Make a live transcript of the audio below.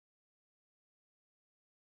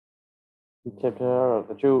This chapter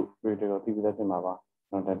the two video TV that in Mava.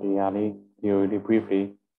 Not that the Ali theory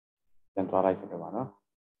briefly then to like the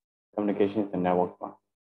communications and network.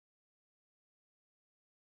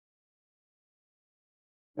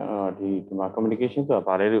 The communications are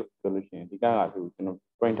parallel solution. The guy to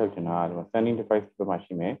point out in sending device to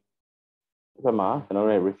machine.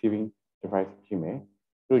 Receiving device machine.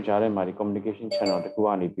 Through Jaren my communication channel the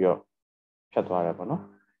Kuani pure chatwara.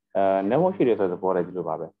 Network series as a board as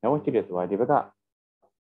Lubabe. Network series why Diveka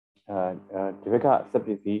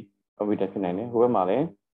separately computer finane, who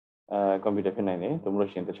male, computer finane, the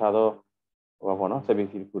motion the shadow of one,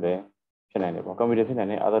 separately put finane, computer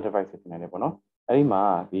finane, other devices finane.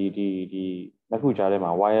 Arima, the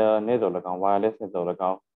Nakujarema, wire, nether account, wireless nether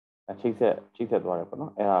account, a chicks at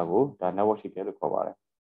whatever, ergo, the network ship to cover.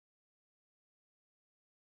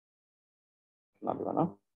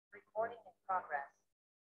 Recording in progress.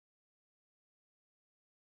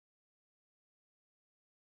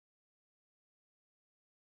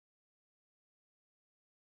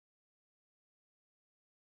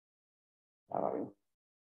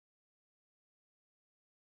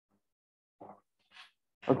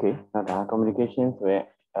 Okay, now the communications where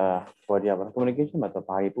for the other communication but the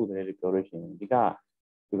body put the declaration. You got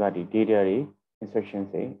the data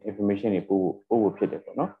instructions say information is over pitted,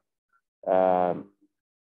 no?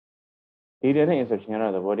 Data instruction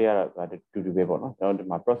are the body are to do no? So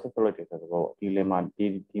my process quality as well. Dilemma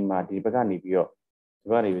di bagani bio.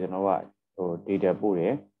 Very with no so data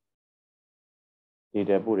pure the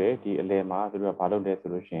dilemma to a part of the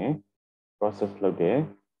solution process load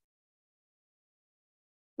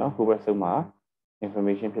no who was so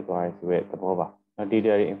information to with the bova. Now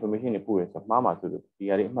data information is poor so mama to do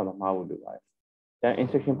the mama would do right. The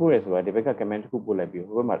instruction poor as well, the bigger command who pull up you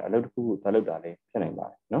who might allow to tell dale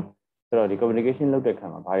no. So the communication load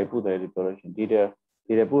come up, I put the declaration data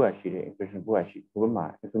poor sheet, instruction poor sheet, who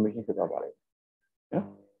my information to about it.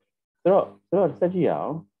 So such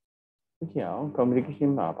a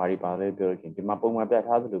communication party parallel building the map on my bed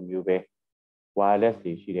has to move wireless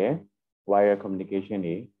sheet, wire communication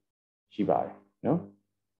is shiba, no?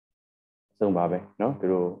 So babe, no,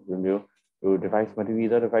 through remove through device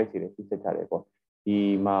material device is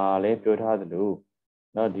the Malay Pure do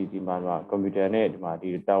not the demand computer net,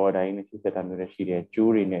 the tower dying set under the sheet,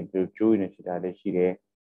 jury net, jury net, sheet,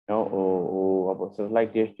 no, or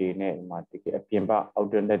like this, the net, a piamba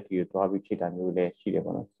out and let you to have it and you let sheet.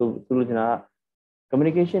 So,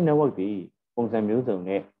 communication network the function music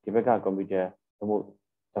net, the computer, the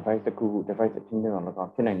device the cool device attending on the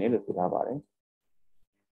function and needed to have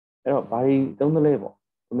it. By down the level,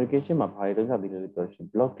 communication my by don't have the person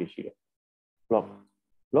block this year.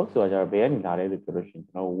 Blocks are very direct solution.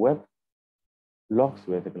 Now web locks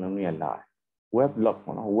with the colonial lie. Web lock,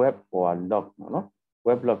 no web or lock, no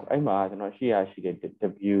web lock. I'm not she did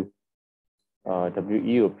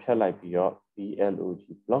WEU shall I be your BLOG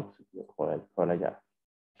blocks for like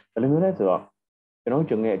eliminate so jung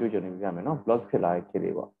to examine no block like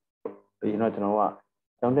kiriba. You know what?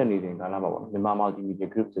 Don't anything the mama media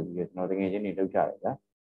groups of you nothing any look at it.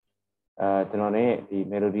 The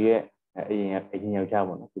melody a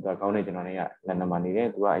channel to the college on a lana money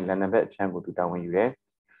to a lana bet chamber to town when you there.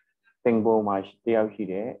 Think bo my deal she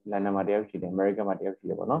there, lana madel she, America madel she,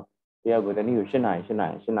 no? They are with a new Shanai,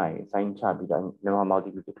 sign chap, no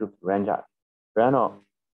multi group ranger. Rano,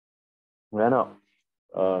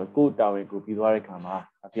 good down in group, you are a kama,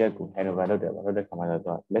 appear good, and over the command.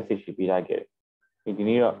 Let's say she be like it. In the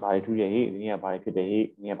near by 2 days, near by 2 days,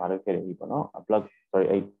 near by a block,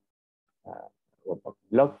 sorry,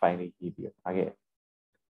 log finding easier. Again.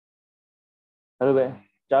 Hello,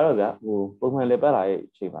 Jaraga, who put my level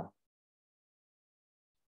chiva.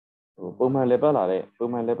 Put my level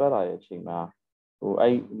chima. Who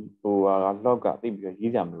I who are log up if you're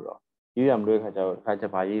Yam look at a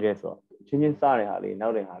pay resort. Changing sorry, Harley,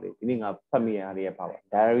 now they Harley, giving up familiar power.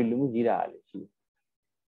 Diary Lumujida.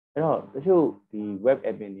 The show the web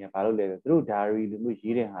admin through diary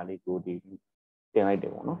Lumujida Harley go the denied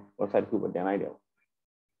no or side Cooper denied.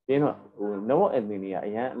 No admin,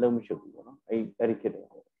 I love should be very kid.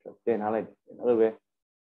 Then I like another way.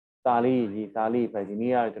 Sally,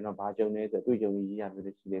 Padinia, and a Bajon, the two young years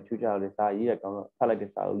with the 2 child, the Sai, like the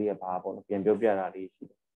Saudi, a papa, and Jobia.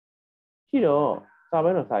 She know,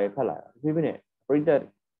 Savannah Sai Pala, even it, bring that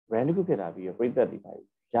when you get up, you bring that if I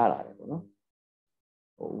Jala, no?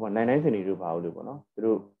 One night I need to bow,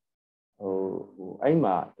 through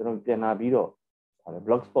Aima, Tenabido, a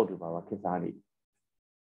blog spot to our Kisani.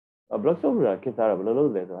 A block over kids are a little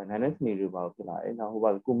later, and I need about Kilai, now who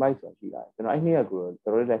was Kumai, so I hear a girl,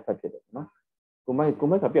 the red like no?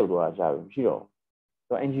 Kumai appeal to a child, she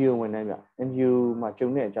ဆို NGO ဝင်နေပြ NGO မှာကျုံ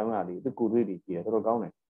တဲ့အကြောင်းအရာတွေသူကူတွေးတွေကြည့်တယ်တော်တော်ကောင်းတ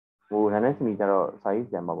ယ်ဟိုဒါနဲ့စမီကြတော့စာရေး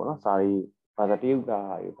ပြန်ပါပေါ့နော်စာရေးဘာသာတရုတ်က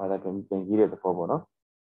ဘာသာပြန်ရေးတဲ့သဘောပေါ့နော်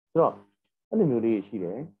ဆိုတော့အဲ့လိုမျိုးလေးရှိတ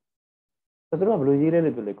ယ်ဆိုတော့ဘယ်လိုရေးလဲ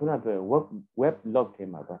လို့ပြောလေခုနပြော web log ထဲ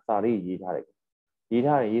မှာစာရေးရေးထားတဲ့ဟာကို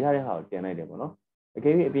တင်လိုက်တယ်ပေါ့နော်အက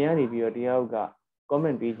ယ်၍အပြင်ကနေပြီးတော့တယောက်က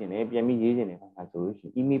comment ပေးခြင်းနဲ့ပြန်ပြီးရေးခြင်းနဲ့ဟာဆိုလို့ရှိရ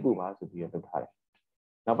င် email ပို့ပါဆိုပြီးတော့လုပ်ထားတယ်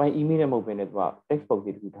နောက်ပိုင်း email နဲ့မဟုတ်ဘဲနဲ့သူက text box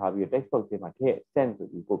တွေတခုထားပြီးတော့ text box ထဲမှာထည့် send ဆို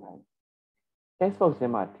ပြီးပို့ခိုင်းတယ် text box ထဲ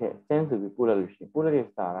မှာထည့် send ဆိုပြီးပို့လိုက်လို့ရှိရင်ပို့လိုက်တဲ့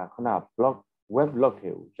စာကခုန blog web blog ထဲ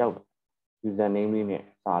ကိုရောက်လာ user name လေးနဲ့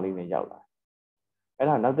စာလေးနဲ့ရောက်လာအဲ့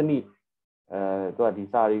ဒါနောက်တစ်နည်းသူကဒီ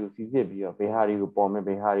စာတွေကိုစီစစ်ပြီးတော့ဘယ်ဟာတွေကိုပေါ်မယ်ဘ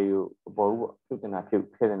ယ်ဟာတွေကိုပေါ်ဘူးပေါ့ဖြုတ်တင်တာဖြုတ်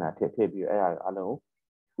ထည့်တင်တာထည့်ပြီးတော့အဲ့ဒါအလုံး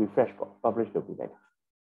refresh ပေါ့ publish လုပ်ပြီးလိုက်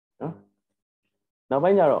နော်နောက်ပို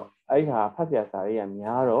င်းကျတော့အဲ့ဒီဟာဖတ်ပြစာတွေက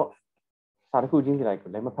များတော့စာတစ်ခုချင်းစီလိုက်ကို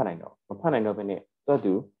လည်းမဖတ်နိုင်တော့ဘယ်နဲ့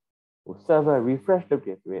သူဟို server refresh လုပ်တ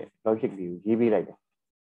ယ်ဆိုရဲ logic လေးကိုရေးပေးလိုက်တယ်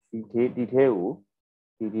ဒီထဲကို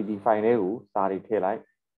ဒီ file လေးကိုစာတွေထည့်လိုက်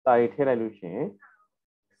လို့ရှိရင်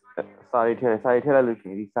စာတွေထည့်လိုက်လို့ရှိ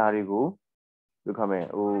ရင်ဒီစာတွေကိုဘယ်လိုခေါ်မလဲ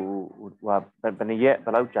ဟိုဘယ်နှစ်ရက်ဘ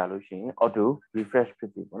ယ်လောက်ကြာလို့ရှိရင် auto refresh ဖြ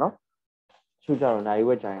စ်ပြီပေါ့နော်ချို့ကြတော့နိုင်ဝ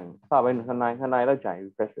က်ကြာရင်စပိုင်း2နာရီလောက်ကြာရင်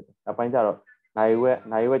refresh ဖြစ်တယ်နောက်ပိုင်းကျတော့နိုင်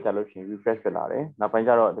ဝက်ကြာလို့ရှိရင် refresh ဖြစ်လာတယ်နောက်ပိုင်း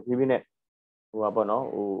ကျတော့တဖြည်းဖြည်းနဲ့ဟိုပါပေါ့နော်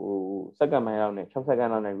ဟိုစက္ကန့်ပိုင်းလောက်နဲ့6စက္ကန့်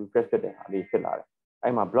လောက်နဲ့ refresh ဖြစ်တဲ့အားလေးဖြစ်လာတယ်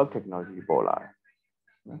အဲ့မှာ block technology ပေါ်လာတယ်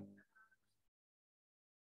နော်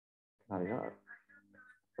ဟာရော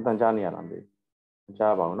အတန်ကြားနေရလားမသိဘူး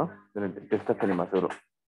ကြားပါဘူးနော်ဒီ discuss နေမှာဆိုတော့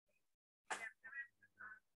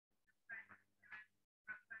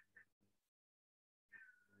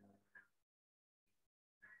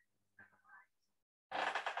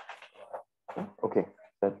โอเค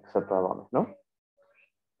ဆက်သွားပါမယ်နော်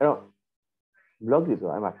အဲ့တော့ blog တွေဆို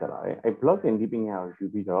တာအဲ့မှာဖြစ်လာတယ်အဲ့ blog တင်ဒီပညာကိုယူ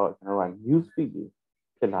ပြီးတော့ကျွန်တော်က news feed တွေ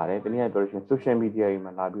ဖြစ်လာတယ်တနည်းအားဖြင့် social media တွေ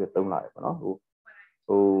မှာလာပြီးတော့သုံးလာတယ်ပေါ့နော်ဟို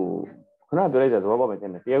ခုနပြောလိုက်တဲ့သဘောပေါက်မယ်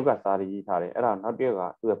တဲ့တယောက်ကစာရေးထားတယ်အဲ့ဒါနောက်တစ်ယောက်က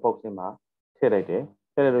သူ့ရဲ့ box မှာထည့်လိုက်တယ်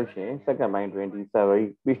ထည့်လိုက်လို့ရှိရင် secondပိုင်းတွင်ဒီ server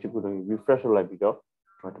page တစ်ခုလုံး refresh လုပ်လိုက်ပြီးတော့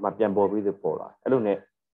ဒီမှာပြန်ပေါ်ပြီးပေါ်လာအဲ့လိုနဲ့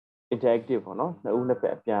interactive ပေါ့နော်နှစ်ဦးနှစ်ဖ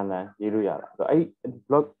က်အပြန်အလှန်ရေးလို့ရတာဆိုတော့အဲ့ဒီ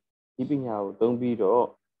blog ဒီပညာကိုသုံးပြီးတော့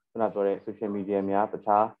ခုနပြောတဲ့ social media များတ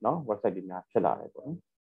ခြားเนาะ website တွေများဖြစ်လာတယ်ပေါ့နော်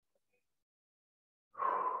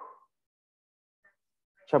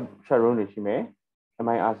chat room တွေရှိမယ်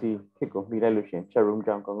MIRC ခစ်ကိုမှီလိုက်လို့ရှိရင် chat room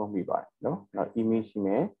ကြောင်းကောင်းကောင်းမှီပါတယ်เนาะနောက် email ရှိမ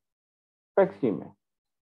ယ် fax ရှိမယ်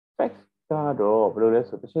fax ကတော့ဘယ်လိုလဲ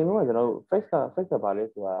ဆိုတစ်ချိန်လုံးကကျွန်တော်တို့ fax ကဘာလဲ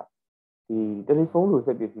ဆိုတာဒီ telephone လိုစ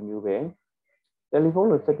က်ပစ္စည်းမျိုးပဲ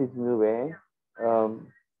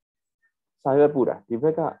စာရွက်ပို့တာဒီဘ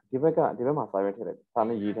က်မှာစာရွက်ထည့်လိုက်တယ်စာ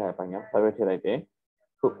နဲ့ရေးထားတဲ့ပိုင်းကစာရွက်ထည့်လိုက်တယ်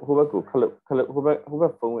ဟိုဘက်ကိုခလုတ်ဟိုဘ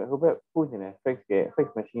က်ဖုန်းဟိုဘက်ပို့နေတဲ့ fax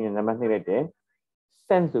machine နဲ့နံပါတ်နှိပ်လိုက်တယ်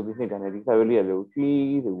send ဆိုပြီးနှိပ်တာနဲ့ဒီစာရွက်လေးရလို့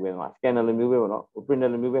ကြီးဆိုဝင်သွား scanner လိုမျိုးပဲပေါ့နော် printer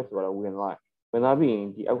လိုမျိုးပဲဆိုတော့ဝင်သွားပြီးရင်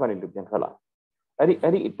ဒီအောက်ကနေလူပြန်ထွက်လာအဲ့ဒီ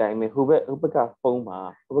အတိုင်းပဲဟိုဘက်ကဖုန်းမှာ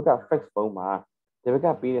ဟိုဘက်က fax ဖုန်းမှာဒီဘက်က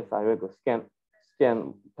ပေးတဲ့စာရွက်ကို scan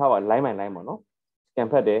ထားပါ line by line ပေါ့နော် scan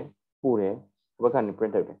ဖတ်တယ်ပို့တယ်ဟိုဘက်ကနေ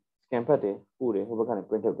print ထုတ်တယ် scan ဖတ်တယ်ပို့တယ်ဟိုဘက်ကနေ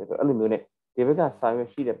print ထုတ်တယ်ဆိုတော့အဲ့လိုမျိုးနဲ့ဒီဘက်ကစာရွက်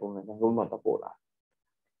ရှိတဲ့ပုံစံနဲ့ဟိုဘက်မှာပေါ်လာ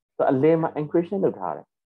ဆိုတော့အလဲမှာ encryption လုပ်ထားတယ်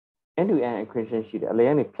end to end encryption ရှိတယ်အလဲက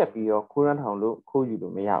နေဖြတ်ပြီးတော့ခိုးနှထောင်လို့ခိုးယူ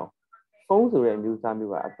လို့မရဘူးဖုန်းဆိုတဲ့အမျိုးအစား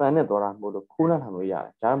မျိုးကအပန်နဲ့တော်တာမဟုတ်လို့ခိုးနှထောင်လို့ရတ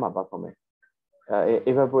ယ်ဂျားမှာဘာခေါ်မလဲ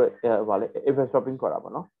eavesdropping ခေါ်တာ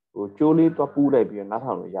ပေါ့နော်ဟိုကျိုးလေးတော့ပူးလိုက်ပြီးတော့နား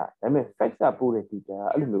ထောင်လို့ရတယ်ဒါပေမဲ့ fax ကပို့တဲ့ data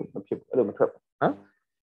အဲ့လိုမျိုးမဖြစ်ဘူးအဲ့လိုမထွက်ဘူးဟမ်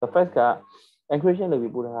fax က encryption လုပ်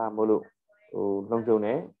ပြီးပို့တာမဟုတ်လို့ဟိုလုံခြုံတ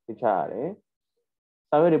ယ်သိချရတယ်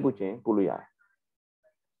စာရွက်တွေပို့ချင်ပို့လို့ရတယ်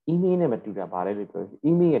email နဲ့မတူတာဗါလဲလို့ပြော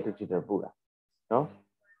email ရဲ့ digital ပို့တာနော်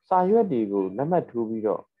စာရွက်တွေကိုလက်မှတ်ထိုးပြီး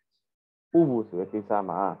တော့ပို့ဖို့ဆိုတဲ့ကိစ္စ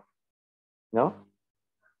မှာနော်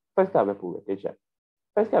fax ကပဲပို့တယ်တိကျ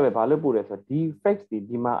fax ကပဲဘာလို့ပို့လဲဆိုတော့ဒီ fax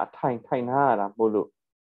ဒီမှာအထိုင်ထားရတာပို့လို့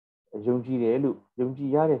ယုံကြည်တယ်လို့ယုံကြည်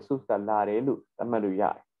ရတဲ့ source ကလာတယ်လို့သတ်မှတ်လို့ရ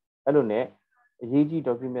တယ်အဲ့လိုနဲ့အရေးကြီး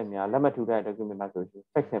document များလက်မှတ်ထိုးထားတဲ့ document များဆိုရင်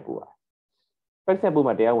fax နဲ့ပို့ရတယ် fax နဲ့ပို့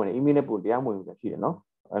မှတရားဝင်တယ် email နဲ့ပို့တရားမဝင်ဘူးရှိတယ်နော်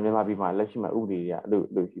မြန်မာပြည်မှာလက်ရှိမှာဥပဒေတွေကအဲ့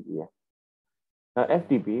လိုရှိပြီးရနောက်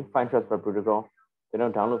FTP file transfer protocol ကျွန်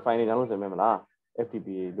တော် download file တွေ download လုပ်မယ်မလား FTP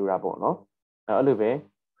လိုတာပေါ့နော်အဲ့လိုပဲ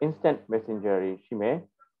instant messenger တွေရှိမယ်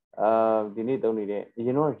ဒီနေ့သုံးနေတဲ့အရ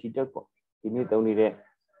င်တော့ Gtalk ပေါ့ဒီနေ့သုံးနေတဲ့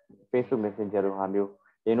Facebook Messenger လိုဟာမျိုး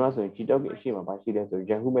အရင်တော့ဆိုရင် Gtalk ရဲ့အရှိမပါရှိတယ်ဆို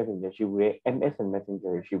Yahoo Messenger ရှိဘူးတယ် MSN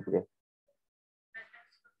Messenger ရှိဘူးတယ်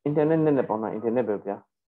internet နဲ့ပေါင်းတာ internet ပဲဗျာ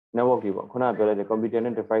network တွေပေါ့ခုနကပြောလိုက်တဲ့ computer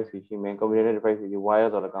နဲ့ device တွေရှိမယ် computer နဲ့ device တွေ wire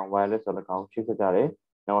ဆိုတော့ကောင် wireless ဆိုတော့ကောင်ချိတ်ဆက်ကြတယ်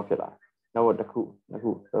network ဖြစ်လာ network တစ်ခုနှစ်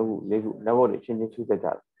ခုသုံးခုလေးခု network တွေချင်းချိတ်ဆက်ကြတ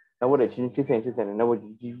ယ် network တွေချင်းချိတ်ဆက်နေ network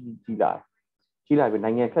ကြီးလာ ကြီးလာပြီး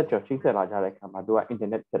နိုင်ငံဖြတ်ကျော်ချိတ်ဆက်လာကြတဲ့အခါမှာသူက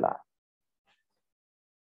internet ဖြစ်လာတယ်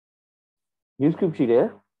news group ရှိတယ်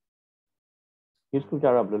news group ကြ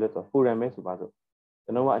တော့ဘယ်လိုလဲဆိုတော့ forum ပဲဆိုပါစို့ကျွ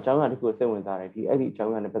န်တော်ကအကြောင်းအရာတစ်ခုကိုစိတ်ဝင်စားတယ်ဒီအဲ့ဒီအကြော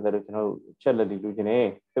င်းအရာနဲ့ပတ်သက်လို့ကျွန်တော်ချက်လက်တွေလူချင်းနေ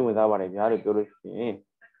စိတ်ဝင်စားပါတယ်ဗျာလို့ပြောလို့ရှိရင်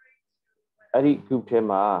အဲ့ဒီ group ထဲ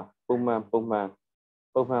မှာပုံမှန်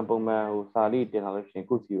ဟိုစာလေးတင်လာလို့ရှိရင်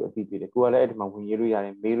ကိုယ့်စီကိုအသိပေးတယ်ကိုကလည်းအဲ့ဒီမှာဝင်ရေးလို့ရတ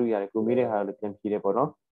ယ်မေးလို့ရတယ်ကိုမေးတဲ့ဟာလည်းပြန်ဖြေတယ်ပေါ့နော်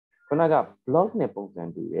ခုနက blog နဲ့ပုံစံ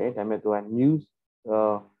တူတယ်ဒါပေမဲ့သူက news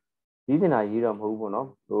ဒီတင်တာရေးတော့မဟုတ်ဘူးပေါ့နော်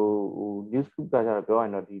ဟို news group ကကြတော့ပြောရရ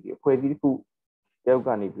င်တော့ဒီအဖွဲ့အစည်းတစ်ခုတယောက်က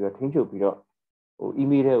နေပြီးတော့ထိန်းချုပ်ပြီးတော့ဟို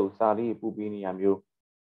email ထဲကိုစာလေးပို့ပေးနေရမျိုး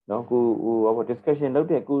နော်ကိုဟို discussion လုပ်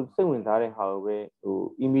တဲ့ကိုစိတ်ဝင်စားတဲ့ဟာကိုပဲဟို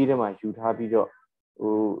email ထဲမှာယူထားပြီးတော့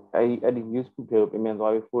ဟိုအဲ့ဒီ news group တွေကိုပြင်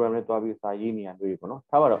သွားပြီး forum နဲ့သွားပြီးစာရေးနေရမျိုးပေါ့နော်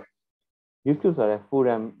ထားပါတော့ news group ဆိုတဲ့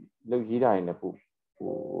forum လုပ်ရေးတာတွေနဲ့ပို့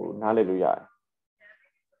ဟိုနားလည်လို့ရတယ်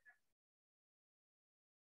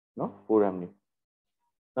နော် forum နေ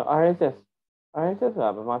နော် RSS ဆိုတာ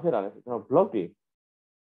ဘာမှဖြစ်လာလဲဆိုကျွန်တော် blog တွေ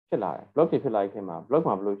ဖြစ်လာတယ် blog တွေဖြစ်လာတဲ့အခါမှာ blog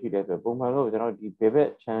မှာဘယ်လိုရှိလဲဆိုပုံမှန်လို့ကျွန်တော်ဒီဘယ်ဘက်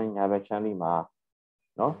channel ညာဘက် channel လေးမှာ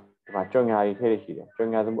နော်ဒီမှာကြော်ညာတွေထည့်ရရှိတယ်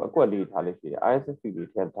ကြော်ညာသမှုအကွက်လေးထားလေးရှိတယ် RSS feed တွေ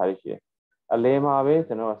ထည့်ထားလေးရှိတယ်အလဲမှာပဲ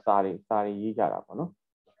ကျွန်တော်စာတွေရေးကြတာပေါ့နော်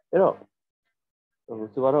အဲ့တော့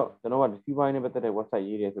ဆိုတော့ကျွန်တော်ကဒီ C-Wine နဲ့ပတ်သက်တဲ့ website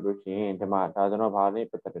ရေးတယ်ဆိုလို့ရှိရင်ဒီမှာဒါကျွန်တော်ဗာနဲ့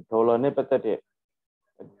ပတ်သက်တဲ့ dollar နဲ့ပတ်သက်တဲ့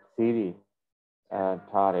ဈေးတွေ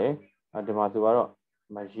ထားတယ်ဒီမှာဆိုတော့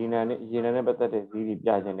ရေနံနဲ့ပတ်သက်တဲ့ဈေးတွေပြ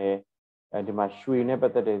ခြင်းတယ်ဒီမှာရွှေနဲ့ပ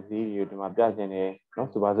တ်သက်တဲ့ဈေးတွေကိုဒီမှာပြခြင်းတယ်နော်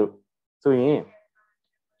ဆိုပါစို့ဆိုရင်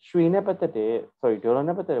ရွှေနဲ့ပတ်သက်တဲ့ sorry ဒေါ်လာ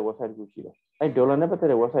နဲ့ပတ်သက်တဲ့ website တစ်ခုရှိတယ်အဲ့ဒေါ်လာနဲ့ပတ်သက်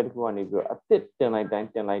တဲ့ website တစ်ခုကနေပြီးတော့အသစ်တင်လိုက်တိုင်း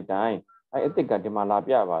အဲ့အသစ်ကဒီမှာလာ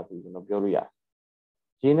ပြပါဆိုကျွန်တော်ပြောလို့ရတယ်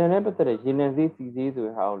ရေနံနဲ့ပတ်သက်တဲ့ရေနံဈေးစီဈေးဆို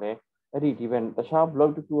တဲ့ဟာကိုလည်းအဲ့ဒီဘက်တခြား blog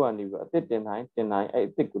တစ်ခုကနေပြီးတော့အသစ်တင်တိုင်းအဲ့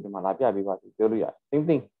အသစ်ကိုဒီမှာလာပြပေးပါဆိုပြောလို့ရတယ် same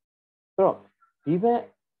thing ဆိုတော့ဒီဘက်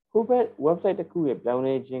ကိုယ့် website တစ်ခုရဲ့ပြောင်း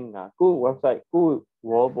လဲခြင်းကကိုယ့် website ကိုယ့်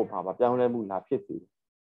wall ပေါ်မှာပြောင်းလဲမှုလာဖြစ်စေ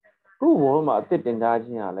ကိုယ့် wall မှာအသစ်တင်ထားခြ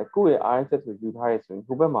င်းကလည်းကိုယ့်ရဲ့ RSS ကိုယူထားရဆိုရင်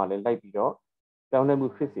ကိုယ့်ဘက်မှာလည်းလိုက်ပြီးတော့ပြောင်းလဲမှု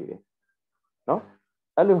ဖြစ်စေတယ်နော်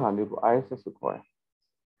အဲ့လိုဟာမျိုးကို RSS ကိုခေါ်တယ်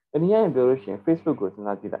အနည်းငယ်ပြောလို့ရှိရင် Facebook ကိုစဉ်း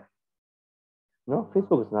စားကြည့်လိုက်နော်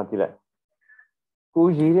Facebook ကိုစဉ်းစားကြည့်လိုက်ကို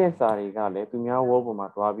ရေးတဲ့စာတွေကလည်းသူများ wall ပေါ်မှာ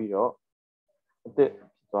တွားပြီးတော့အသစ်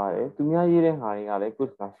သွားတယ်သူများရေးတဲ့ဟာတွေကလည်းကို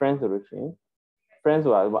ယ့်က friend ဆိုလို့ရှိရင် friend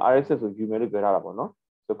ဆိုတာ RSS ကိုယူမယ်လို့ပြောထားတာပေါ့နော်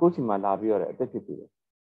ဆိုကိုယ့်စီမှာလာပြီးတော့လည်းအသစ်ဖြစ်ပြီ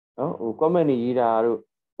နော်ဟို comment တွေရေးတာတို့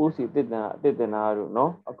post အသစ်တင်တာတို့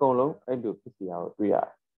နော်အကုန်လုံးအဲ့လိုဖြစ်စီတာကိုတွေ့ရတယ်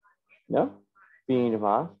နော်ပြီးရင်ဒီ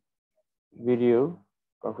မှာ video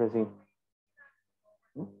conferencing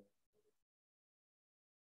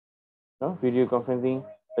နော် video conferencing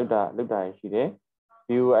လုပ်တာရှိတယ်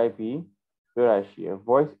VoIP ပြောတာရှိတယ်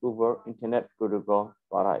voice over internet protocol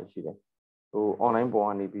သွားတာရှိတယ်ဟို online ပေါ်က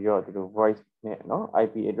နေပြီးတော့ဒီလို voice နဲ့နော်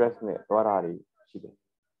IP address နဲ့သွားတာတွေရှိတယ်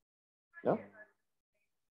နော်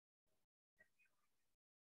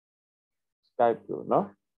Skype လို့နော်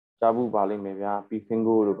ကြားဘူးပါလိမ့်မယ်ဗျာ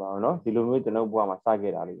Pingo လို့ပါတော့နော်ဒီလိုမျိုးကျွန်တော်ဘွားမှာစ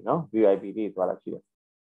ခဲ့တာလေးနော် VIP တွေသွားတာရှိတယ်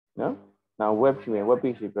နော်နောက် web ရှိမယ် web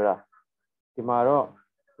page တွေပြောတာဒီမှာတော့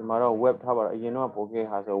web ထားပါတော့အရင်တော့ပို့ခဲ့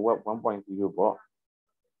ဟာဆို web 1.0 ပေါ့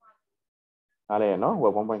အားလည်းနော်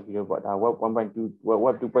web 1.0 ပေါ့ဒါ web 1.2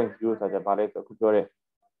 web 2.0 ဆိုတာဘာလဲဆိုအခုပြောတဲ့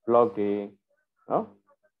blog တွေနော်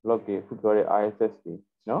blog တွေအခုပြောတဲ့ RSS တွေ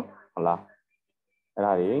နော်ဟုတ်လားအဲ့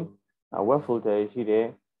ဒါတွေ web folder ရှိတယ်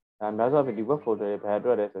ဒါများစွာဖြင့်ဒီ web folder တွေဘယ်အတွ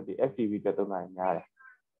က်လဲဆိုဒီ FTP အတွက်သုံးတာများတယ်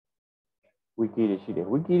wiki တွေရှိတယ်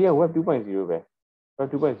wiki တွေက web 2.0 ပဲ web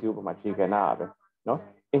 2.0 ပေါ်မှာခြေခံတာပဲเนาะ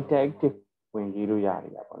interactive ဝင်ရေးလို့ရတ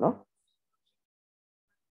ယ်ပေါ့เนาะ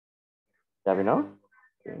ရပြီเนาะ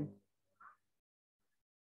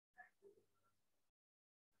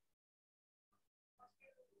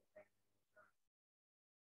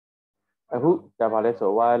အခုဒါပါလဲဆို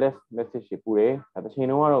wireless message တွေပို့တယ်ဒါတစ်ချိန်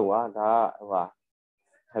လုံးကတော့ကွာဒါဟိုဟာ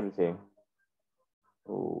how to say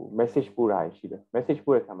ဟို message ပို့တာရှိတယ် message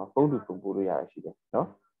ပို့တဲ့အခါမှာဖုန်းတူဖုန်းပို့လို့ရတယ်ရှိတယ်เนาะ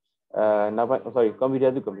နောက်ပိုင်း sorry computer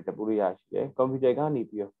to computer ပို့လို့ရရှိတယ် computer ကနေ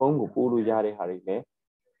ပြီးတော့ဖုန်းကိုပို့လို့ရတဲ့ဟာတွေလည်း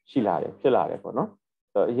ရှိလာတယ်ဖြစ်လာတယ်ပေါ့နော်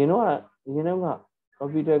အရင်တော့က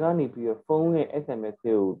computer ကနေပြီးတော့ဖုန်းရဲ့ SMS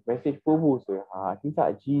ကို message ပို့ဖို့ဆိုရင်ဟာအကြီး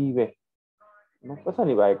အကြီးပဲပတ်စံ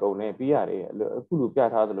နေပါကုန်နေပြီးရတယ်အခုလိုပြ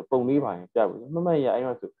ထားသလိုပုံလေးပါရင်ပြဘူးမမရအဲ့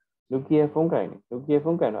တော့ဆို Nokia ဖုန်းကင်တယ် Nokia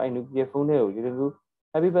ဖုန်းကင်တော့အဲ့ Nokia ဖုန်းတွေကိုဒီလို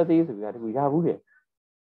Happy birthday ဆိုပြီးတာတခုရဘူးတယ်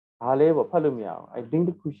ဘာလဲပေါ့ဖတ်လို့မရအောင်အဲ့ link တ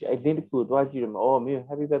စ်ခုရှိအဲ့ link တစ်ခုကိုတွားကြည့်တယ်မအော်မင်း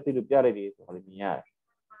Happy birthday လို့ပြလိုက်တယ်ဆိုတော့မြင်ရတယ်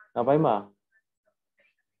နောက်ပိုင်းမှာ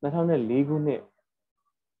2004ခုနှစ်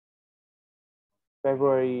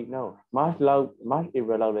February no March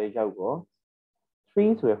April လောက်လည်းရောက်တော့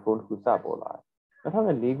3ဆိုတဲ့ဖုန်းတစ်ခုစပေါ်လာတယ်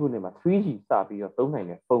2004ခုနှစ်မှာ 3G စပြီးတော့သုံးနိုင်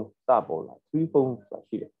တဲ့ဖုန်းစပေါ်လာ3ဖုန်းဆိုတာ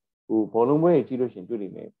ရှိတယ် volume ပဲကြည့်လို့ရှင်တွေ့နေ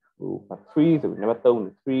မယ်3ဆိုနံပါတ်3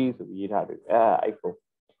 3ဆိုရေးထားတယ်အဲ့ဖုန်း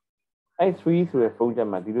အဲ့3ဆိုတဲ့ဖုန်းချက်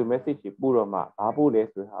မှာဒီလို message ကြီးပို့တော့မှဘာပို့လဲ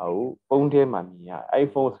ဆိုတာကိုဖုန်းထဲမှာမြင်ရအဲ့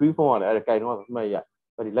ဖုန်း3ဖုန်းကလည်းအဲ့ဒါကြိုင်တော့မှတ်ရ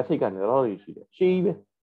ဒီလက်ထိတ်ကနေတော့ရှိတယ်ရှေးပဲ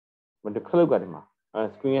မတခလုတ်ကတည်းမှာ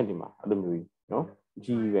screen ကဒီမှာအဲ့လိုမျိုးကြီးနော်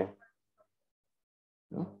ကြီးပဲ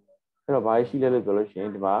နော်အဲ့တော့ဘာရှိလဲလို့ပြောလို့ရှိရ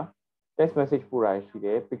င်ဒီမှာ text message ပို့တာရှိတ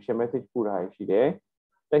ယ် picture message ပို့တာရှိတယ်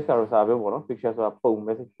text ကတော့စာပဲပေါ့နော် picture ဆိုတာပုံ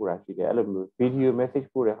message ပို့တာရှိတယ်အဲ့လိုမျိုး video message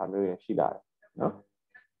ပို့တဲ့ဟာမျိုးတွေရှိလာတယ်နော်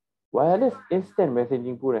wireless instant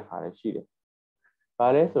messaging ပို့တဲ့ဟာတွေရှိတယ်ဘာ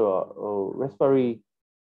လဲဆိုတော့raspberry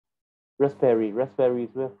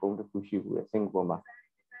ဆိုတဲ့ဖုန်းတစ်ခုရှိဘူးလေစင်ကာပူမှာ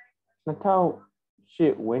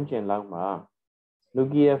2008ဝန်းကျင်လောက်မှာ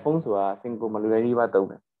Nokia ဖုန်းဆိုတာစင်ကာပူမှာလူတိုင်းပါသုံး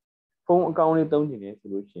တယ်ဖုန်းအကောင့်လေးသုံးနေတယ်ဆို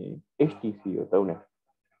လို့ရှိရင် HTC ကိုသုံးတယ်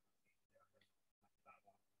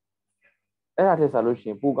အဲ့ဒါထက်ဆိုလို့ရှိ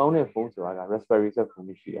ရင်ပိုကောင်းတဲ့ဖုန်းဆိုတာက raspberry ဆိုတဲ့ဖုန်း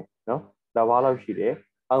မျိုးရှိတယ်နော်ဒါဘာလို့ရှိတယ်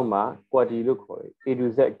အောက်မှာ QWERTY လို့ခေါ်တယ် A to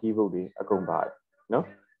Z keyboard တွေအကုန်ပါတယ်နော်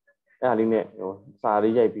အဲ့ဒါလေးနဲ့စာ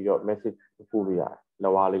လေးရိုက်ပြီးတော့ message ပို့လို့ရတယ်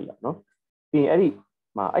လောဝါလေးရနော်ပြီးရင်အဲ့ဒီ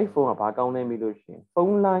မှာအဲ့ဖုန်းကဘာကောင်းလဲမေးလို့ရှိရင်ဖု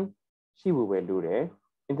န်းလိုင်းရှိဖို့ပဲလိုတယ်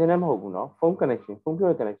internet မဟုတ်ဘူးနော်ဖုန်း connection ဖုန်းပြော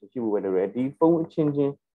တဲ့ connection ရှိဖို့ပဲလိုတယ်ဒီဖုန်းအချင်းချ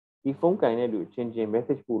င်းဒီဖုန်းကင်တဲ့လူအချင်းချင်း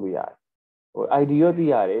message ပို့လို့ရတယ်ID ရောသိ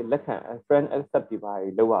ရတယ်လက်ခံ friend accept တွေပါ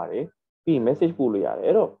လုပ်ရတယ်ပြီး message ပို့လို့ရတယ်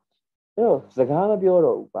အဲ့တော့စကားမပြော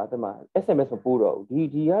တော့ဘူးဘာသမား SMS မပို့တော့ဘူး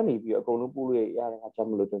ဒီကနေပြီးအကုန်လုံးပို့လို့ရတဲ့အခါကျ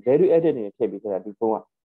မလို့ value added နေထည့်ပြီးထားတာဒီဖုန်းက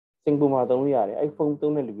စင်ကာပူမှာသုံးလို့ရတယ်အဲ့ဖုန်း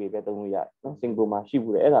သုံးတဲ့လူတွေပဲသုံးလို့ရတယ်နော်စင်ကာပူမှာရှိ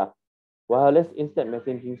ဘူးလေအဲ့ဒါ wireless instant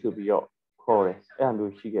messaging ဆိုပြီးတော့ခေါ်တယ်အဲ့ဒါ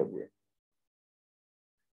မျိုးရှိခဲ့ဘူးလေ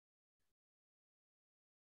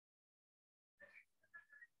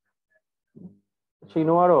အချိန်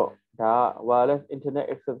တော့ဒါ wireless internet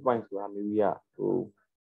access point ဆိုတာမျိုးကြီး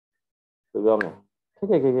ဆိုပြောမယ်ခက်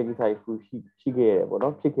ခဲကိစ္စခုရှိခဲ့ရတယ်ပေါ့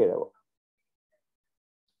နော်ဖြစ်ခဲ့တယ်ပေါ့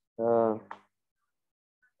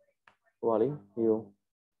ဟိုပါလေဒီ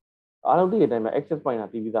အားလုံးသိတဲ့အတိုင်းပဲ access point က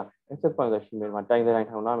ပြီးပြီးသား access point ဆိုရှိမယ်ဒီမှာတိုင်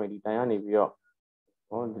ထောင်လာမယ်ဒီတိုင်ကနေပြီးတော့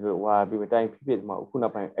ဟောဒီလိုဟွာပြီးတိုင်ဖြစ်မှာခုနော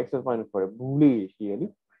က်ပိုင်း access point ခေါ်တဲ့ဘူးလေးရှိရလေ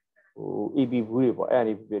AP ဘူးတွေပေါ့အဲ့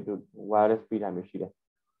ဒါတွေဖြစ် wireless speed တိုင်းမျိုးရှိတယ်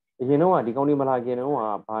အရင်တော့ဒီကောင်လေးမလာခင်တော့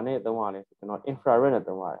ဘာနဲ့သုံးရလဲဆိုကျွန်တော် infrared နဲ့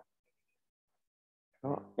သုံးရတယ်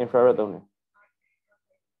နော် infrared သုံးတယ်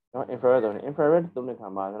နော် infrared သုံးတဲ့ခါ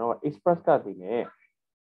မှာကျွန်တော် express ကတည်နေ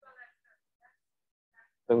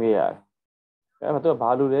သုံးရရတယ်အဲ့မှာသူကဘာ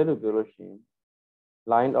လို့လဲလို့ပြောလို့ရှိရင်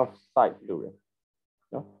line of sight လို့ရတယ်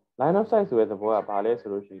နော် line of sight ဆိုတဲ့သဘောကဘာလဲဆို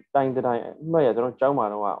လို့ရှိရင်တိုင်တိုင်းအမှတ်ရကျွန်တော်ကျောင်းမှာ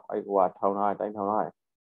တော့အဲ့ဟိုထောင်ထားတယ်တိုင်ထောင်ထားတယ်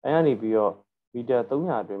အဲ့ကနေပြီးတော့မီတာ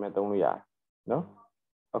300အတွင်းမဲ့သုံးလို့ရတယ်နော်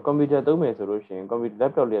ကွန်ပျူတာသုံးမယ်ဆိုလို့ရှိရင်ကွန်ပျူတာ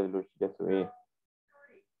laptop လေးလို့ရှိတယ်ဆိုရင်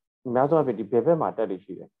အများဆုံးအဖြစ်ဒီဘယ်ဘက်မှာတက်လို့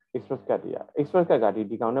ရှိတယ် express card တွေက express card က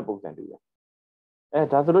ဒီကောင်နဲ့ပုံစံတူတယ်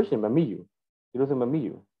ဒါဆိုလို့ရှိရင်မမိဘူးဒီလိုဆိုမမိ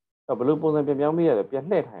ဘူးဘယ်လိုပုံစံပြန်ပြောင်းမိရတယ်ပြန်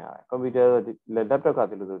လှည့်ထိုင်ရတယ်ကွန်ပျူတာ laptop က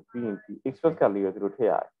ဒီလိုဆိုပြီးရင်ဒီ express card လေးကိုဒီလိုထည့်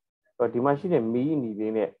ရတယ်ဒီမှာရှိတဲ့မီးအနီ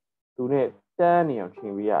လေးနဲ့သူနဲ့တန်းနေအောင်ချိ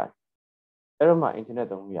န်ပေးရတယ်အဲ့တော့မှ internet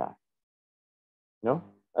သုံးလို့ရတယ်နော်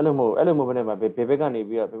အဲ့လိုမဟုတ်ဘယ်နဲ့မှာဘယ်ဘက်ကနေ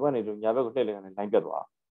ပြီးတော့ဘယ်ဘက်ကနေလို့ညာဘက်ကိုလှည့်လဲကနေ line ပြတ်သွား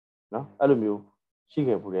နော်အဲ့လိုမျိုးရှိ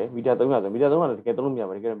ခဲ့ဘူးလေမီတာ300ဆိုမီတာ300လည်းတကယ်သုံးလို့မရ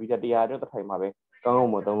ပါဘူးတကယ်မီတာ100အတွက်တစ်ထိုင်မှာပဲကောင်းကော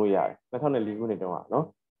င်းမသုံးလို့ရတယ်2004ခုနှစ်တုန်းကနော်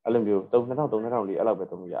အဲ့လိုမျိုး2003 2004အဲ့လောက်ပဲ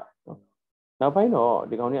သုံးလို့ရတယ်နော်နောက်ပိုင်းတော့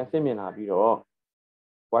ဒီကောင်ကြီးအဆင့်မြင့်လာပြီးတော့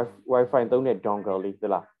Wi-Fi သုံးတဲ့ dongle လေးသ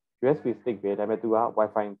လား USB stick ပဲဒါပေမဲ့သူက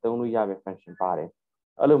Wi-Fi သုံးလို့ရတဲ့ function ပါတယ်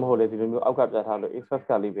အဲ့လိုမဟုတ်လေဒီလိုမျိုးအောက်ကပြထားလို့ express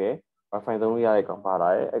ကလေးပဲ Wi-Fi သုံးလို့ရတဲ့ကောင်ပါလာ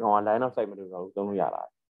တယ်အဲ့ကောင်က line of sight မလို့တော့သုံးလို့ရတာ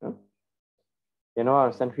နော်ကျွန်တော်က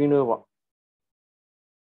Centrino ပေါ့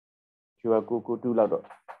ဒီကကို2လောက်တော့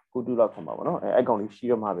ကို2လောက်ခံပါပါနော်အဲ့ကောင်လေးရှိ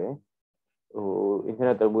တော့မှပဲ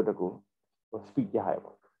internet သုံးဖို့တကူspeed ရရ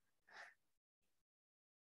ပေါ့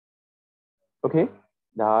okay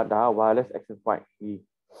ဒါ wireless access point ဒီ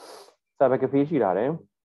cyber cafe ရှိတာတယ်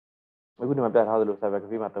အခုဒီမှာပြထားသလို cyber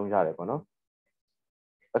cafe မှာသုံးကြတယ်ပေါ့နော်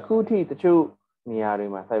အခုထိတချို့နေရာတွေ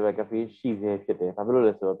မှာ cyber cafe ရှိသေးဖြစ်တယ်ဘာဖြစ်လို့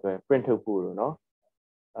လဲဆိုတော့ print ထုတ်ဖို့လို့နော်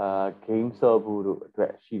game server တို့အတွ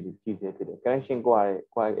က်ရှိသေးဖြစ်တယ် connection ကွာ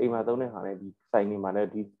အိမ်မှာသုံးတဲ့ဟာနဲ့ဒီ site တွေမှာလည်း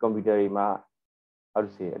ဒီ computer တွေမှာhow to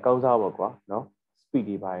say အကောင်းစားပေါ့ကွာနော် speed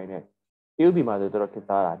တွေပါနေတရုတ်ပြည်မှာဆိုတော့ခက်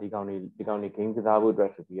သားတာဒီကောင်တွေ game ကစားဖို့အတွ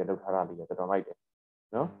က်ဆိုပြီးတော့လုပ်ထားတာလေးတော်တော်မိုက်တယ်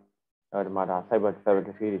နော်ဒီမှာဒါ cyber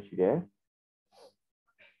cafe တွေရှိတယ်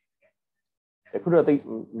အခုတော့သိ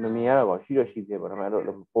မမြင်ရတော့ပါရှိသေးပေါ့ဒါပေမဲ့အဲ့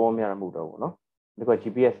လိုပေါ်များမှုတော့ဘူးနော်ဒီက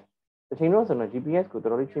GPS တစ်ချိန်တော့ဆိုတော့ GPS ကို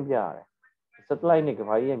တော်တော်လေးရှင်းပြရတယ် satellite နဲ့ကမ္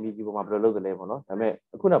ဘာကြီးရဲ့မြေကြီးပေါ်မှာဘယ်လိုလုပ်ကြလဲပေါ့နော်ဒါပေမဲ့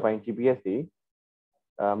အခုနောက်ပိုင်း GPS တွေ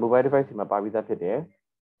mobile device တွေမှာပါပြီးသားဖြစ်တယ်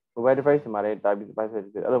mobile device တွေမှာလည်းတာပြီး device တွေ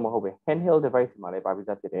အဲ့လိုမဟုတ်ပဲ handheld device တွေမှာလည်းပါပြီး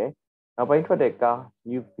သားဖြစ်တယ် နောက်ပိုင်းထွက်တဲ့ကား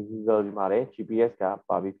new vehicle ဒီမှာလည်း GPS က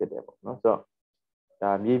ပါပြီးဖြစ်တယ်ပေါ့နော်ဆိုတော့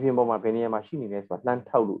ဒါမြေပြင်ပေါ်မှာဘယ်နေရာမှာရှိနေလဲဆိုတာလှမ်း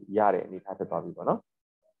ထောက်လို့ရတဲ့အနေအထားဖြစ်သွားပြီပေါ့နော်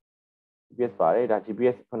GPS ပါတယ်ဒါ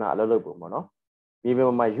GPS ခုနအလုပ်လုပ်ပုံပေါ့နော်မြေပြင်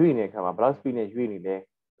ပေါ်မှာရွေ့နေတဲ့အခါမှာ block speed နဲ့ရွေ့နေလဲ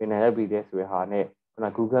ဘယ်နေရာပြီလဲဆိုတဲ့ဟာနဲ့ခုန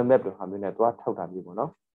Google Map လိုဟာမျိုးနဲ့သွားထောက်တာမျိုးပေါ့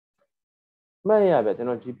နော်မှတ်ရဗျကျွန်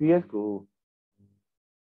တော် GPS ကို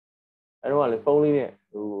အဲ့တော့လည်းဖုန်းလေးနဲ့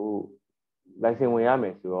ဟို license ဝင်ရမ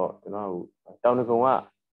ယ်ဆိုတော့ကျွန်တော်တောင်တကုံက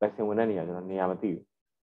license ဝင်တဲ့နေရာကျွန်တော်နေရာမသိဘူး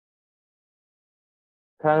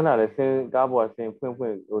ခဏခဏလည်းစင်ကားပေါ်ဆင်ဖွင့်ဟို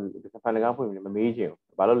ဖန်တကားဖွင့်ပြီးမမေးချင်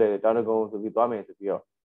ဘူးဘာလို့လဲတောင်တကုံဆိုပြီးသွားမယ်ဆိုပြီးတော့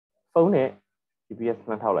ဖုန်းနဲ့ GPS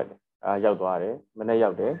နှမ်းထောက်လိုက်တယ်ရောက်သွားတယ်မနေ့ရော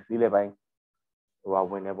က်တယ်ဒီလေပိုင်းဟို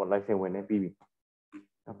ဝင်တယ်ပေါ့ license ဝင်တယ်ပြီးပြီ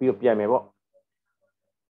ပြီးတော့ပြန်မယ်ပေါ့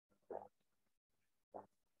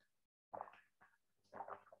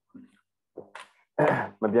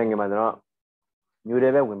မပြန်ခင်မှာကျွန်တော်မြို့ရဲ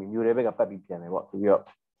ဘက်ဝင်ပြီးမြို့ရဲဘက်ကပတ်ပြီးပြန်မယ်ပေါ့ပြီးတော့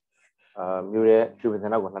မြို့ရဲကျူပစံ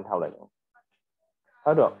တော့ကိုနှမ်းထောက်လိုက်တယ်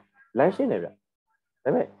ဟုတ်တော့လမ်းရှင်းတယ်ဗျဒါပေ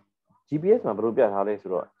မဲ့ GPS မှာဘယ်လိုပြထားလဲဆို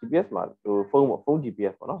တော့ GPS မှာဟိုဖုန်းပေါ့ဖုန်း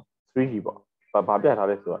GPS ပေါ့နော် 3G ပေါ့ဘာပြထား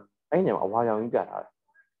လဲဆိုတော့အဲ့ညမှာအဝါရောင်ကြီးပြထားတယ်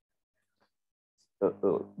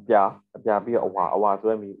ဟိုအပြာပြီးတော့အဝါ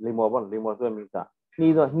ဆွဲမိလေမော်ပေါ့လေမော်ဆွဲမိစား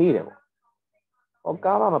နှီးတော့နှီးတယ်ပေါ့ဟော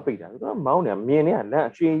ကားမပိတ်တာသူကမောင်းနေမြင်နေတာလမ်း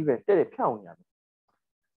အရှင်းကြီးပဲတက်တက်ဖြောင်းနေရတယ်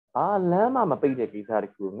လမ်းမပိတ်တဲ့ကိစ္စတ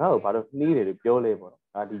ခုငါ့ကိုဘာလို့နှီးတယ်လို့ပြောလဲပေါ့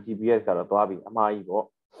ဒီ GPS ကတော့သွားပြီအမှားကြီးပေါ့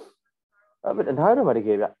အဲ့ဒါတော့မတက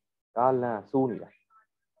ယ်ဗျကားလမ်းစိုးနေတာ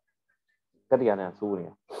တတိယနဲ့စိုးနေ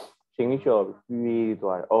တာချိန်ကြီးလျှော့ပြီး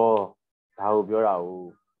သွားတယ်ဒါကိုပြောတာကို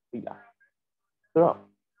သိလားဆိုတော့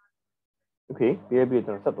okay ပြီး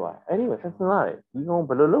ကျွန်တော်ဆက်သွားတယ်အဲ့ဒီမှာဆက်စမ်းရတယ်ဒီကောင်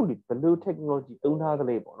ဘယ်လိုလုပ်ဘယ်လို technology သုံးထားသ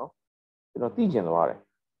လဲပေါ့နော်ကျွန်တော်သိကျင်သွားတယ်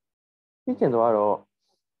သိကျင်သွားတော့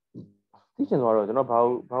ကျွန်တော်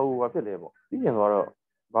ဘာဖြစ်လဲပေါ့သိကျင်သွားတော့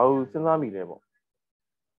ဘာလို့စဉ်းစားမိလဲပေါ့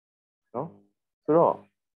နော်ဆိုတော့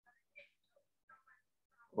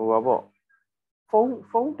ဟိုပါပေါ့ဖု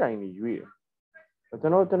န်းတိုင်နေရွေးတယ်ကျွ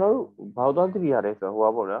န်တော်တို့ဘာလို့သိရလဲဆိုတော့ဟို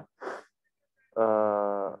ပါပေါ့နော်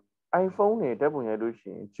iPhone နဲ့တက်ပုံရလို့ရှိ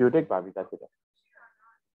ရင် geotech ပါပြီးသားဖြစ်တယ်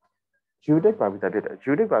geotech ပါပြီးသားဖြစ်တယ်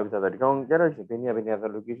geotech ပါပြီးသားဆိုဒီကောင်ကြတော့ရှင်ဘယ်နေရာဆို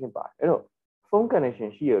location ပါအဲ့တော့ phone connection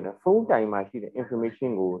ရှိရတယ်ဖုန်းတိုင်မှာရှိတဲ့ information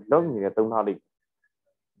ကို log နေတဲ့သုံးထားလိုက်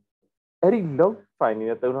အဲ့ဒီ log file နေ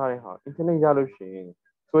တဲ့သုံးထားတဲ့ဟာ internet ရလို့ရှိရင်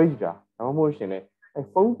ဆွဲကြည့်တာဒါမှမဟုတ်ရှင်လေအဲ့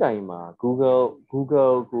ဖုန်းတိုင်မှာ Google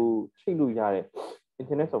ကိုချိန်လို့ရတဲ့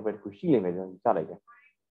internet software ကိုရှိလိမ့်မယ်ကျွန်တော်စလိုက်တယ်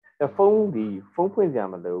ဖုန်းဖွင့်ကြ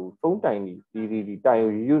မလို့ဖုန်းတိုင်ဒီတိုင်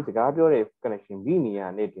ကိုရိုးစကားပြောတဲ့ connection ပြီးနေရ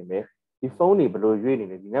တဲ့တင်ပဲဒီဖုန်းတွေဘယ်လိုရွေးနေ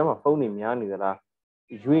လဲဒီနေ့မှာဖုန်းတွေများနေသလား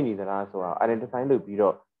ရွေးနေသလားဆိုတာ identify လုပ်ပြီး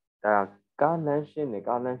တော့ဒါကားလမ်းရှင်းတယ်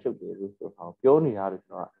ကားလမ်းရှုပ်တယ်လို့ဆိုတာပြောနေတာလို့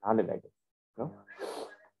ကျွန်တော်နားလည်လိုက်တယ်နော်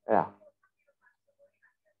အဲ့ဒါ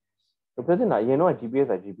ပြဿနာအရင်တော့ GPS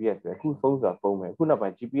ပဲအခုဖုန်းဆိုတာဖုန်းပဲအခုနောက်ပို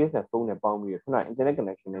င်း GPS နဲ့ဖုန်းနဲ့ပေါင်းပြီးခုန internet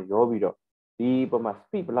connection နဲ့ရောပြီးတော့ဒီပုံမှာ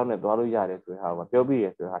speed ဘယ်လောက်နဲ့သွားလို့ရတယ်ဆိုတဲ့ဟာကိုပြောပြရ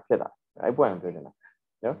ဆိုတဲ့ဟာဖြစ်လာအဲ့ point ကိုပြောနေတာ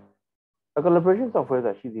နော် collaboration software ဆို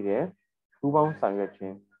တာရှိသေးတယ်ပူးပေါင်းဆောင်ရွက်ခြ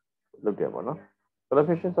င်းလုပ်တယ်ပေါ့နော်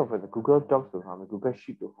collaboration software ဆို Google Docs ဆိုဟာမျိုး Google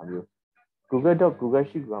Sheet လိုဟာမျိုး Google Doc Google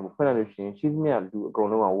Sheet ကမှဖွင့်လိုက်လို့ရှိရင်ရှိသမျှလူအကုန်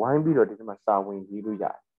လုံးကဝိုင်းပြီးတော့ဒီမှာစာဝင်ရေးလို့ရတ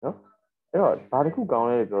ယ်နော်အဲ့တော့ဘာတစ်ခုကောင်း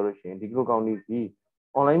လဲပြောလို့ရှိရင်ဒီလိုကောင်းနေပြီ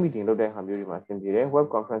online meeting လုပ်တဲ့ဟာမျိုးတွေမှာအဆင်ပြေတယ် web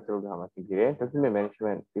conference လုပ်တဲ့ဟာမှာအဆင်ပြေတယ် document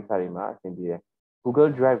management ကိစ္စတွေမှာအဆင်ပြေတယ် Google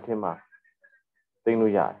Drive ထဲမှာသိမ်း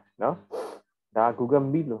လို့ရတယ်နော်ဒါ Google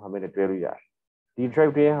Meet လို့ဟာမျိုးနဲ့တွဲလို့ရတယ်ဒီ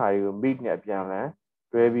Drive ထဲဟာတွေကို Meet နဲ့အပြန်အလှန်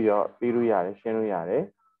တွဲပြီးတော့ပေးလို့ရတယ်ရှင်းလို့ရတယ်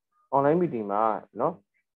online meeting မှာနော်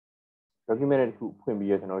document တစ်ခုဖွင့်ပြီး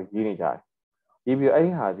တော့ကျွန်တော်ရေးနေကြတယ်ရေးပြီးအဲ့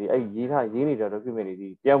ဒီဟာဒီအဲ့ရေးနေတဲ့ document တွေဒီ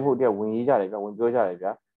တယောက်ဖို့တယောက်ဝင်ရေးကြတယ်ဗျဝင်ပြောကြတယ်ဗျ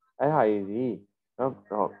အဲ့ဟာကြီးဒီ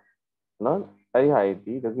နော်အဲ့ဒီဟာကြီး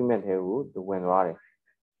ဒီ document တွေကိုဝင်သွားတယ်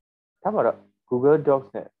ဒါမှတော့ Google Docs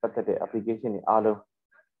နဲ့ပတ်သက်တဲ့ application တွေအားလုံး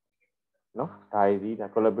နော်ဒါကြီးဒါ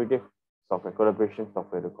collaborative software collaboration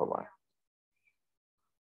software လို့ခေါ်ပါတယ်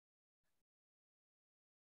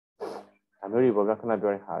ဒါမျိုးတွေပေါ်ကခဏ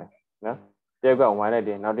ပြောတဲ့ဟာတွေနော်တယောက်ကဝိုင်းလိုက်တ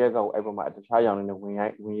ယ်နောက်တယောက်ကအဲ့ပေါ်မှာတခြားရောင်တွေနဲ့ဝင်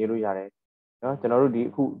ရေးလို့ရတယ်နော်ကျွန်တော်တို့ဒီ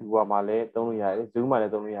အခုဒီဟိုမှာလည်းသုံးလို့ရတယ် Zoom မှာလ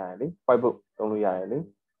ည်းသုံးလို့ရတယ်လေ Whiteboard သုံးလို့ရတယ်လေ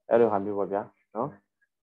အဲ့လိုဟာမျိုးပေါ့ဗျာနော်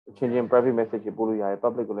ချင်း private message ပို့လို့ရတယ်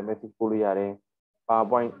public ကိုလည်း message ပို့လို့ရတယ်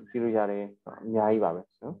PowerPoint ကြည့်လို့ရတယ်အများကြီးပါပဲ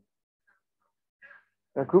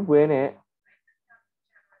နော် group ဝဲနဲ့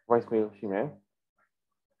voice mail ရှိမယ်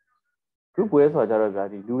group ဝဲဆိုတာကြတော့ဗျာ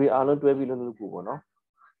ဒီလူတွေအားလုံးတွဲပြီးလုပ်လို့ပေါ့နော်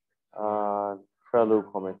Trello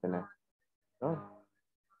comment နဲ့နော်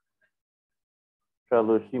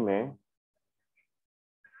Trello ရှိမယ်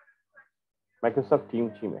Microsoft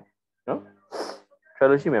Teams ရှိမယ်နော်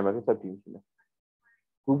Trello ရှိမယ် Microsoft Teams ရှိမယ်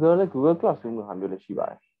Google လည်း Google Classroom လိုဟာမျိုးလည်းရှိပါ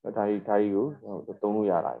တယ်ဒါကြီးကိုသုံးလို့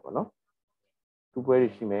ရတာပေါ့နော် two way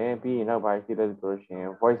shime, be in a by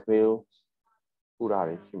voicemail, put out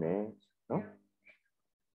shime, no?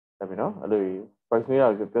 Let me know.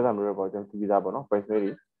 Voicemail is the present about them to be that one,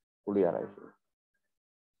 voicemail fully arrived.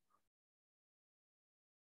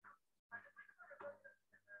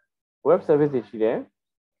 Web service is there.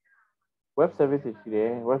 Web service is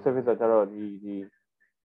there. Web service are the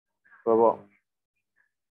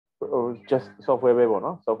just software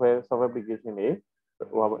no software application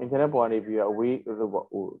တွေဟို internet ပေါ်ကနေပြီးတော့ away လို့ပေါ့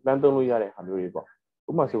ဟိုလမ်းသုံးလို့ရတဲ့ဟာမျိုးတွေပေါ့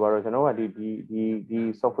ဥပမာဆိုတော့ကျွန်တော်ကဒီ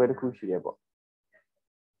software တစ်ခုရှိတယ်ပေါ့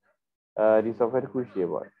ဒီ software တစ်ခုရှိတယ်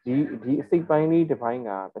ပေါ့ဒီအစိတ်ပိုင်းလေးတစ်ပိုင်းက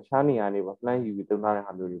တခြားနေရာနေပေါ့ plan ယူပြီးသုံးထားတဲ့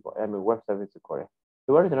ဟာမျိုးတွေပေါ့အဲ့မျိုး web service ကိုခေါ်တယ်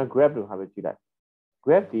ဆိုတော့ကျွန်တော် grab လို့ဟာပဲကြည့်လိုက်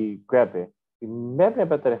grab ပဲဒီ map နဲ့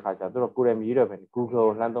ပတ်သက်တဲ့ခါကျတော့ကိုယ်ရမြည်တော့ပဲ Google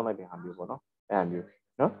လှမ်းသုံးလိုက်တဲ့ဟာမျိုးပေါ့နော်အဲ့ဟာမျိုး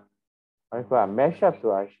နော်အဲ့ဒါက mashup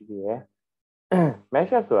ဆိုတာရှိတယ်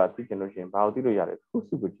mashup ဆိုတာသိချင်လို့ရှိရင်ဘာလို့သိလို့ရတယ်ခု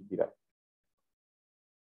စုကိုကြည့်ကြည့်လိုက်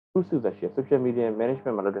ခုစုသက်ရှိ social media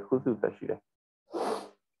management မှာလုပ်တဲ့ခုစုသက်ရှိတယ်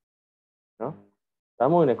နော်ဒါ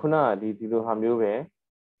မှမဟုတ်လည်းခုနကဒီလိုဟာမျိုးပဲ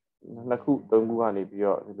နှစ်ခုသုံးခုကနေပြီး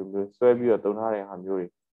တော့ဒီလိုမျိုးဆွဲပြီးတော့သုံးထားတဲ့ဟာမျိုးတွေ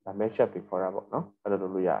ဒါ mashup တွေခေါ်တာပေါ့နော်အဲ့လိုလု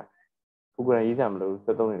ပ်လို့ရတယ်ခုကိုယ်တိုင်ရေးစရာမလိုစ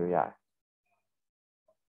က်သုံးနေလို့ရတယ်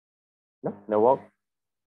နော်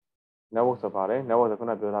network ဆိုပါတယ် network ဆိုခု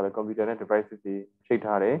နပြောထားတဲ့ computer နဲ့ devices တွေချိတ်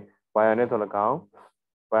ထားတယ် wire နဲ့ဆို၎င်း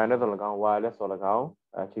wireless ဆို၎င်း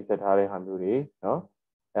ချိတ်ဆက်ထားတဲ့ဟာမျိုးတွေနော်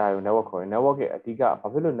အဲ့ဒါကို network ခေါ်တယ် network ရဲ့အဓိကဘာ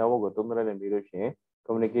ဖြစ်လို့ network ကိုသုံးသလဲလဲပြီးလို့ရှိရင်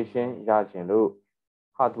communication ရချင်လို့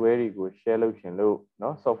hardware တွေကို share လုပ်ချင်လို့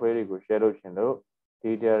နော် software တွေကို share လုပ်ချင်လို့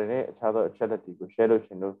data တွေနဲ့အခြားသောအချက်အလက်တွေကို share လုပ်ချ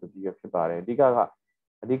င်လို့ဆိုပြီးဖြစ်ပါတယ်အဓိက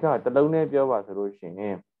တလုံးနဲ့ပြောပါဆိုလို့ရှိရ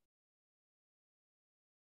င်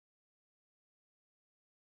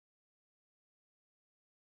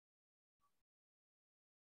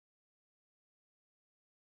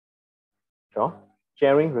နော်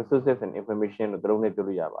sharing resources and information လို့တလုံးနဲ့ပြော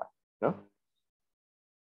လို့ရပါတယ်နော်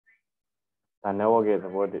ဒါ network ရဲ့သ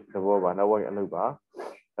ဘောပါ network ရဲ့အလုပ်ပါ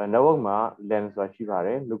network မှာ LAN ဆိုတာရှိပါတ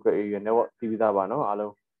ယ် local area network သိပြီးသားပါနော်အား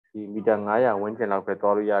လုံးဒီမီတာ900ဝန်းကျင်လောက်ပဲ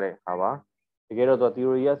သွားလို့ရတဲ့ဟာပါတကယ်တော့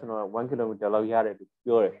theory ရဆိုတော့1 km လောက်ရတယ်လို့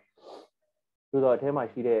ပြောတယ်ဆိုတော့အထဲမှာ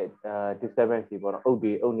ရှိတဲ့ disturbance တွေပေါ့နော်အု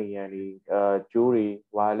တ်နေရန်တွေကျိုးတွေ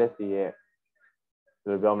wireless တွေရဲ့ဘယ်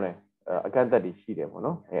လိုပြောမလဲအကန့်အသတ်တွေရှိတယ်ပေါ့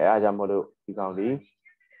နော်အဲအားကြောင့်မလို့ဒီကောင်ဒီ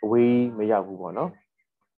အဝေးမရောက်ဘူးပေါ့နော်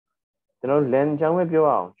ကျွန်တော် LAN အကြောင်းပဲပြော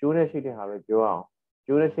အောင်ကျိုးနဲ့ရှိတဲ့ဟာပဲပြောအောင်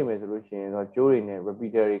ကျိုးနဲ့ရှိမယ်ဆိုလို့ရှိရင်တော့ကျိုးတွေနဲ့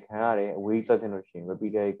repeater တွေခံရတယ်အဝေးသက်တဲ့လို့ရှိရင်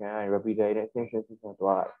repeater တွေခံရတယ် repeater တွေနဲ့ extension system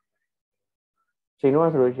သွားရတယ်ချိန်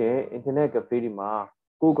တော့ဆိုလို့ရှိရင် internet cafe ဒီမှာ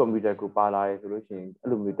ကိုယ်ကွန်ပျူတာကိုပါလာတယ်ဆိုလို့ရှိရင်အဲ့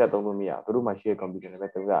လိုမျိုးတက်သုံးလို့မရဘူးတို့မှရှိတဲ့ကွန်ပျူတာနဲ့ပဲ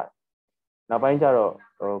သုံးရတယ်နောက်ပိုင်းကျတော့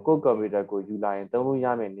ကိုယ်ကွန်ပျူတာကိုယူလာရင်သုံးလို့ရ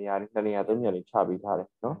မယ့်နေရာတွေ2နေရာ3နေရာတွေချပေးထားတယ်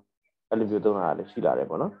နော်အဲ့လိုမျိုးသုံးတာလည်းရှိလာတယ်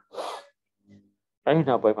ပေါ့နော်အဲ့ဒီ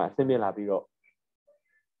နောက်ပိုင်းမှာအဆင့်ပြလာပြီးတော့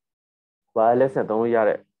wireless နဲ့သုံးလို့ရ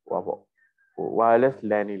တဲ့ဟိုပေါ့wireless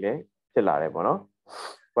LAN တွေလည်းဖြစ်လာတယ်ပေါ့နော်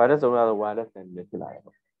wireless သုံးရတော့ wireless LAN တွေလည်းဖြစ်လာတယ်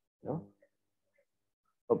ပေါ့နော်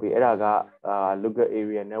ဟုတ်ပြီအဲ့ဒါကlocal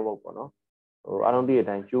area network ပေါ့နော်ဟိုအားလုံးသိတဲ့အ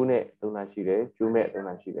တိုင်းကျိုးနဲ့သုံးတာရှိတယ်ကျိုးမဲ့သုံး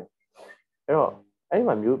တာရှိတယ်အဲ့တော့အဲ့ဒီ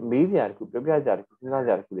မှာမျိုးမေးစရာတခုပြောပြစရာတခုစဉ်းစားစ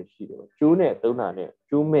ရာတခုလည်းရှိတယ်ပေါ့ကျိုးနဲ့သုံးတာနဲ့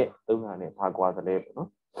ကျိုးမဲ့သုံးတာနဲ့ဘာကွာသလဲပေါ့နော်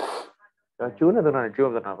အဲ့တော့ကျိုးနဲ့သုံးတာနဲ့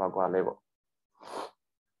ကျိုးမဲ့သုံးတာဘာကွာလဲပေါ့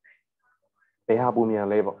ဘယ်ဟာပုံမြန်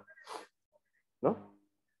လဲပေါ့နော်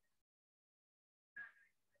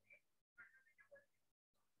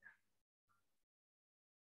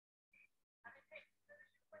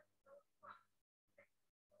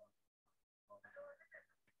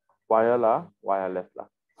wire လား wireless လား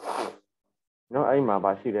နော်အဲ့ဒီမှာ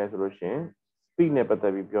ဘာရှိလဲဆိုလို့ရှိရင် speed နဲ့ပတ်သ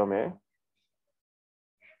က်ပြီးပြောမယ်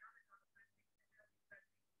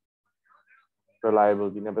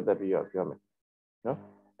reliability နဲ့ပတ်သက်ပြီးတော့ပြောမယ်နော်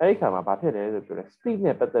အဲ့ဒီခါမှာဘာဖြစ်လဲဆိုပြောတယ် speed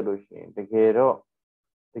နဲ့ပတ်သက်လို့ရှိရင်တကယ်တော့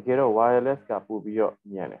wireless ကပို့ပြီးတော့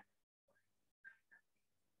မြန်တယ်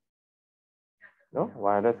နော်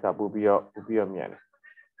wireless ကပို့ပြီးတော့မြန်တယ်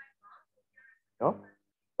နော်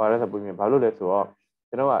wireless ကပို့မြန်ဘာလို့လဲဆိုတော့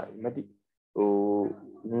ကျွန်တော်ကဟို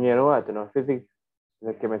ငယ်တော့ကကျွန်တော် physics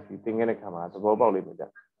chemistry သင်ခဲ့တဲ့ခါမှာသဘောပေါက်လိမ့်မယ်ကြာ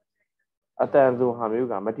အတန်ဆိုဟာမျိုး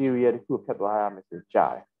က material တစ်ခုဖြတ်သွားရမယ်ဆို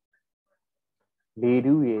ကြားတယ်လေ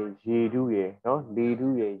ထုရယ်ရေထုရယ်နော်လေထု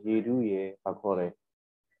ရယ်ရေထုရယ်ဘာခေါ်လဲ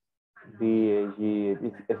ဒီရေ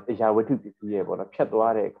အရာဝတ္ထုပစ္စည်းရယ်ပေါ့နော်ဖြတ်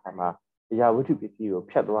သွားတဲ့အခါမှာအရာဝတ္ထုပစ္စည်းကို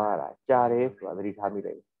ဖြတ်သွားရတာကြားတယ်ဆိုတာသတိထားမိတ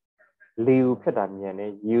ယ်လေကိုဖြတ်တာမြန်တ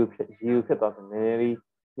ယ်ရေကိုဖြတ်သွားဆိုနည်းနည်းလေး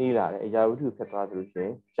နှီးလာတယ်အရာဝတ္ထုဖြတ်သွားဆိုလို့ရှိရ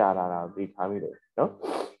င်ကြားလာတာကိုသတိထားမိတယ်နော်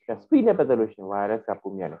speed နဲ့ပတ်သက်လို့ရှိရင် wireless က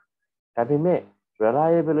ပိုမြန်တယ်ဒါပေမဲ့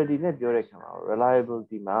reliability နဲ့ပြောတဲ့အခါမှာ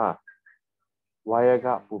reliability မှာ wire က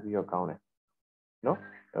ပိုပြီးတော့ကောင်းတယ်နော်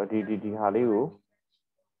ဒီဟာလေးကို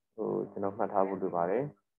ကျွန်တော်မှတ်ထားဖို့လိုပါတယ်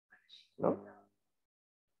နော်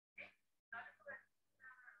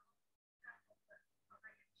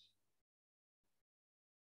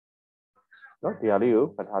နော်ဒီဟာလေးကို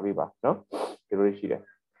မှတ်ထားပေးပါနော်ဒီလိုရှိတယ်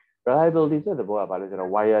reliability ဆိုတဲ့ဘောကဘာလဲကျွန်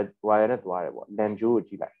တော် wire နဲ့တွားတယ်ပေါ့ LAN ကြိုးကို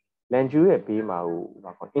ကြည့်လိုက် LAN ကြိုးရဲ့ဘေးမှာဟို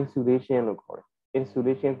ဘာခေါ် insulation လို့ခေါ်တယ်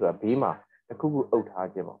insulation ဆိုတာဘေးမှာတစ်ခုခုအုပ်ထား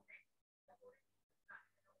ခြင်းပေါ့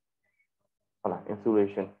ဟုတ်လား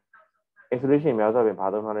insulation များဆိုရင်ဘာ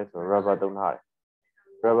သုံးထားလဲဆိုတော့ rubber သုံးထားတယ်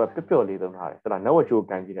rubber ပျော့လေးသုံးထားတယ်ဟုတ်လား network ကြိုး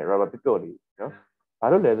ကန်ကြည့်တယ် rubber ပျော့လေးနော်ဘာ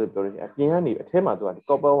လို့လဲဆိုပြောလို့ရှိရင်အပြင်ကနေအထဲမှာသူက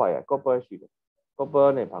copper wire copper ရှိတယ် copper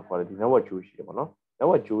နဲ့ဘာခေါ်လဲဒီ network ကြိုးရှိတယ်ပေါ့နော်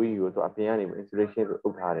network ကြိုးကြီးကိုသူအပြင်ကနေ insulation ဆိုအု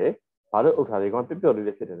ပ်ထားတယ်ဘာလို့အုပ်ထားလဲကောင်ပျော့လေး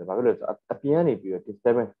ဖြစ်တယ်ဘာဖြစ်လဲဆိုအပြင်ကနေပြီးတော့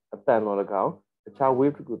disturbance အတန်တော်လကောင်တခြား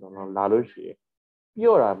wave တစ်ခုတော့လာလို့ရှိရင်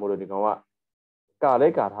ပျော့တာမို့လို့ဒီကောင်ကကာလဲ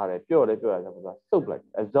ကာထားတယ်ပျော့လဲပျော့တာဆိုတော့စုပ်လိုက်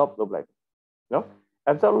absorb လုပ်လိုက်နော်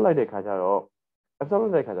absorb လုပ်လိုက်တဲ့ခါကျတော့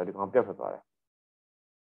ဒီကောင်ပြတ်ထွက်သွားတယ်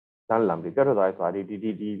တန်းလမ်းပြီးပြတ်ထွက်သွားတယ်ဆိုတာဒီ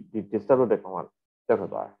disturb လုပ်တဲ့ကောင်ကပြတ်ထွ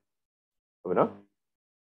က်သွားတယ်ဟုတ်ပြီနော်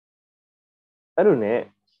အဲ့လိုနဲ့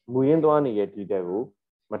မူရင်းသွားနေတဲ့ detail ကို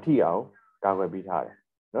မထိအောင်ကာကွယ်ပေးထားတယ်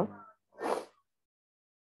နော်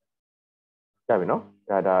ကြပြီနော်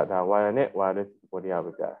ဒါ wire နဲ့ wireless ပေါ်တရား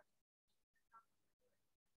ပဲကြား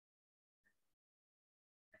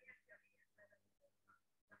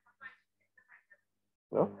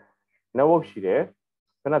နော် network ရှိတယ်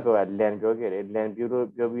ခဏပြောရ LAN ပြောခဲ့တယ် LAN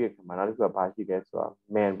ပြောပြီးတဲ့ခါမှာနောက်တစ်ခုကဘာရှိလဲဆိုတော့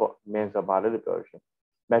MAN ပေါ့ MAN ဆိုတာဘာလဲလို့ပြောလို့ရှိရင်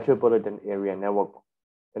metropolitan area network ပေါ့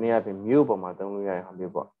တနည်းအားဖြင့်မြို့ပေါ်မှာသုံးလို့ရတဲ့ဟာ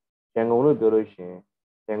မျိုးပေါ့ရန်ကုန်လို့ပြောလို့ရှိရင်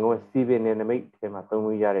ရန်ကုန်စီးပင်နယ်နိမိတ်ထဲမှာသုံး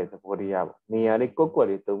လို့ရတဲ့သဘောတရားပေါ့နေရာလေးကွက်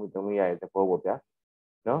လေးသုံးလို့ရတဲ့သဘောပေါ့ဗျာ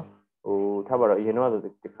နော်ဟိုထားပါတော့အရင်တော့ဆို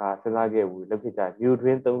ဒီခါစဉ်းစားခဲ့ဘူးလက်ဖြစ်ကြမြို့တွ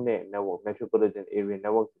င်းသုံးတဲ့ network metropolitan area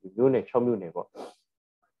network မြို့နယ်6မြို့နယ်ပေါ့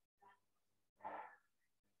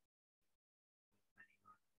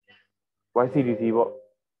YCDC ပေါ့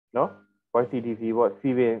နော် YCDC ပေါ့စီ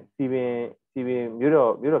ပင်မြို့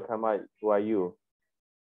တော်ခမ်းမဟိုဟာကြီးကို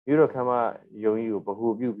မြို့တော်ခမ်းမယုံကြီးကိုဗ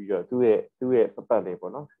ဟိုပြုပြီးတော့သူ့ရဲ့ပတ်တယ်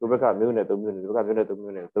ပေါ့နော်ဒီဘက်ကမြို့နယ်3မြို့နယ်ဒီဘက်ကမြို့နယ်3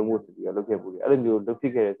မြို့နယ်သုံးဖို့ဆိုပြီးတော့လုပ်ခဲ့ပူတယ်အဲ့လိုမျိုးလုပ်ဖြ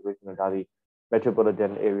စ်ခဲ့တယ်ဆိုလို့ရှိရင်ဒါဒီ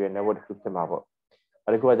metropolitan area network တစ်ခုဖြစ်မှာပေါ့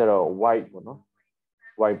အဲ့ဒီကကျတော့ wide ပေါ့နော်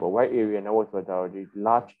wide area network ဆိုတော့ဒီ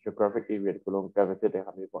large geographic area တခုလုံး cover ဖြစ်တဲ့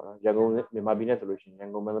ဟာမျိုးပေါ့နော်ရန်ကုန်မြန်မာပြည်နဲ့ဆိုလို့ရှိရင်ရ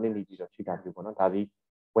န်ကုန်မန္တလေးနေပြီးတော့ထိတာမျိုးပေါ့နော်ဒါဒီ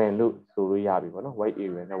ဝင်လို့ဆိုလို့ရပြီပေါ့နော် wide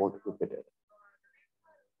area network တခုဖြစ်တယ်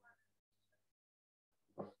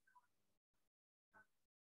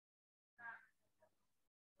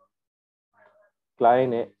client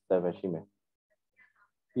နဲ့ server ရှိမယ်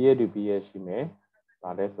peer to peer ရှိမယ်ဒါ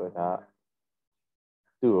လည်းဆိုတာ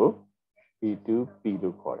သူ့ကို P2P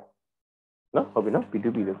လို့ခေါ်တယ်နော်ဟုတ်ပြီနော်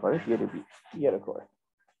P2P လို့ခေါ်တယ် peer to peer လို့ခေါ်တယ်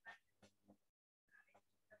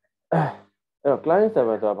အဲ့တော့ client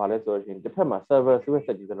server ဆိုတာဘာလဲဆိုတော့ရှင်တစ်ဖက်မှာ server ဆိုတဲ့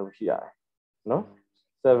set ကြီးတစ်လုံးရှိရတယ်နော်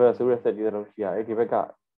server ဆိုတဲ့ set ကြီးတစ်လုံးရှိရတယ်ဒီဘက်က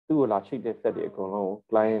သူ့ကိုလာချိတ်တဲ့ set တွေအကုန်လုံးကို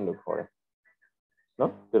client လို့ခေါ်တယ်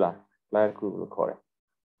နော်ဟုတ်လား client group လို့ခေါ်တယ်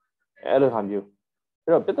အဲ့လိုဟာမျိုး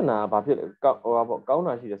အဲ့တော့ပြဿနာကဘာဖြစ်လဲကောင်း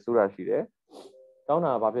တာရှိတယ်ဆိုတာရှိတယ်ကောင်း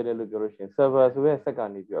တာဘာဖြစ်လဲလို့ပြောလို့ရှိရင် server ဆိုတဲ့ set က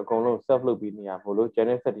နေပြီးအကုန်လုံး serve လုပ်ပြီးနေရမို့လို့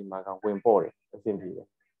channel set ဒီမှာကဝင်ပေါ်တယ်အဆင်ပြေတယ်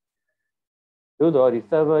သို့တော့ဒီ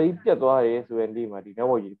server ကြီးပြတ်သွားတယ်ဆိုတဲ့နေ့မှာဒီ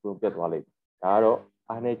network ကြီးကိုပြတ်သွားလိမ့်မယ်ဒါကတော့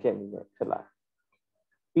အားနည်းချက်အနေနဲ့ဖြစ်လာ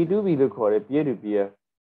P2P လို့ခေါ်တဲ့ peer to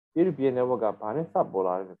peer network ကဘာနဲ့စပေါ်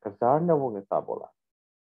လာလဲဆိုကစား network နဲ့စပေါ်လာ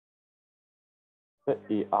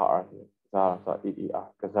ARR ကစားဆို AER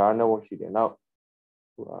ကစား network ရှိတယ်နောက်က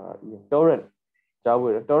torrent ကြား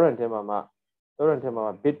ဖို့ torrent ထဲမှာ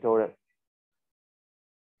bit torrent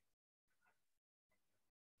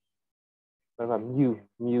နောက်က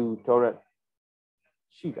mu torrent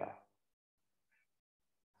ရှိတာ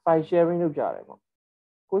file sharing လုပ်ကြတယ်ပေါ့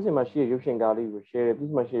ကိုယ်စီမှာရှိတဲ့ရုပ်ရှင်ကားလေးကို share တယ်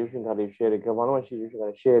သူ့မှာရှိတဲ့ရုပ်ရှင်ကားလေး share တယ်ကမ္ဘာလုံးမှာရှိတဲ့ရုပ်ရှင်ကား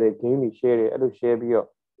လေး share တယ် game တွေ share တယ်အဲ့လို share ပြီးတော့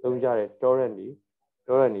သုံးကြတယ် torrent တွေ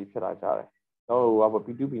ဖြစ်လာကြတယ်တော့ဟိုက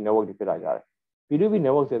P2P network တွေဖြစ်လာကြတယ် P2P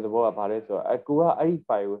network ဆိုတဲ့သဘောကဘာလဲဆိုတော့ကိုကအဲ့ဒီ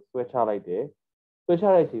file ကိုဆွဲချလိုက်တယ်ဆွဲချ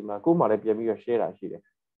တဲ့အချိန်မှာကို့မှာလည်းပြန်ပြီးတော့ share တာရှိတယ်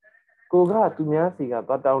ကိုကသူများစီက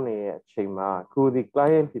သွားတောင်းနေတဲ့အချိန်မှာကိုဒီ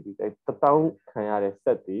client ဖြစ်ပြီးတောင်းခံရတဲ့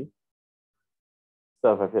set တွေ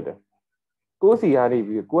server ဖြစ်တယ်ကိုစီကနေ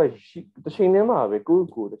ပြီးကိုကတစ်ချိန်တည်းမှာပဲကို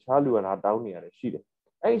တခြားလူကလာတောင်းနေရတယ်ရှိတယ်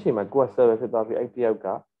အဲ့ဒီအချိန်မှာကိုက server ဖြစ်သွားပြီးအဲ့တယောက်က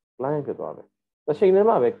client ဖြစ်သွားတယ်တစ်ချိန်တည်း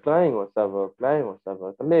မှာပဲ client ကို server တ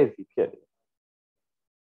စ်လဲစီဖြစ်တယ်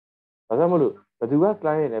ဒါကြောင့်မလို့ဘယ်သူက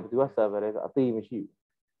client လဲဘယ်သူက server လဲဆိုအသေးမရှိဘူး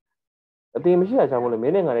အသေးမရှိတာကြောင့်မလို့မ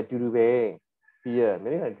င်းနဲ့ငါနဲ့တူတူပဲပြီးရမ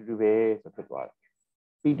င်းနဲ့ငါတူတူပဲဆိုဖြစ်သွားတယ်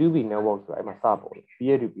P2P network ဆိုအဲ့မှာစပေါ်တယ်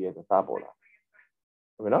peer to peer ဆိုစပေါ်လာ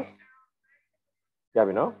ဟုတ်ပြီနော်ကြ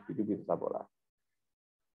ပြီနော် P2P ဆိုစပေါ်လာ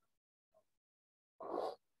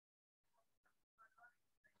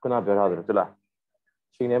ခုနပြောထားသလိုဟုတ်လား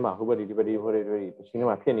ချိန်ထဲမှာဟိုဘက်ဒီဘက်ဒီဟိုတွေချိန်ထဲ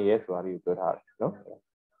မှာဖြစ်နေရဲဆိုတာလေးကိုပြောထားတယ်နော်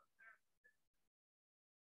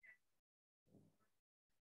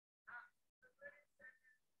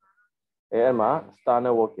အဲ့မှာ star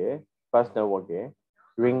network ရယ် bus network ရယ်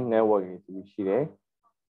ring network ရယ်ရှိတယ်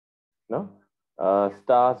နော်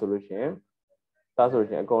star ဆိုလို့ရှိရင်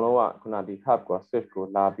အကုန်လုံးကခုနဒီ hub က switch ကို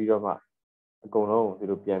လာပြီးတော့မှအကုန်လုံးဒီ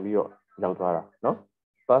လိုပြန်ပြီးတော့ရောက်သွားတာနော်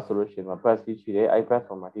bus ဆိုလို့ရှိရင် bus ကြီးရှိတယ်အဲ့ bus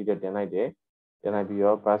ပေါ်မှာ data တင်လိုက်တယ်တင်လိုက်ပြီး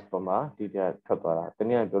တော့ bus ပေါ်မှာ data ထွက်သွားတာတ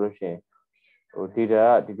နည်းအားဖြင့်ပြောလို့ရှိရင်ဟို data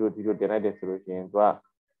ကဒီလိုတင်လိုက်တယ်ဆိုလို့ရှိရင်သူက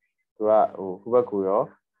ဟိုဘက်ကိုရော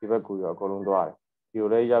ဒီဘက်ကိုရောအကုန်လုံးသွားတယ်ဒီလို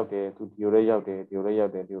လေးရောက်တယ်သူဒီလိုလေးရောက်တယ်ဒီလိုလေးရော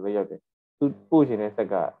က်တယ်ဒီလိုလေးရောက်တယ်သူပို့ချင်တဲ့ဆက်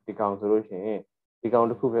ကဒီကောင်ဆိုလို့ရှိရင်ဒီကောင်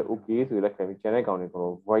တစ်ခုပဲ okay ဆိုလက်ခံပြီးကျန်တဲ့ကောင်တွေကို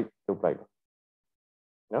void လုပ်လိုက်တယ်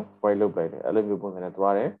နော် void လုပ်လိုက်တယ်အဲ့လိုမျိုးပုံစံနဲ့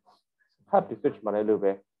သွားတယ် hub switch မှာလည်းလို့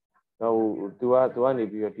ပဲဟိုသူကနေ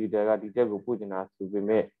ပြီးတော့ data က data ကိုပို့ချင်တာဆိုပေ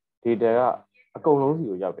မဲ့ data ကအကုန်လုံးစီ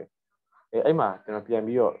ကိုရောက်တယ်အဲ့မှာကျွန်တော်ပြန်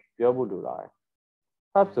ပြီးတော့ပြောဖို့လိုလာတယ်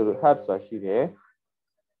hub ဆိုတာရှိတယ်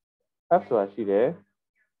hub ဆိုတာရှိတယ်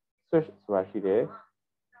switch ဆိုတာရှိတယ်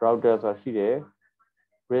router ဆိုတာရှိတယ်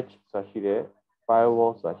bridge ဆိုတာရှိတယ်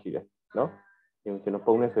firewall ဆိုတာရှိတယ်နော်ဒီကျွန်တော်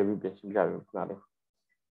ပုံနဲ့ဆွဲပြီးပြန်ရှင်းပြပြမယ်ခဏလေး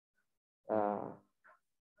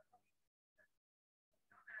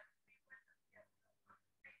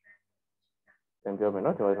ပြန်ပြောမယ်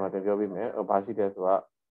နော်ကျွန်တော်ပြန်ပြောပြမယ်ဘာရှိတယ်ဆိုတာ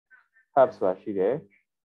hub ဆိုတာရှိတယ်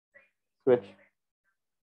switch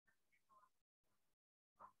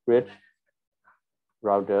bridge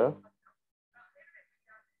router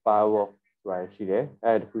firewall ဆိုတာရှိတယ်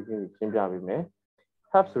အဲ့ဒါတစ်ခုချင်းရှင်းပြပေးမယ်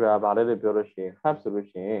hub ဆိုတာဘာလဲလို့ပြောလို့ရှိရင် hub ဆိုလို့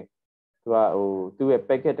ရှိရင်သူကသူ့ရဲ့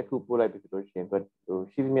packet တစ်ခုပို့လိုက်ပြီဆိုလို့ရှိရင်သူ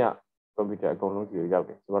ရှိသမျှ computer အကုန်လုံးစီကိုရောက်တ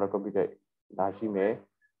ယ်ဆိုတော့ computer ဒါရှိမယ်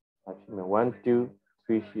1 2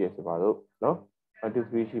 3ရှိရဆိုပါတော့နော်1 2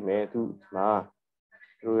 3ရှိမယ်သူမှာ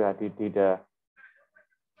တို့ရဒီ data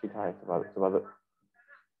ရှိထားတယ်ဆိုပါတော့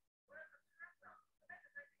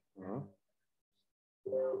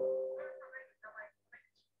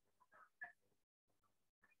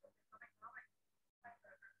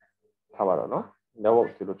ထားပါတော့နော် network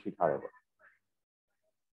ဒီလိုထိထားတယ်ပေါ့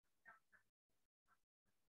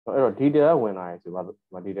အဲ့တော့ data ဝင်လာရဆိုပါတော့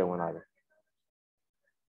data ဝင်လာတယ်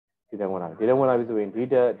data ဝင်လာပြီဆိုရင်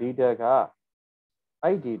data က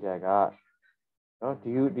အဲ့ data ကနော်ဒီ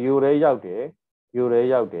ကိုလည်းရောက်တယ်ဒီကိုလည်း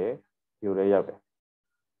ရောက်တယ်ဒီကိုလည်းရောက်တယ်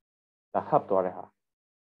ဒါ hub သွားတဲ့ဟာ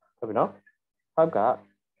ဟုတ်ပြီနော် hub က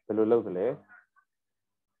ဘယ်လိုလုပ်သလဲ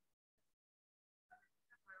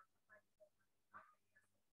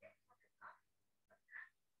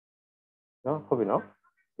နော်ဟုတ်ပြီနော်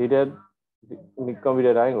data ကွန်ပျူ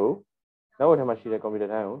တာတိုင်းကိုနောက်ထပ်မှာရှိတဲ့ကွန်ပျူတာ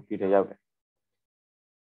တိုင်းကို data ရောက်တယ်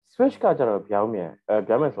switch ကကြတော့ပြောင်းမယ်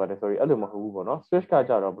ဆိုတာ sorry အဲ့လိုမဟုတ်ဘူးပေါ့နော် switch က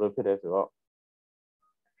ကြတော့ဘယ်လိုဖြစ်လဲဆိုတော့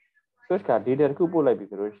switch က data တစ်ခုပို့လိုက်ပြီ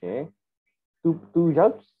ဆိုလို့ရှိရင်သူရော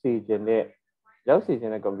က်စေခြင်းတဲ့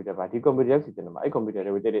ကွန်ပျူတာပါဒီကွန်ပျူတာရောက်စေခြင်းမှာအဲ့ကွန်ပျူတာ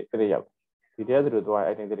တွေတက်ရောက်ဒီတဲသူတို့သွား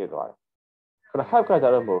အဲ့တိုင်းတက်သွားတယ်ခဏ hub ကကြ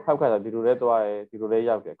တော့မဟုတ် hub ကဒီလိုလဲသွားတယ်ဒီလိုလဲ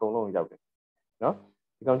ရောက်တယ်အကုန်လုံးရောက်တယ်နော်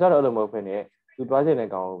ဒီကောင်ကြတော့အဲ့လိုမဟုတ်ဘဲနဲ့သူသွားခြင်းတဲ့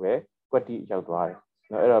ကောင်ကိုပဲကွက်တိရောက်သွားတယ်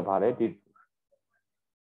နော်အဲ့တော့ဗာလဲဒီ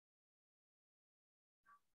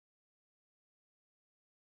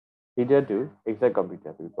data to exact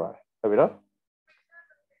computer ပြီးသွားတယ်ဟုတ်ပြီနော်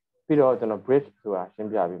ပြီးတော့ကျွန်တော် bridge ဆိုတာရှင်း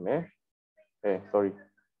ပြပေးမယ်sorry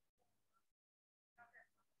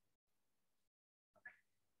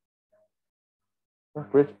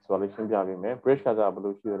bridge ဆိုတာလေးရှင်းပြပေးမယ် bridge ကကြဘယ်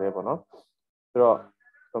လိုရှိရလဲပေါ့နော်ဆိုတော့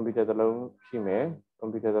computer တစ်လုံးရှိမယ်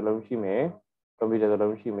computer တစ်လုံးရှိမယ်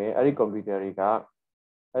အဲ့ဒီ computer တွေက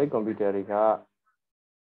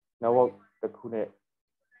network တစ်ခုနဲ့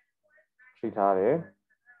ချိတ်ထားတယ်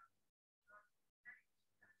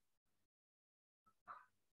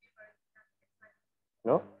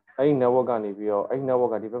နော်အဲ့ဒီ network ကနေပြီးတော့အဲ့ဒီ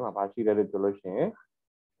network ကဒီဘက်မှာဘာရှိလဲလို့ပြောလို့ရှိရင်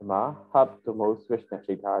ဒီမှာ hub to mode switch နဲ့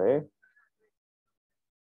ချိတ်ထားတယ်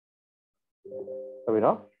ဟုတ်ပြီ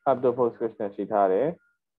နော် hub to mode switch နဲ့ချိတ်ထားတယ်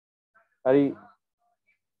အဲ့ဒီ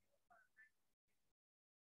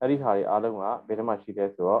ဟာတွေအားလုံးကဘယ်ထဲမှာရှိလဲ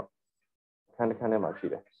ဆိုတော့အခန်းတစ်ခန်းထဲမှာရှိ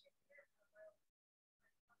တယ်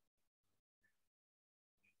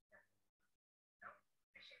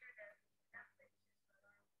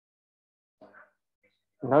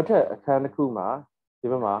နောက်ထပ်အခန်းတစ်ခုမှာဒီ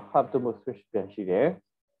ဘက်မှာ hub to mode switch ပြန်ရှိတယ်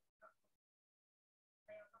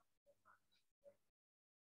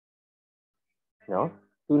နော်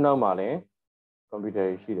သူ့နောက်မှာလည်းကွန်ပျူတာ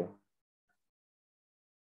ရှိတယ်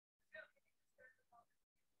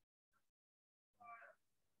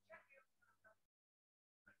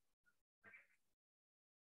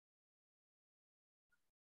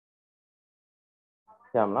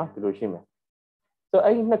ရမလားဒီလိုရှိမယ် so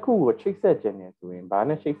အဲ့ဒီနှစ်ခုကိုချိတ်ဆက်ခြင်းနဲ့ဆိုရင်ဘာ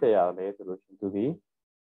နဲ့ချိတ်ဆက်ရလဲဆိုလို့ရှိရင်သူဒီ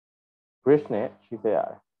bridge နဲ့ချိတ်ဆက်ရ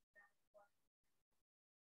တယ်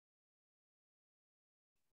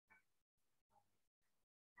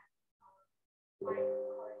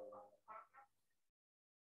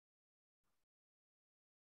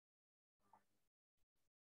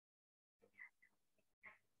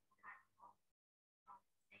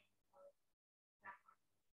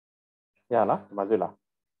ရလားဒီမှာတွေ့လား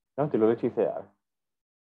နော်ဒီလိုလေးချိတ်ဆက်ရတယ်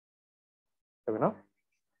ဟုတ်ပြီနော်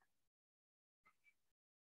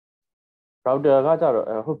router ကကြ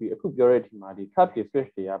တော့ဟုတ်ပြီအခုပြောတဲ့ဒီမှာဒီ cap တွေ switch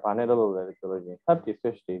တွေကဘာနဲ့လုပ်လို့လဲဆိုလို့ရှိရင် cap တွေ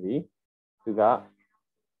switch တွေဒီသူက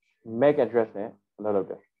MAC address နဲ့လုပ်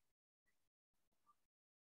တယ်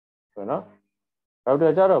ဆိုတော့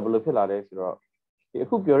router ကြတော့ဘယ်လိုဖြစ်လာလဲဆိုတော့ဒီအ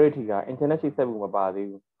ခုပြောတဲ့ဒီက internet ချိတ်ဆက်မှုမပါသေး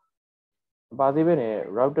ဘူးမပါသေးဘဲနဲ့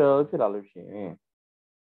router ဖြစ်လာလို့ရှိရင်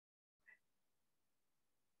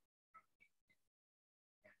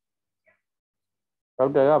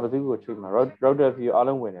router ကဘယ်သူကိုချိန်မှာ router စီအား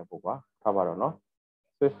လုံးဝင်နေပို့ကွာထားပါတော့เนาะ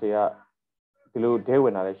switch တွေကဒီလိုဒဲဝ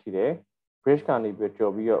င်လာလည်းရှိတယ် bridge ကနေပြီး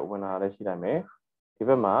ကြော်ပြီးတော့ဝင်လာလည်းရှိနိုင်မယ်ဒီဘ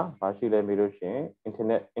က်မှာဘာရှိလဲမေးလို့ရှိရင်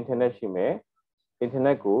internet ရှိမယ်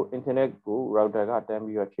internet ကို router ကတန်း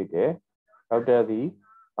ပြီးတော့ချိန်တယ် router ဒီ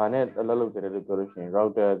ဘာနဲ့အလုပ်လုပ်တယ်လို့ပြောလို့ရှိရင်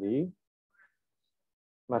router ဒီ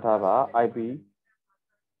မှတ်ထားပါ IP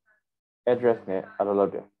address နဲ့အလုပ်လု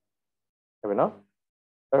ပ်တယ်ဟုတ်ပြီနော်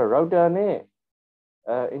အဲ့တော့ router နဲ့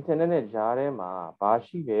internet နဲ့ကြားထဲမှာဘာ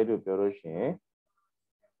ရှိလဲလို့ပြောလို့ရှိရင်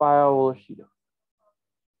firewall ရှိတယ်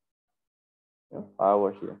နော်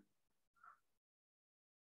firewall ရှိတယ်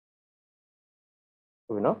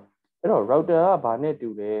ဟုတ်ပြီနော်အဲ့တော့ router ကဘာနဲ့တူ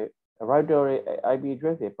လဲ router ရဲ့ IP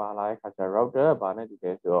address တွေပါလာတဲ့ခါကျ router ကဘာနဲ့တူ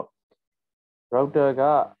လဲဆိုတော့ router က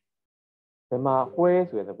ဘယ်မှာခွဲ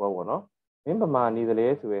ဆိုတဲ့သဘောပေါ့နော်မင်းဘယ်မှာနေသလဲ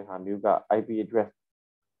ဆိုတဲ့ဟာမျိုးက IP address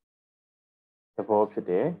သဘောဖြစ်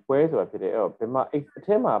တယ်ခွဲဆိုတာဖြစ်တယ်အဲ့တော့ဘယ်မှာအ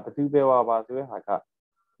ထဲမှာဘယ်သူပဲပါဆိုတဲ့ဟာက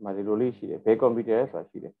ဒီမှာဒီလိုလေးရှိတယ်ဘယ် computer ဆိုတာ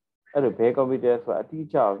ရှိတယ်အဲ့လိုဘယ် computer ဆိုတာအတိအ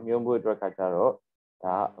ကျညွှန်းဖို့အတွက်ခါကျတော့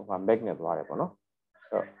ဒါဟို Mac နဲ့သွားတယ်ပေါ့နော်အဲ့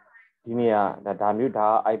တော့ဒီနေရာဒါမျိုးဒါ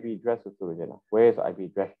IP address ဆိုလို့ရတယ် where ဆို IP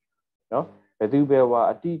address နော်ဘယ်သူပဲ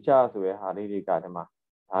အတိအကျဆိုတဲ့ဟာလေးတွေကဒီမှာ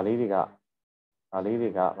ဒါလေးတွေက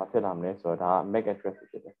မဖြစ်လာမလဲဆိုတော့ဒါ MAC address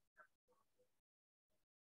ဖြစ်တယ်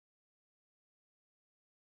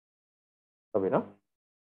ဟုတ်ပြီနော်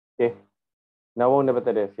ကဲနောက်ဆုံးနဲ့ပတ်သ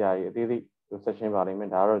က်တဲ့ဆရာကြီးအသေးစိတ် section ပါလိမ့်မ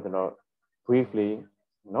ယ်ဒါကတော့ကျွန်တော် briefly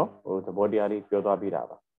နော်ဟိုသဘောတရားလေးပြောသွားပြတာ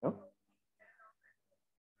ပါနော်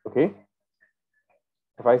okay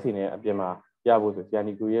device နဲ့အပြင်မှာပြဖို့ဆိုဆရာ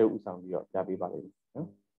နီကိုရဲ့ဥဆောင်ပြီးတော့ပြပေးပါလိမ့်မ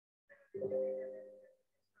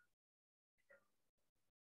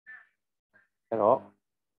ယ်နော်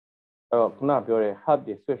အဲ့တော့ခုနပြောတဲ့ hub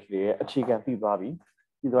တွေ switch တွေရဲ့အခြေခံသိသွားပြီ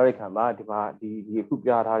ပြီးသွားတဲ့ခါမှာဒီမှာဒီအခုပြ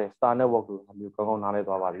ထားတဲ့ star network လို့မျိုးကောင်းကောင်းနားလည်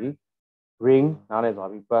သွားပါပြီ ring နားလည်သွား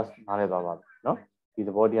ပြီ bus နားလည်သွားပါပြီเนาะဒီသ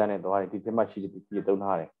ဘောတရားနဲ့သွားတယ်ဒီတစ်မှတ်ရှိတဲ့ဒီသုံး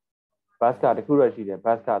ထားတယ် bus ကတခုတော့ရှိတယ်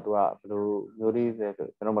bus ကသူကဘယ်လိုမျိုးလေးလဲဆို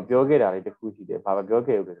ကျွန်တော်မပြောခဲ့တာလေးတခုရှိတယ်ဘာမပြော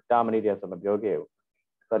ခဲ့ဘူး terminator ဆိုမပြောခဲ့ဘူး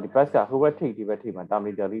ဆိုတော့ဒီ bus ကဟိုဘက်ထိပ်ဒီဘက်ထိပ်မှာ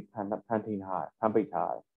terminator လေးဖန်ထိန်ထားဖန်ပိတ်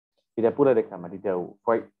ထားတယ်ဒီတက်ပို့လိုက်တဲ့ခါမှာဒီတက်ကို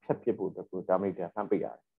void ဖြတ်ပစ်ဖို့အတွက်ကို terminator ဖန်ပိတ်ရတ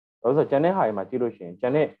ယ်ဒါဆိုကျန်တဲ့ဟာတွေမှာကြည့်လို့ရှိရင်ကျ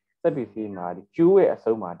န်တဲ့ set PC မှာဒီကျိုးရဲ့အ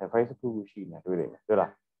ဆုံးမှာ device တစ်ခုခုရှိနေတွေ့တယ်ပြော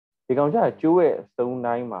လားဒီကောင်ကျကျိုးရဲ့အဆုံး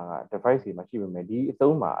တိုင်းမှာ device တွေမှာရှိပေမဲ့ဒီအ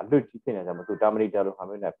ဆုံးမှာအလွတ်ကြီးဖြစ်နေကြမှာသူ terminator လို့ဟာ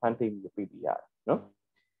မျိုးနဲ့ဖန်ထိန်ပြီးပြပြရတယ်နော်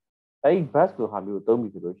အဲ့ဒီ bus ကိုဟာမျိုးသုံး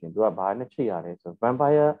ပြီးဆိုလို့ရှိရင်သူကဘာနဲ့ချိတ်ရလဲဆို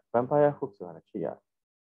vampire hook ဆိုတာနဲ့ချိတ်ရတယ်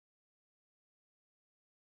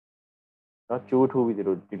နော်ကျိုးထိုးပြီးဒီ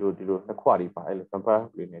လိုနှစ်ခွတွေပါအဲ့လို vampire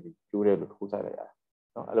hook လေးနဲ့ဒီကျိုးတဲ့လို့ထိုးဆိုင်လိုက်ရတယ်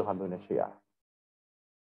နော်အဲ့လိုဟာမျိုးနဲ့ချိတ်ရတယ်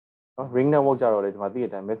နော် ring network ကြတော့လေဒီမှာသိတဲ့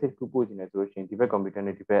အတိုင်း message ကူပို့ချင်တယ်ဆိုလို့ရှိရင်ဒီဘက် computer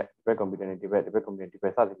နဲ့ဒီဘက် computer နဲ့ဒီဘက် computer နဲ့ဒီဘ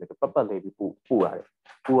က်စသဖြင့်ပတ်လေးပြီးပို့ရတ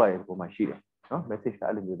ယ်ပုံမှန်ရှိတယ်နော် message က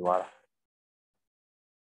အဲ့လိုမျိုးသွားတာ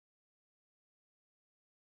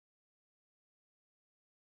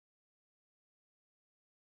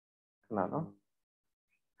ခဏနော်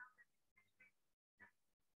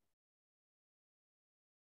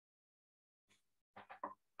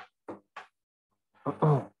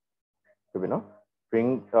ဒီနော် ring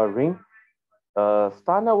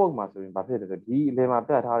star network မှာဆိုရင်ဘာဖြစ်လဲဆိုတော့ဒီအလယ်မှာ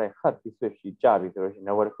ပြတ်ထားတဲ့ hub switch ကြီးကြပြီဆိုတော့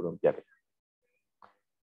network တစ်ခုလုံးပြတ်တယ်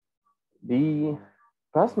ဒီ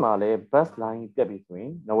bus မှာလည်း bus line ပြတ်ပြီဆိုရ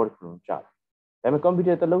င် network တစ်ခုလုံးကျတယ်ဒါပေမဲ့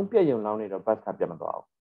computer တစ်လုံးပြတ်ရုံလောက်နေတော့ bus ကပြတ်မသွားဘူး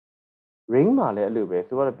ring မှာလည်းအဲ့လိုပဲ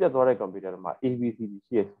ဆိုတော့ပြတ်သွားတဲ့ computer မှာ ABCD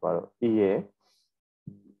ရှိရဆိုတော့ A ရယ်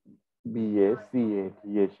B ရယ် C ရယ် D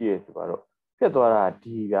ရယ်ရှိရဆိုတော့ပြတ်သွားတာ D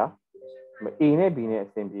က A နဲ့ B နဲ့အ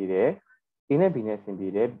ဆင်ပြေတယ် A နဲ့ B နဲ့အဆင်ပြေ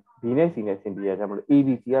တယ် B နဲ့ C နဲ့အဆင်ပြေတယ်ဒါမှမဟုတ်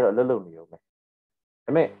ABC ကတော့အလုပ်လုပ်နေရုံပဲဒါ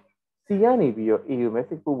ပေမဲ့ C ကနေပြီးတော့ A ကို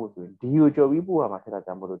message ပို့ဖို့ဆိုရင် D ကိုကြော်ပြီးပို့ရမှာဖြစ်တာ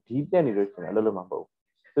ကြောင့်မလို့ D ပြတ်နေလို့ရှိရင်အလုပ်လုပ်မှာမဟုတ်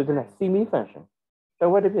ဘူးဆိုတော့ CME function တ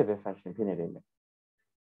ဝက်တစ်ပြည့်ပဲ function ဖြစ်နေတယ်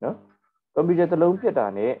နော်ကွန်ပျူတာတစ်လုံးပြတ်တာ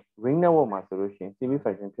နဲ့ ring network မှာဆိုလို့ရှိရင် CME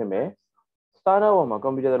function ဖြစ်မယ် star network မှာကွ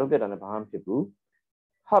န်ပျူတာတစ်လုံးပြတ်တာနဲ့ဘာမှမဖြစ်ဘူး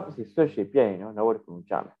hub စီ switch ပြတ်ရင်တော့ network တစ်ခု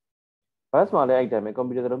ကျမယ် bus မှာလည်းအဲ့တိုင်းပဲကွန်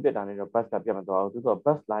ပျူတာတစ်လုံးပြတ်တာနဲ့တော့ bus ကပြတ်မသွားဘူးသူက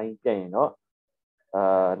bus line ပြတ်ရင်တော့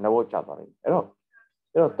network ကျသွားတယ်အဲ့တော့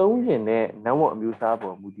သုံးကျင်တဲ့ network အမျိုးအစား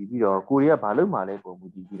ပေါ်မူတည်ပြီးတော့ကိုရီးယားဘာလို့မှလဲပေါ်မူ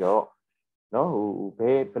တည်ပြီးတော့နော်ဟိုဘ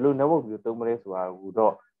ယ်လို network မျိုးသုံးမလဲဆိုတာကို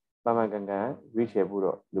တော့မှန်မှန်ကန်ကန် reach ဖို့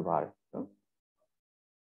တော့လိုပါတယ်နော်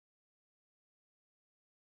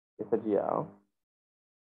ဒီစကြည့်အောင်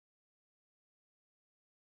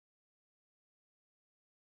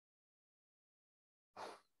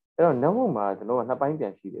အဲ့တော့ network မှာကျွန်တော်ကနှစ်ပိုင်းပြ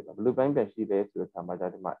န်ရှိတယ်ဘယ်လိုပိုင်းပြန်ရှိလဲဆိုတော့မှာ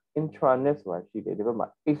ဒီမှာ intranet ဆိုတာရှိတယ်ဒီဘက်မှာ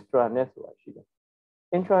extranet ဆိုတာရှိတယ်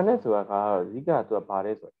intranet ဆိုတာကအဓိကသူကပါတ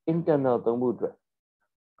ယ်ဆိုတော့ internal သုံးဖို့အတွက်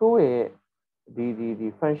ကိုယ့်ရဲ့ဒီ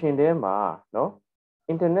function ထဲမှာနော်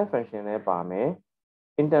internet function လည်းပါမယ်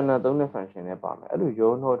internal သုံးတဲ့ function လည်းပါမယ်အဲ့လို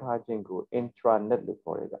ရောနှောထားခြင်းကို intranet လို့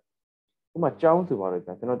ခေါ်တယ်ဗျဥပမာကျောင်းဆိုပါတော့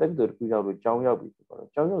ကျွန်တော်တက္ကသိုလ်တစ်ခုရောက်လို့ကျောင်းရောက်ပြီဆို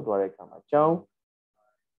တော့ကျောင်းရောက်သွားတဲ့အခါမှာကျောင်း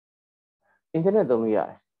internet သုံးလို့ရ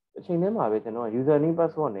တယ်အချိန်ထဲမှာပဲကျွန်တော် username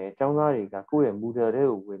password နဲ့ကျောင်းသားတွေကကိုယ့်ရဲ့ Moodle ထဲ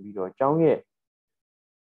ကိုဝင်ပြီးတော့ကျောင်းရဲ့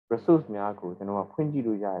resource များကိုကျွန်တော်ကဖွင့်ကြည့်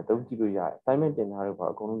လို့ရတယ်သုံးကြည့်လို့ရတယ် assignment တင်ထားလို့ပါ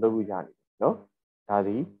အကုန်လုံးလုပ်လို့ရတယ်နော်ဒါ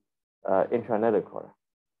ဒီintranet လို့ခေါ်တာ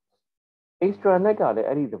extranet ကလည်း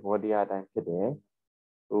အဲ့ဒီသဘောတရားအတိုင်းဖြစ်တယ်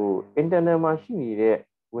ဟို internal မှာရှိနေတဲ့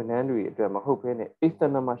ဝန်ထမ်းတွေအတွက်မဟုတ်ဘဲနဲ့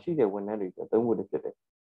external မှာရှိတဲ့ဝန်ထမ်းတွေအတွက်သုံးဖို့ဖြစ်တယ်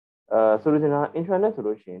ဆိုလိုချင်တာ intranet ဆို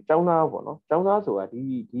လို့ရှိရင်ကျောင်းသားပေါ့နော်ကျောင်းသားဆိုတာဒီ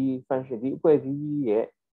function ဒီအဖွဲ့အစည်းရဲ့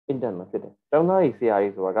internal ဖြစ်တယ်ကျောင်းသားတွေဆရာတွေ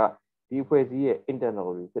ဆိုတာကဒီအဖွဲ့အစည်းရဲ့ internal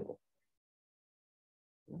တွေဖြစ်တယ်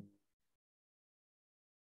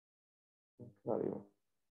ဟုတ်ပြီ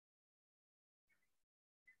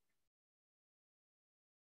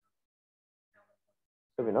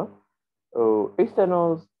ဆိုပြီနော်ဟို external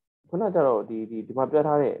ခုနကကြတော့ဒီမှာပြ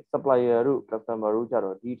ထားတဲ့ supplier တို့ customer တို့ကြ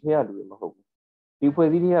တော့ဒီထဲကလူတွေမဟုတ်ဘူးဒီဖွဲ့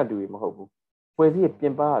စည်းထဲကလူတွေမဟုတ်ဘူးဖွဲ့စည်းရဲ့ပြ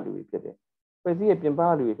င်ပကလူတွေဖြစ်တယ်ဖွဲ့စည်းရဲ့ပြင်ပ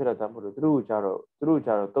ကလူတွေဖြစ်တာကြောင့်မို့လို့သူတို့ကြ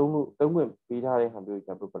တော့သုံးခွင့်ပေးထားတဲ့ဟာမျိုး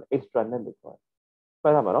ကြောင့်ဘယ်လိုလဲ extranet လို့ခေါ်တယ်ဖ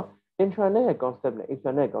တ်ရမှာနော် intranet ရဲ့ concept နဲ့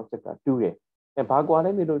extranet ရဲ့ concept ကတူတယ်ဘာကွာ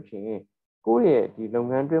လဲမေးလို့ရှိရင်ကိုယ့်ရဲ့ဒီလုပ်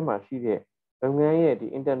ငန်းတွင်းမှာရှိတဲ့လုပ်ငန်းရဲ့ဒီ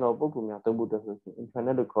internal ပုံကူများသုံးဖို့အတွက်ဆိုရင်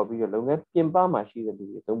intranet လို့ခေါ်ပြီးတော့လုပ်ငန်းပြင်ပမှာရှိတဲ့လူ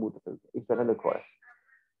တွေသုံးဖို့အတွက်ဆိုရင် extranet လို့ခေါ်တယ်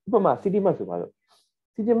ဥပမာ CityMart ဆိုပါတော့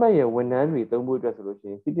CityMart ရဲ့ဝန်ထမ်းတွေသုံးဖို့အတွက်ဆိုလို့ရှိ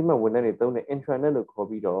ရင် CityMart ဝန်ထမ်းတွေသုံးတဲ့ intranet လို့ခေါ်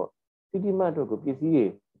ပြီးတော့ CityMart တို့ကိုပစ္စည်းတွေ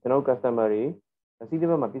ကျွန်တော် customer တွေ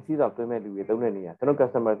CityMart မှာပစ္စည်းစာသွင်းမဲ့လူတွေသုံးတဲ့နေရာကျွန်တော်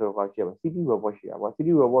customer ဆိုတော့ရှိရပါ City Robot ရှိတာပေါ့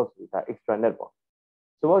City Robot ဆိုတာ extranet ပေါ့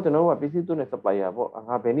ဆိုတော့ကျွန်တော်ကပစ္စည်းသွင်းတဲ့ supplier ပေါ့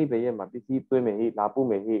ငါဘယ်နေ့ဘယ်ရက်မှာပစ္စည်းသွင်းမယ်ဟေ့လာပို့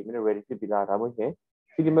မယ်ဟေ့မင်းတို့ ready ဖြစ်ပြီလားဒါမှမဟုတ်ရင်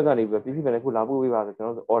CityMart ကနေပြီးပစ္စည်းပဲခုလာပို့ပေးပါဆိုကျွန်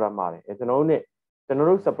တော်တို့ order မှာတယ်ကျွန်တော်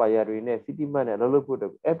တို့ supplier တွေနဲ့ CityMart နဲ့လုပ်ဖို့အတွ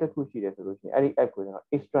က် app တစ်ခုရှိတယ်ဆိုလို့ရှိရင်အဲ့ဒီ app ကိုကျွန်တော်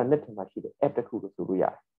extranet ထဲမှာရှိတဲ့ app တစ်ခုလို့ဆိုလို့ရတ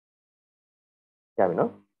ယ်ရပြီ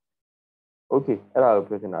နော် okay အဲ့ဒါကို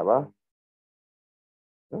ပြောချင်တာပါ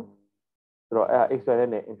နော်ဆိုတော့အဲ့ဒါ extranet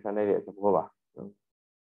နဲ့ intranet ရဲ့သဘောပါ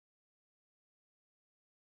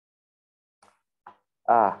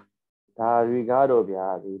ဒါတွေကတော့ဗျာ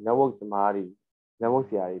ဒီ network သမားတွေ network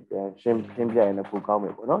ဆရာတွေပြန်ရှင်းပြရင်လည်းပိုကောင်းမ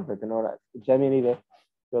ယ်ပေါ့နော်ဒါကျွန်တော်ကအချမ်းမြင်လေးပဲ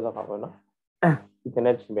ပြောတော့ပါပေါ့နော်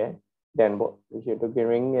internet ရှိမယ် then ပေါ့ဒီ token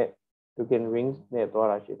ring နဲ့ token rings နဲ့သွား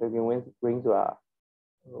တာရှိ token ring ဆိုတာ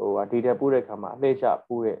ဟို data ပို့တဲ့အခါမှာအလှည့်ချ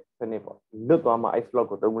ပို့တဲ့စနစ်ပေါ့လွတ်သွားမှ ice block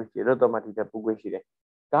ကိုသုံးလို့ရှိတယ်လွတ်သွားမှ data ပို့ခွင့်ရှိတယ်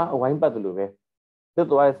ဒါအဝိုင်းပတ်တယ်လို့ပဲလွတ်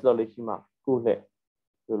သွားတဲ့ slot လေးရှိမှကိုယ့်လ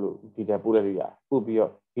က်လို့ data ပို့လိုက်လို့ရတယ်ပို့ပြီး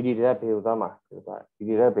တော့ဒီ data ဘယ်ကိုသွားမှာဒီ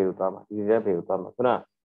data ဘယ်ကိုသွားမှာဒီ data ဘယ်ကိုသွားမှာခုန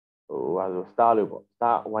ဟိုဟာဆို star လို့ပေါ့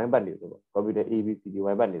star ဝိုင်းပတ်နေဆိုပေါ့ computer abcd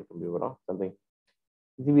ဝိုင်းပတ်နေဆိုမျိုးပေါ့နော် something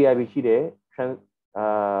TCP/IP ရှိတယ်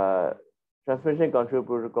transmission control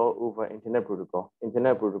protocol over internet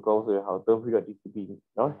protocol ဆိုတဲ့ဟာကိုသုံးပြီးတော့ TCP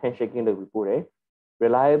เนาะ handshaking လုပ်ပြီးပို့တယ်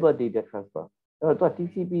reliable data transfer အဲ့တော့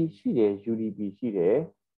TCP ရှိတယ် UDP ရှိတယ်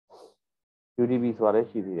UDP ဆိုတာလည်း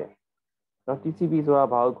ရှိသေးတယ်เนาะ TCP ဆိုတာ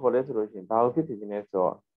ဘာကိုခေါ်လဲဆိုလို့ရှိရင်ဘာကိုဖြစ်ဖြစ်နေလဲဆို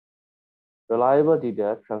တော့ reliable data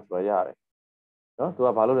transfer ရတယ်နော်သူက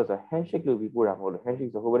ဘာလို့လဲဆိုတော့ handshake လုပ်ပြီးပို့တာမဟုတ်လို့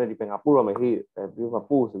handshake ဆိုဟိုဘက်နဲ့ဒီဘက်ကပို့ရမယ်ဟေ့ပြီးတော့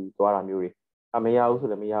ပို့ဆိုပြီးသွားတာမျိုးတွေမရဘူးဆို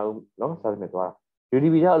လည်းမရဘူးနော်စသဖြင့်သွားတာ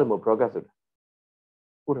UDP ရလို့မဟုတ် broadcast ဆိုတာ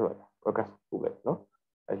ပို့ထားတာ broadcast ပို့ပဲနော်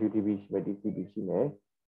UDP ရှိမယ် TCP ရှိမယ်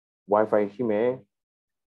Wi-Fi ရှိမယ်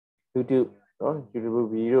YouTube နော် YouTube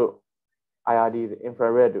video IRD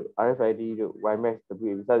infrared တို့ RFID တို့ WiMAX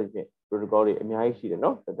WAV စသဖြင့် protocol တွေအများကြီးရှိတယ်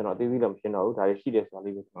နော်ကျွန်တော်အသေးသေးတော့မရှင်းတော့ဘူးဒါတွေရှိတယ်ဆိုတာ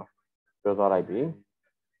လေးကိုကျွန်တော်ပြောသွားလိုက်ပြီ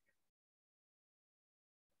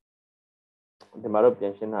ဒီမှာတော့ပြ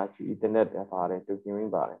န်ရှင်းတာရှိ internet ပါတယ် token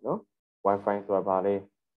ring ပါတယ်နော် Wi-Fi ဆိုတာပါလေ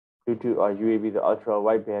Bluetooth or UAV ဆို ultra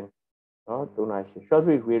wideband နော် သုံးတာရှိ short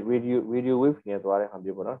wave radio wave နဲ့သွားတဲ့ဟာ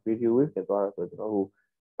မျိုးပေါ့နော် radio wave နဲ့သွားတာဆိုတော့ကျွန်တော်ဟို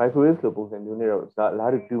microwave လိုပုံစံမျိုးနဲ့တော့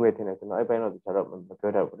လားတူတူပဲထင်တယ်ကျွန်တော်အဲ့ပိုင်းတော့ကျွန်တော်မ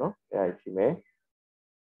ပြောတတ်ဘူးနော်အဲ့ဒါရှိမယ်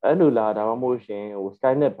အဲ့လိုလားဒါမှမဟုတ်ရှင်ဟို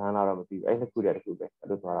Skynet ဘန်းလာတော့မသိဘူးအဲ့တစ်ခုတည်းတစ်ခုပဲအဲ့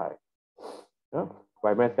လိုသွားတာလေနော်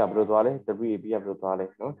wireless ကဘယ်လိုသွားလဲ WAP ကဘယ်လိုသွားလဲ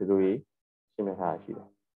နော်ဒီလိုကြီးရှင်းပြထားတာရှိတယ်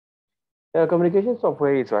အဲ့ communication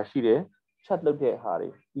software တွေဆိုတာရှိတယ် chat လုပ်တဲ့ဟာတွေ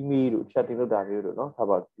email တို့ chatting လုပ်တာမျိုးတို့နော်ဒါ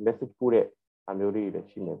ပါ message ပို့တဲ့ဟာမျိုးတွေလည်း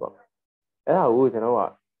ရှိနေပေါ့အဲ့ဒါကိုကျွန်တော်က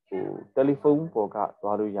ဟို telephone ပေါ်က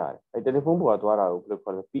သွားလို့ရတယ်အဲ့ telephone ပေါ်ကသွားတာကိုဘယ်လို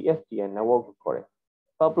ခေါ်လဲ PSTN network ကိုခေါ်တယ်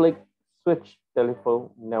public switch telephone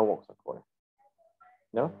network ဆိုခေါ်တယ်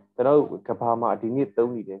နော်ကျွန်တော်ကဘာမှဒီနေ့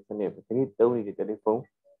သုံးနေတဲ့စနစ်ဒီနေ့သုံးနေတဲ့ telephone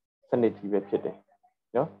စနစ်ကြီးပဲဖြစ်တယ်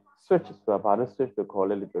နော် switch ဆိုတာဘာလို့ switch ကိုခေါ်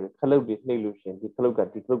လဲလို့ပြောတယ်ခလုတ်တွေနှိပ်လို့ရှင်ဒီခလုတ်က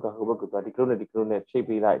ဟိုဘက်ကိုသွားဒီခလုတ်နဲ့ဒီခလုတ်နဲ့ချိတ်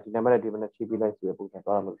ပေးလိုက်ဒီနံပါတ်နဲ့ဒီနံပါတ်နဲ့ချိတ်ပေးလိုက်ဆိုတဲ့ပုံစံ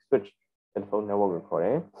သွားတာလို့ switch telephone network ကိုခေါ်တ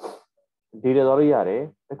ယ်ဒီလိုသွားလို့ရတယ်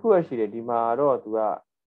တစ်ခုရှိတယ်ဒီမှာတော့သူက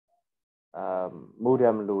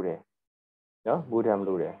modem လို့တယ်နော် modem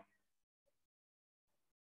လို့တယ်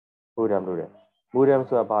modem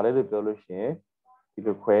ဆိုတာဘာလဲလို့ပြောလို့ရှင်ဒီ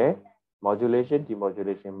လိုခွဲ modulation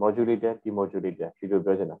demodulation modulator demodulator ဒီလို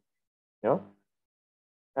ပြောချင်တာနော်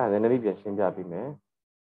အဲ့ဒါလည်းနည်းနည်းပြန်ရှင်းပြပေးမယ်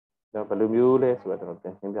နော်ဘယ်လိုမျိုးလဲဆိုတော့ကျွန်တော်ပြ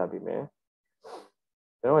န်ရှင်းပြပေးမယ်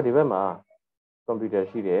ကျွန်တော်ဒီဘက်မှာကွန်ပျူတာ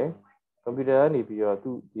ရှိတယ်ကွန်ပျူတာကနေပြီးတော့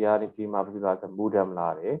သူ့ဒီကနေဒီမှာပြပါဆို modem လာ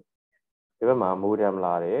တယ်ဒီဘက်မှာ modem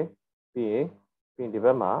လာတယ်ပြီးရင်ဒီဘ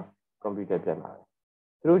က်မှာကွန်ပျူတာပြန်လာတယ်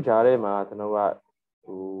သူတို့ကြားထဲမှာကျွန်တော်က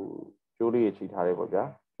ဟိုကျိုးလေးချိန်ထားတယ်ပေါ့ဗျာ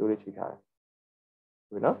ကျိုးလေးချိန်ထားတယ်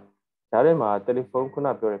ဟုတ်ပြီနော်ကြားထဲမှာတယ်လီဖုန်းခုန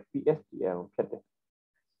ပြောတဲ့ PSTN ကိုဖြတ်တယ်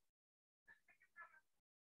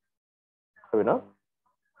ဟုတ်ပြီနော်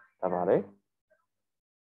ဒါပါလေ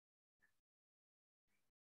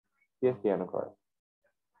PSTN ကိုခေါ်တယ်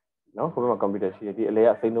နော်ခုမှကွန်ပျူတာရှိတယ်ဒီအလဲက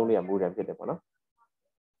အစိမ်းလုံးလေးက modem ဖြစ်တယ်ပေါ့နော်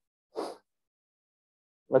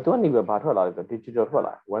မတော်နေဘာထွက်လာလဲဆို digital ထွက်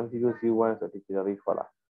လာ1001ဆို digital လေးထွက်လာ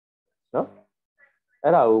နော်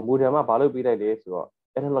အဲ့ဒါကို modem မှာဘာလို့ပေးလိုက်လဲဆိုတော့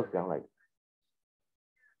analog ပြောင်းလိုက်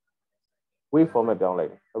wave format ပြောင်းလို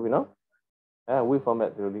က်ဟုတ်ပြီနော်အဲ့ wave format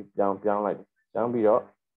ဒီလိုလေးပြောင်းလိုက်ပြောင်းပြီးတော့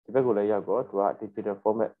ဒီဘက်ကိုလည်းရောက်တော့သူက digital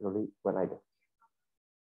format ဒီလိုလေးဝင်လိုက်တယ်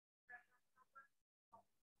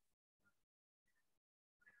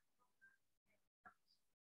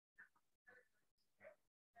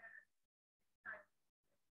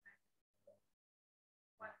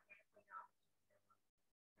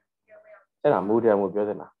အဲ့ဒါ modem ကိုပြော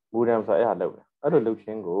နေတာ modem ဆိုအဲ့ဟာလောက်တယ်အဲ့လိုလုပ်ချ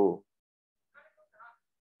င်းကို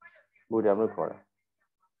modem လို့ခေါ်တယ်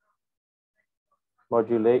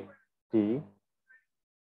modulate ဒီ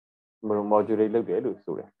modulate လုပ်တယ်လို့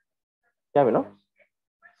ဆိုတယ်ကြားပြီနော်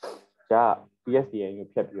ကြာ PSTN ကို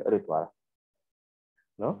ဖြတ်ပြီးတော့အဲ့လိုသွားတာ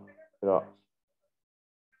နော်ဆိုတော့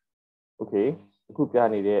okay အခုပြ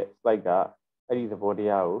နေတဲ့ slide ကအဲ့ဒီသဘောတ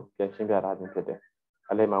ရားကိုပြန်ရှင်းပြထားခြင်းဖြစ်တယ်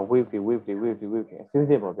အဲ့ဒီမှာ wave တွေအစင်း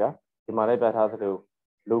စင်းပေါ့ဗျာဒီမှာလည်းပြထားသလို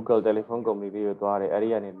local telephone company တွေရောသွားတယ်အဲ့ဒီ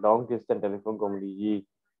ကနေ long distance telephone company ကြီး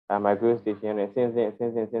micro station နဲ့အစင်း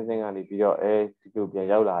ကနေပြီးတော့ဒီလိုပြန်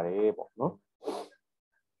ရောက်လာတယ်ပေါ့နော်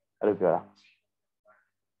အဲ့လိုပြောတာ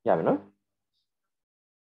ရပြီနော်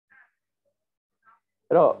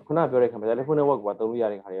အဲ့တော့ခုနပြောတဲ့ခါမှာ telephone network ကသုံးလို့ရ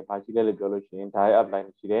တဲ့ခါတွေဘာရှိလဲလို့ပြောလို့ရှိရင် dial up line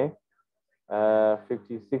ရှိတယ်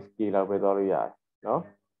56K လောက်ပဲသွားလို့ရတယ်နော်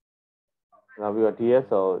နောက်ပြီးတော့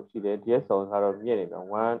DSL ရှိတယ် DSL ကတော့မြင့်နေတော့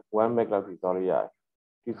1 meg လောက်ထိသွားလို့ရတယ်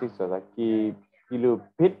26ဆိုတာ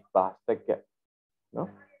kilobit per second နော်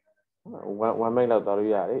1 meg လောက်သွား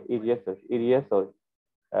လို့ရတယ် ADSL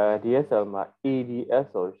DSL မှာ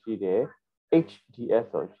ADSL ရှိတယ်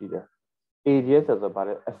HDSL ရှိတယ် ADSL ဆိုတာဘာ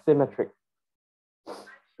လဲ asymmetric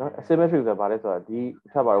နော် asymmetric ဆိုတာဘာလဲဆိုတော့ဒီ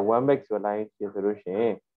ထပ်ပါ1 meg ဆိုတိုင်းဆိုလို့ရှိရ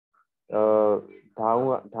င်down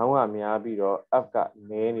ကများပြီးတော့ up က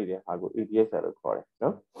နည်းနေတဲ့ဟာကို ADSL လို့ခေါ်တယ်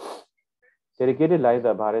နော် dedicated line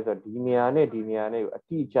ဆိုတာဘာလဲဆိုတော့ဒီနေရာနဲ့ဒီနေရာနဲ့ကိုအ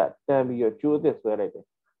တိအကျတန်းပြီးတော့ကြိုးအသစ်ဆွဲလိုက်တယ်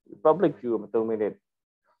public queue ကိုမသုံးမိတဲ့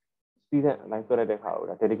စီးတဲ့ line ဆွဲလိုက်တဲ့ခါကို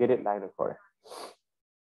ဒါ dedicated line လို့ခေါ်တယ်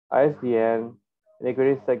ISDN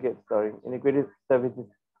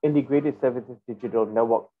integrated services digital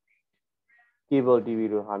network cable TV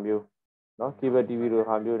လိုဟာမျိုးနော် cable TV လို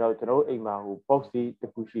ဟာမျိုးတော့ကျွန်တော်တို့အိမ်မှာဟို box ကြီးတ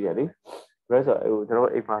စ်ခုရှိတယ်လေဒါဆိုဟိုကျွန်တော်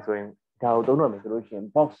တို့အိမ်မှာဆိုရင်ဒါကိုသုံးတော့မယ်ဆိုလို့ရှိရင်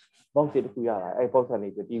box တစ်ခုရတာအဲ့ box ကနေ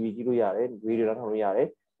TV ကြည့်လို့ရတယ် radio နားထောင်လို့ရတယ်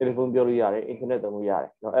တယ်လီဖုန်းပြောလို့ရတယ် internet သုံးလို့ရတယ်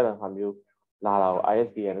เนาะအဲ့လိုဟာမျိုးလာတာကို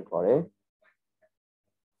ISDN လို့ခေါ်တယ်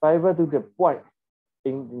fiber to the point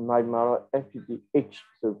in my FTTH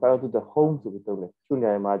so fiber to the home ဆိုပြီးသုံးတယ်သူနေ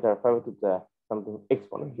ရာမှာကျ fiber to the something x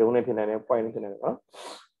ပေါ့နော်ရုံးနေဖြစ်နေတယ် point နေဖြစ်နေတယ်เนาะ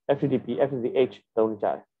FTTP FTTH သုံးကြတ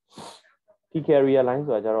ယ် T carrier line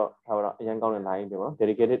ဆိုတာကျတော့ဒါတော့အရင်ကောင်းတဲ့ line တွေပေါ့နော်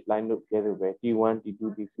dedicated line လို့ပြောလို့ပဲ T1 T2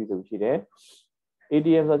 T3 ဆိုရှိတယ်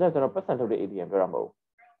ATM ဆိုတော့ကျွန်တော်ပတ်စံထုတ်တဲ့ ATM ပြောတာမဟုတ်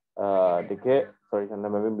တကယ် sorry ကျွန်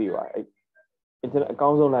တော်နာမည်မပြီးပါအဲ့ internet အကော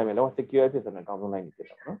င်းဆုံး line ပဲတော့ secure ဖြစ်တဲ့အကောင်းဆုံး line ဖြစ်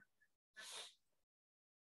တာပေါ့နော်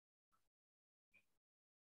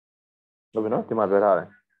ဟုတ်ပြီနော်ဒီမှာပြောထားတယ်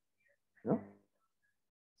နော်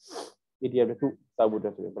ATM တစ်ခုစောက်ဖို့အတွ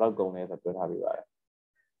က်ဆိုရင်ဘယ်လောက်ကုန်လဲဆိုတော့ပြောထားပြီးပါတယ်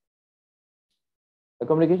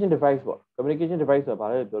communication device ပေါ့ communication device ဆိုတာဘာ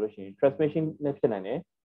လဲပြောလို့ရှိရင် transmission နဲ့ဖြစ်နိုင်တယ်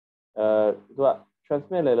သူက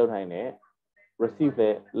transmit လည်းလုပ်နိုင်တယ် receive လ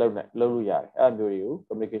ည်းလုပ်လို့ရတယ်အဲ့လိုမျိုး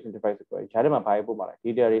တွေကို communication device ဆိုပြောတယ်ဂျားထဲမှာဘာပို့မှာလဲ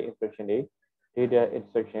data တွေ instruction တွေ data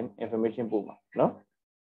instruction information ပို့မှာနော်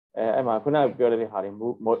အဲ့မှာခုနကပြောတဲ့ဟာတွေ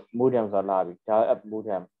modem ဆိုတာလာပြီဒါ app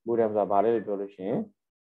modem ဆိုတာဘာလဲလို့ပြောလို့ရှိရင်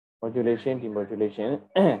modulation demodulation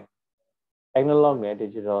analog နဲ့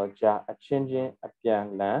digital ကြားအချင်းချင်းအပြန်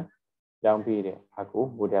အလှန်ပြောင်းပြီးတယ်အခု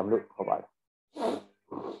modem လို့ခေါ်ပါတယ်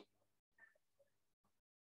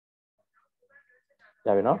ကြ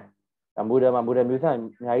ပြီနော်modem မှာ modem မျိုးစားအ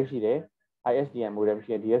များကြီးရှိတယ် ISDN modem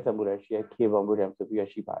ရှိတယ် DSL modem ရှိတယ် cable modem ဆိုပြီး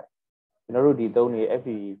ရှိပါတယ်ကျွန်တော်တို့ဒီသုံးနေ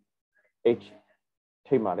FDH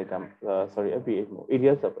ထိတ်မှလိုက်တာ sorry FDH မဟုတ်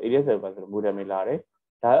ADSL ပါဆိုတော့ modem တွေလာတယ်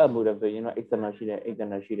ဒါ modem ဆိုရင်တော့ external ရှိတယ်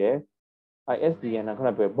internal ရှိတယ် ISDN ကခုန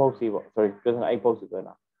ပြော box ကြီးပေါ့ sorry ပြောစမ်းအဲ့ box ကိုပြော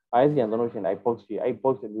တာ ISDN သုံးလို့ရှိရင်အဲ့ box ကြီးအဲ့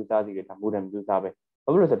box မျိုးစားစီတွေဒါ modem မျိုးစားပဲဘာ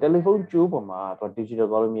ဖြစ်လို့လဲဆိုတော့ telephone ကျိုးပေါ်မှာတော့ digital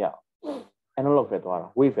သွားလို့မရအောင် analog ပဲသွားတာ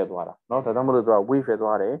wave ပဲသွားတာเนาะဒါကြောင့်မလို့သူက wave ပဲ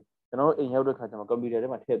သွားတယ်ကျွန်တော်တို့အိမ်ရောက်တဲ့ခါကျမှ computer ထဲ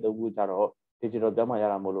မှာထည့်သုံးဖို့ကြတော့ digital ပြောင်းမှရ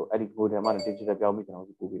တာမို့လို့အဲ့ဒီ modem မှာ digital ပြောင်းပြီးကျွန်တော်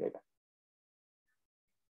တို့ပို့ပေးလိုက်တာ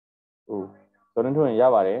ဟုတ်ဆိုတော့ထွန်းရ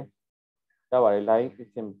ပါတယ် line အ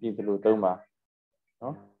ဆင်ပြေသလိုသုံးပါเนา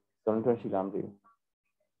ะဆိုတော့ထွန်းရှိလားမသိဘူး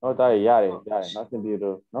เนาะတားရတယ်နော်အဆင်ပြေ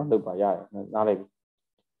လို့เนาะလုပ်ပါရတယ်နားလိုက်ပြီ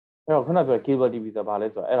အဲ့တော့ခုနပြော cable TV ဆိုတာဘာလဲ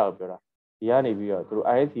ဆိုတော့အဲ့ဒါကိုပြောတာဒီကနေပြီးတော့သူတို့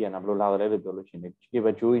ISDN ကဘယ်လိုလာတယ်လို့ပြောလို့ရှိရင်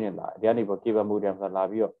cable ကြိုးရင်းနဲ့လာဒီကနေပြီး cable modem ဆိုတာလာ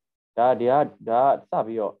ပြီးတော့ဒါစ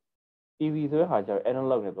ပြီးတော့ TV ဆိုတဲ့ဟာကျတော့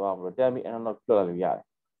analog နဲ့သွားမှာလို့တမ်းပြီး analog လွှတ်လိုက်လို့ရတယ်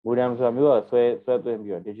modem ဆိုတာမျိုးကဆွဲသွင်း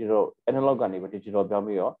ပြီးတော့ digital analog ကနေပြီး digital ပြောင်း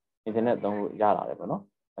ပြီးတော့ internet သုံးလို့ရလာတယ်ပေါ့နော်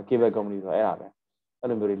cable company ဆိုအဲ့ဒါပဲအဲ့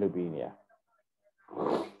လိုမျိုးတွေလုပ်ပြီးနေရ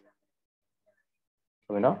ဟု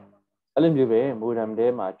တ်ပြီနော်အဲ့လိုမျိုးပဲ modem ထဲ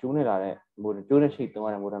မှာကျူးနေလာတဲ့ modem ကျူးနေရှိသုံးရ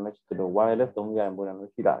တဲ့ modem လည်းရှိသလို wireless သုံးရတဲ့ modem လ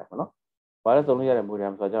ည်းရှိလာတယ်ပေါ့နော် wireless သုံးရတဲ့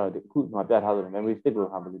modem ဆိုတော့အခုမှပြထားသလို memory stick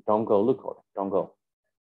လို့ဟာမျိုး dongle လို့ခေါ်တယ် dongle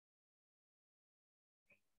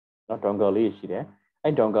နော် dongle လေးရှိတယ်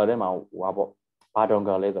အဲ့ dongle ထဲမှာဟွာပေါ့ဘာ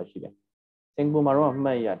dongle လဲဆိုရှိတယ်စင်ကာပူမှာတော့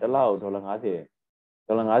မှတ်ရတစ်လောက်$50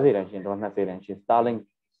တန်းရှင်$20တန်းရှင်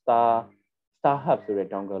Star Hub ဆိုတဲ့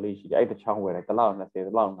dongle လေးရှိတယ်အဲ့တစ်ချောင်းဝယ်တယ်တစ်လောက်20တ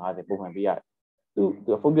စ်လောက်50ပုံမှန်ပေးရတယ်သူ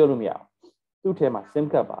ဖုန်းပြောလို့မရအောင်သူ့ထဲမှာ SIM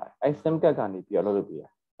card ပါတယ်အဲ့ SIM card ကနေပြီးတော့လုပ်လို့ပြရ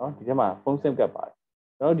နော်ဒီထဲမှာဖုန်း SIM card ပါတယ်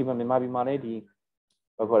ကျွန်တော်တို့ဒီမှာမြန်မာပြည်မှာလည်းဒီ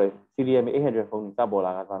ဘာခေါ်လဲ CDM 800ဖုန်းစပေါ်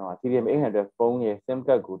လာတာကတော့ CDM 800ဖုန်းရဲ့ SIM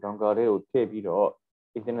card ကို dongle လေးကိုထည့်ပြီးတော့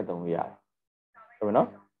internet သုံးလို့ရတယ်ဟုတ်ပြီနော်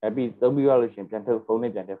အဲ့ပြီးသုံးပြီးရလို့ရှိရင်ပြန်ထုတ်ဖုန်း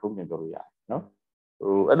နဲ့ပြန်တက်ဖုန်းပြန်ပြောလို့ရတယ်နော်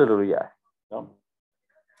ဟိုအဲ့လိုလုပ်လို့ရတယ်နော်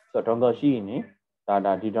ဆိုတော့ dongle ရှိရင်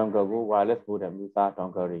ဒါဒီ dongle ကို wireless modem မျိုးစား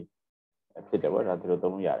dongle တွေဖြစ်တယ်ပေါ့ဒါသူတို့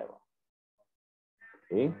သုံးလို့ရတယ်ပေါ့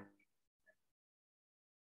okay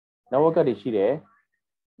network တွေရှိတယ်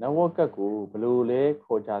network ကိုဘယ်လိုလဲ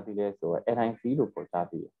ခေါ်ကြသေးလဲဆိုတော့ NIC လို့ခေါ်ကြ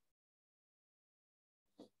သေးတယ်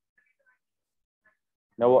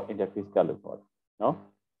network interface ကလို့ခေါ်တယ်နော်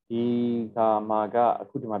ဒီကမှာကအ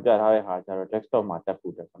ခုဒီမှာပြထားတဲ့ဟာကျတော့ desktop မှာတက်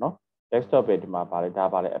ဖို့တက်ပေါ့နော် desktop ပဲဒီမှာပါလေဒါ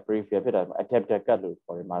ပါလေ peripheral ဖြစ်တာ adapter card လို့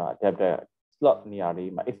ခေါ်တယ်မှာတော့ adapter slot နေရာ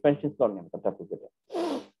လေးမှာ expansion slot နေရာမှာတက်ဖို့ဖြစ်တယ်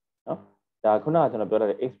နော်ဒါခုနကကျွန်တော်ပြော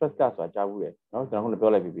တဲ့ express card ဆိုတာကြားဘူးတယ်နော်ကျွန်တော်ခုန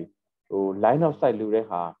ပြောလိုက်ပြီးဟို line of sight လို့တဲ့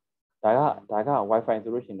ဟာဒါက wifi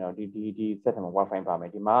ဆိုလို့ရှိရင်တော့ဒီ set မှာ wifi ပါမ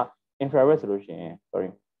ယ်ဒီမှာ infrared ဆိုလို့ရှိရင် sorry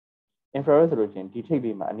infrared ဆိုလို့ရှိရင်ဒီထိပ်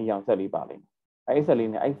လေးမှာအနီရောင်ဆက်လေးပါလိမ့်မယ်အဲ့ဆက်လေး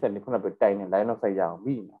နဲ့အဲ့ဆက်လေးခုနကတိုင်နေ line of sight ရအောင်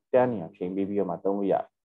ပြီးနေတန်းနေအောင်ချိန်ပေးပြီးတော့မှသုံးလို့ရတယ်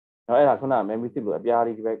။နော်အဲ့ဒါခုနက memory stick လို့အပြား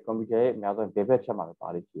လေးဒီဘက် computer ရဲ့အများဆုံး base ချက်မှာပါ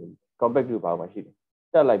လိမ့်ရှိတယ်။ compact လို့ပါရှိတယ်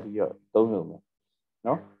။တက်လိုက်ပြီးတော့သုံးလို့မယ်။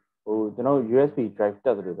နော်ဟိုကျွန်တော် USB drive တ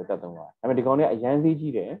က်တယ်လို့ပဲတက်သုံးပါတယ်။ဒါပေမဲ့ဒီကောင်လေးအရန်သေး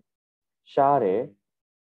ကြီးတယ်။ရှားတယ်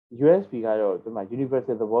USB ကတော့ဒီမှာ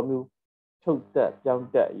universal သဘောမျိုးထုတ်တက်ပြောင်း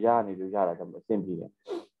တက်ရနေလို့ရတာတော့အဆင်ပြေတယ်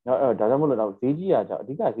။နော်အဲ့တော့ဒါကြောင့်မလို့တော့ဈေးကြီးရကြအ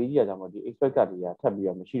ဓိကဈေးကြီးရကြမို့ဒီ expert card တွေကထပ်ပြီး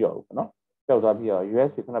တော့မရှိတော့ဘူးနော်။ကြောက်သွားပြီးတော့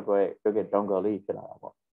USB ခဏပြောခဲ့ dongle လေးဖြစ်လာတာ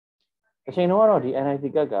ပေါ့အချိန်တော့ဒီ NIC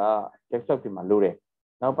ကတ်က desktop ဒီမှာလိုတယ်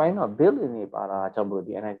နောက်ပိုင်းတော့ build in နေပါတာကြောင့်မလို့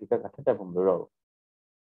ဒီ NIC ကတ်ကထပ်တက်ဖို့မလိုတော့ဘူး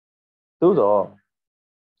သို့တော့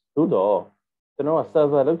ကျွန်တော်က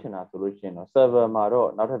server လုပ်ချင်တာဆိုလို့ရှိရင်တော့ server မှာတော့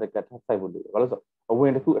နောက်ထပ်တစ်ကတ်ထပ်ဆိုင်ဖို့လိုတယ်ဘာလို့ဆိုအဝ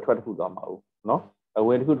င်တစ်ခုအထွက်တစ်ခုသွားမှာဟုတ်နော်အဝ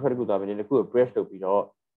င်တစ်ခုအထွက်တစ်ခုသွားပြီးဒီတစ်ခုကို press လုပ်ပြီးတော့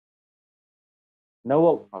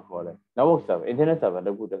network မှာခေါ်လဲ network server internet server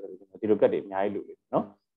လုပ်ဖို့တက်ဆိုလို့ဒီလိုကတ်တွေအများကြီးလိုတယ်နော်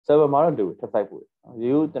server မှာတော့လူထပ်ဆိုင်ဖို့ဒီ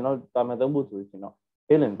လိုကျွန်တော်တာမန်သုံးဖို့ဆိုရင်တော့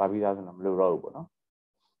alien ပါပြီးသားဆိုတော့မလိုတော့ဘူးပေါ့နော်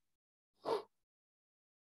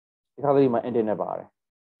ဒီခါလေးမှာ internet ပါတယ်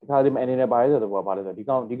ဒီခါလေးမှာ internet ပါတယ်ဆိုတော့ဘာလဲဆိုတော့ဒီ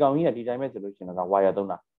ကောင်ကြီးကဒီတိုင်းပဲဆိုလို့ရှိရင်တော့ wire သုံး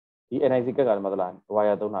တာဒီ NIC ကတ်ကလည်းမသလား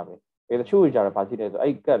wire သုံးတာပဲတချို့ကြတော့ဘာဖြစ်လဲဆို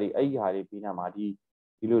အဲ့ကတ်လေးအဲ့ဒီဟာလေးပြီးနာမှာဒီ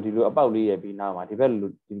လိုအပေါက်လေးရဲ့ပြီးနာမှာဒီဘက်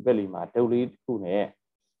လေးမှာဒုတ်လေးတစ်ခုနဲ့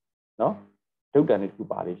နော်ဒုတ်တန်လေးတစ်ခု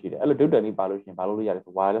ပါလေးရှိတယ်အဲ့လိုဒုတ်တန်လေးပါလို့ရှိရင်ဘာလို့လို့ရတယ်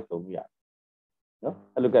ဆို wireless သုံးလို့ရတယ်နော်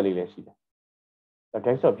အဲ့လိုကတ်လေးလည်းရှိတယ်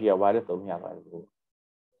desktop ကြီးက wireless သုံးရပါတယ်လို့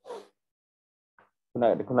ခုန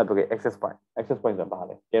တော့ access point ဆိုတာဘာ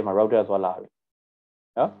လဲကျဲမှာ router ဆိုတာလာပြီ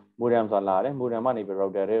နော် modem ဆိုတာလာတယ် modem ကနေပြီး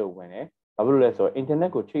router တွေကိုဝင်တယ်ဘာဖြစ်လို့လဲဆိုတော့ internet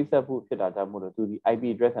ကိုချိတ်ဆက်ဖို့ဖြစ်တာကြောင့်မို့လို့သူဒီ IP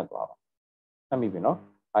address နဲ့သွားပါမှတ်မိပြီနော်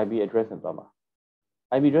IP address နဲ့သွားပါ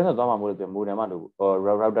IP address နဲ့သွားမှာမို့လို့ modem ကလို့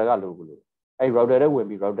router ကလို့အဲ့ router တွေဝင်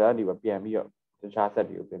ပြီး router ကနေပြန်ပြီးတော့တခြား set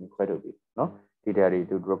တွေကိုပြန်ပြီးခွဲထုတ်ပြီးနော် data တွေ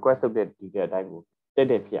သူ request လုပ်တဲ့ data အတိုင်းကိုတ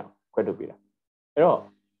က်ဖြစ်အောင်ခွဲထုတ်ပေးတာအဲ့တော့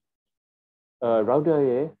router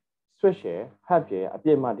ရဲ့ switch ရဲ့ hub ရဲ့အပြ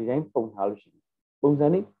ည့်မှာဒီတိုင်းပုံထားလို့ရှိရင်ပုံစံ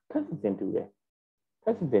လေးခက်စစ်တူတယ်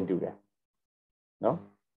နော်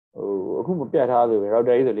အခုမပြတ်ထားသေးဘူး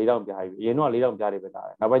router ကြီးဆို4000ပြားပြီအရင်တော့4000ပြားတွေပဲတာတ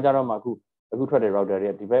ယ်နောက်ပိုင်းကျတော့မှအခုထွက်တဲ့ router တွေ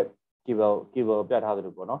ကဒီဘက် cable ပြတ်ထားသ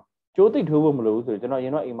လိုပေါ့နော်ကျိုးသိပ်ထိုးဖို့မလိုဘူးဆိုတော့ကျွန်တော်အရ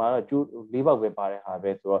င်တော့အိမ်မှာတော့ကျိုး၄ပေါက်ပဲပါတဲ့ဟာ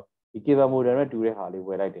ပဲဆိုတော့ဒီ cable modem နဲ့တူတဲ့ဟာလေးဝ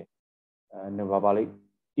ယ်လိုက်တယ်ဘာလေး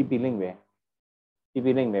TP link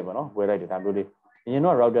ပဲပေါ့နော်ဝယ်လိုက်တယ်ဒါမျိုးလေးအရင်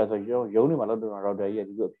တော့ router ဆိုရုံးတွေမှာလောက်တော့ router ကြီး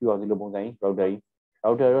ဒီလိုဖြူအောင်ဒီလိုပုံစံကြီး router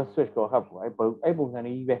ရော switch ရော hub ကိုအဲ့ပုံစံ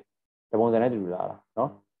ကြီးပဲဒီပုံစံနဲ့တူလာတာနော်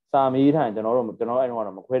စာမေးထားရင်ကျွန်တော်အဲ့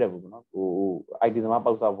တော့မခွဲတတ်ဘူးပေါ့နော်ဟို IT သမား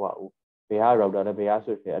ပေါက်ဆောက်ဖို့ဘယ်ဟာ router လဲဘယ်ဟာ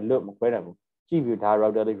switch လဲအလွတ်မခွဲတတ်ဘူးကြည့်ပြီးဒါ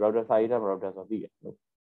router လေး router စာရေးထားမှာ router ဆိုသိတယ်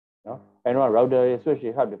နော်အဲ့တော့ router ရဲ့ switch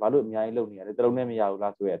တွေ hub တွေဘာလို့အများကြီးလုပ်နေရလဲတလုံးနဲ့မရဘူး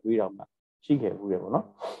လားဆိုရအတွေးတော်မှာရှိခဲ့ဘူးတယ်ပေါ့နော်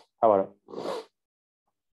ထားပါတော့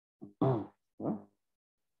နော်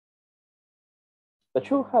တ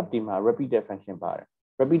ချို့ hub ဒီမှာ repeated function ပါတယ်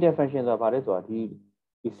repeated function ဆိုတာဘာလဲဆိုတော့ဒီ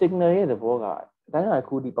signal ရဲ့သဘောကအတိုင်းအ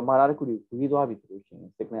ခုဒီပမာဏတစ်ခုဒီဝေးသွားပြီဆိုလို့ရှိရ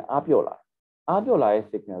င် signal အားပြော့လာရဲ့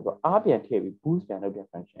signal ဆိုအားပြန်ထည့်ပြီး boost ပြန်လုပ်တဲ့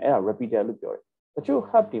function အဲ့ဒါ repeated လို့ပြောတယ်တချို့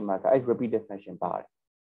hub ဒီမှာကအဲ့ repeated function ပါတယ်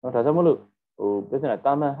နော်ဒါကြောင့်မလို့ပြဿနာ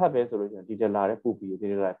တာမန် hub ပဲဆိုလို့ရှိရင် detail လာတဲ့ပို့ပြီး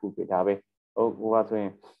detail လာပို့ပြီးဒါပဲဟိုဆိုရ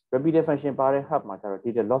င် repeated function ပါတဲ့ hub မှာကျတော့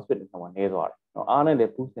detail loss bit နဲ့ဆောင်နည်းသွားတယ်နော်အားနဲ့လ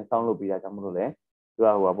ည်း boost နဲ့ဆောင်းလုပ်ပြီးတာကြောင့်မလို့လေသူက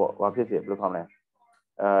ဟိုဖြစ်စီဘယ်လိုခေါ်မလဲ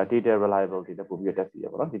data reliability နဲ့ပို့ပြီးတက်စီရ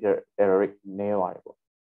ပေါ့နော် data error rate နည်းသွားတယ်ပေါ့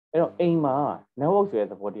အဲ့တော့အိမ်မှာ network ဆိုတဲ့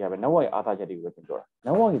သဘောတရားပဲ network ရဲ့အားသာချက်တွေကိုပဲသင်ပြောတာ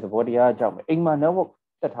network ရဲ့သဘောတရားအကြောင်းပဲအိမ်မှာ network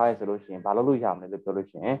တက်ထားရဆိုလို့ရှိရင်ဘာလုပ်လို့ရမလဲလို့ပြောလို့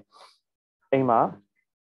ရှိရင်အိမ်မှာ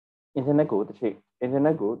internet ကိုတစ်ချိန်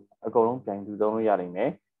internet ကိုအကုန်လုံးပြန်ယူသုံးလို့ရနိုင်မယ်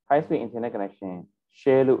high speed internet connection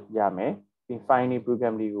share လို့ရမယ်ဒီ file တွေ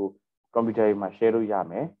program တွေကို computer တွေမှာ share လို့ရ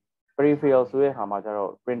မယ် peripheral ဆိုတဲ့ဟာမှာကျ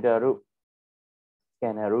တော့ printer တို့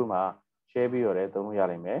scanner တို့မှာ share ပြီးတော့လည်းသုံးလို့ရ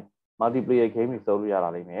နိုင်မယ် multiplayer game တွေသုံးလို့ရလာ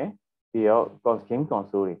နိုင်မယ်ပြီးတော့ game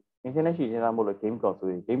console တွေ internet ရှိနေတာမို့လို့ game console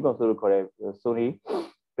လို့ခေါ်တဲ့ Sony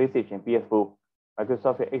PlayStation PS4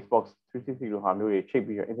 Microsoft Xbox 360လိုဟာမျိုးတွေချိတ်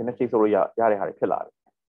ပြီးတော့ internet ချိတ်ဆိုလို့ရတဲ့ဟာတွေဖြစ်လာတယ်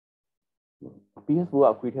PS4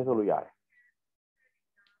 က quick ထည့်ဆိုလို့ရတယ်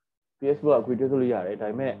PS4 က quick ထည့်ဆိုလို့ရတယ်ဒါ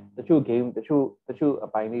ပေမဲ့တချို့ game တချို့အ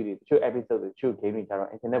ပိုင်းလေးတွေတချို့ episode တွေတချို့ game တွေကျတော့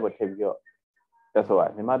internet ပေါ်ထည့်ပြီးတော့တက်ဆိုရတ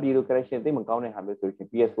ယ်မြန်မာပြည်လို connection သိမကောင်းတဲ့ဟာမျိုးဆိုရင်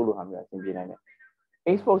PS4 လိုဟာမျိုးအဆင်ပြေနိုင်တယ်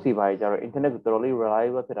Xbox တွေပါကြတော့ internet ကိုတော်တော်လေး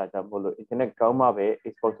reliable ဖြစ်တာကြောင့်မို့လို့ internet ကောင်းမှပဲ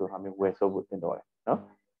Xbox လိုဟာမျိုးဝယ်ဆိုဖို့သင့်တော်တယ်နော်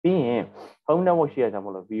ပြီးရင် home network ရှိရကြ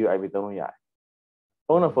မို့လို့ VoIP သုံးလို့ရတယ်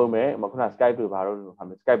ဖုန်းနဲ့ဖုန်းပဲခုန Skype တို့ဘာလို့လိုဟာ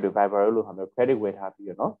မျိုး Skype တို့ Viber တို့လိုဟာမျိုး credit ဝယ်ထားပြီး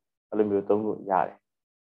တော့နော်အဲ့လိုမျိုးသုံးလို့ရတယ်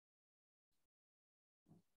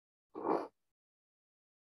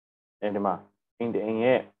အဲဒီမှာအိမ်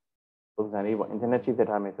ရဲ့ပုံစံလေးပေါ့ internet ချိတ်ဆက်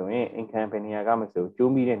ထားမယ်ဆိုရင်အိမ်ခံဘယ်နေရာကမဆို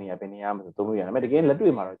ကျိုးမိတဲ့နေရာဘယ်နေရာမှမဆိုသုံးလို့ရတယ်ဒါပေမဲ့တကယ်လက်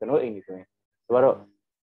တွေ့မှာတော့ကျွန်တော်အိမ်ကြီးဆိုရင်သူကတော့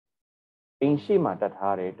အိမ်ရှိမှာတက်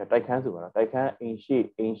ထားတယ်တိုက်ခန်းဆိုတော့တိုက်ခန်းအိမ်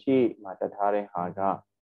ရှိမှာတက်ထားတဲ့ဟာက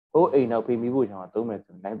ဟိုအိမ်နောက်ဖေးမိဖို့ကျွန်တော်သုံးမယ်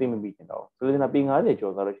ဆိုရင်တိုင်းသိမမိချင်တော့ဆိုလိုချင်တာပေ90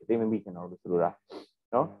ကျော်သွားလို့ရှိရင်သိမမိချင်တော့လို့ဆိုလိုတာ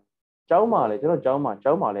နော်ကျောင်းမှာလည်းကျွန်တော်ကျောင်းမှာ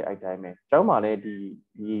လည်းအဲ့တိုင်းပဲကျောင်းမှာလည်း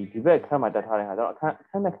ဒီဘက်ခန်းမှာတက်ထားတဲ့ဟာကျွန်တော်အ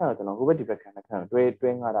ခန်းနှစ်ခန်းတော့ကျွန်တော်ဟိုဘက်ဒီဘက်ခန်းနှစ်ခန်း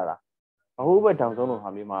တွဲငှားတာဟိုဘက်တောင်ဆုံးလိုဟာ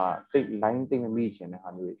မျိုးမှာတိတ် line သိမမိချင်တဲ့ဟာ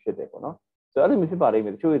မျိုးတွေဖြစ်တယ်ပေါ့နော်ဆိုတော့အဲ့လိုမျိုးဖြစ်ပါလိမ့်မ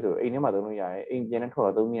ယ်တချို့ဆိုအိမ်ထဲမှာသုံးလို့ရတယ်အိမ်ပြန်နဲ့ထွက်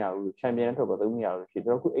တော့သုံးမရဘူးခြံပြန်နဲ့ထွက်တော့သုံးမရဘူးဖြစ်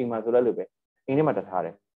တော့ခုအိမ်မှာဆိုလည်းလိုပဲအိမ်ထဲမှာတက်ထားတ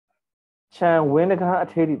ယ်ခြံဝင်းတကားအ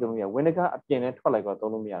ထဲထိသုံးလို့ရဝင်းတကားအပြင်နဲ့ထွက်လိုက်တော့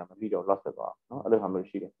သုံးလို့မရတာမပြီးတော့ loss ဖြစ်သွားနော်အဲ့လိုဟာမျိုး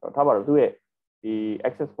ရှိတယ်ထားပါတော့သူ့ရဲ့ဒီ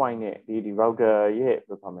access point နဲ့ဒီ router ရဲ့ဘယ်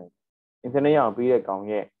လိုခေါ်မလဲ internet ရအောင်ပြီးတဲ့ကောင်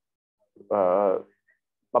ရဲ့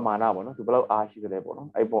ပမာဏပေါ့နော်သူဘယ်လောက်အားရှိသလဲပေါ့နော်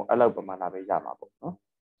အဲ့လောက်ပမာဏပဲရမှာပေါ့နော်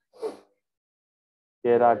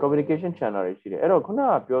There communication channel တွေရှိတယ်အဲ့တော့ခုန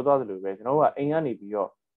ကပြောသွားသလိုပဲကျွန်တော်တို့ကအိမ်ကနေပြီးတော့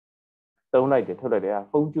သုံးလိုက်တယ်ထုတ်လိုက်တယ်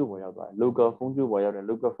ဖုန်းကျိုးပေါ်ရောက်သွားတယ် local ဖုန်းကျိုးပေါ်ရောက်တယ်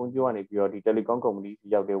local ဖုန်းကျိုးကနေပြီးတော့ဒီ telecom company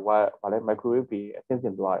ရောက်တယ်ဘာလဲ microwave ပြီးအဆင့်ဆ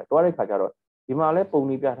င့်သွားတယ်သွားတဲ့ခါကျတော့ဒီမှာလဲပုံ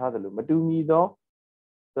နေပြထားသလိုမတူညီသော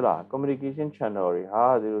ဟုတ်လား communication channel တွေဟာ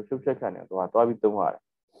ဒီလိုရှုပ်ချက်ခံနေသွားပြီးသုံးရတယ်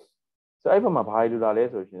ဆိုအဲ့ဘက်မှာဘာလို့လာလဲ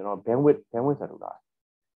ဆိုရှင်ကျွန်တော် bandwidth ဆက်လို့လာတယ်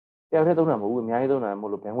တယောက်တည်းသုံးတာမဟုတ်ဘူးအများကြီးသုံးတာမဟု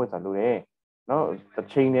တ်လို့ bandwidth ဆက်လို့ရတယ်နော်တစ်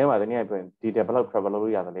ချိန်တည်းမှာတနည်းအားဖြင့် data ဘယ်လောက် travel လုပ်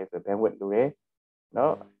လို့ရတယ်လဲဆို bandwidth လို့ရတယ်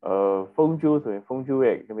နော်ဖုန်းကျိုးဆိုရင်ဖုန်းကျိုး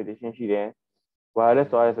ရဲ့ limitation ရှိတယ် wireless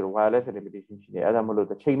သွားရဲဆိုတော့ wireless limitation ရှိတယ်အဲ့ဒါမလို့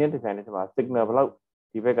တစ်ချိန်နဲ့တစ်ချိန်နဲ့ဒီမှာ signal ဘယ်လောက်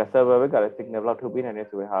ဒီဘက်က server ဘက်ကလည်း signal ဘယ်လောက်ထုတ်ပေးနိုင်လဲ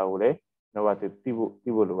ဆိုတဲ့ဟာကိုလည်းတော့သိ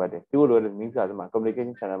ဖို့လိုအပ်တယ်သိဖို့လိုတဲ့ means ကဒီမှာ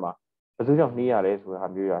communication channel မှာဘယ်သူကြောင့်နှီးရလဲဆိုတဲ့ဟာ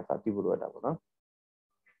မျိုးရအစသိဖို့လိုအပ်တာပေါ့နော်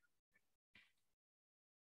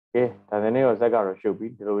ကဲဒါနဲ့ရောဇက်ကတော့ရှုပ်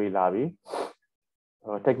ပြီးဒီလိုလာပြီး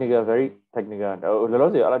technical very technical လောလော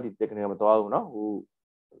ဆယ်အဲ့ဒီ technical မသွားဘူးเนาะဟို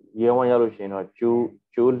ရေဝမ်းရလို့ရှိရင်တော့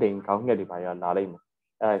ကျိုးလိန်ကောင်းမြတ်တွေပါရလာလိမ့်မယ်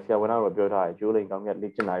အဲဆရာဝန်ကတော့ပြောထားတယ်ကျိုးလိန်ကောင်းမြတ်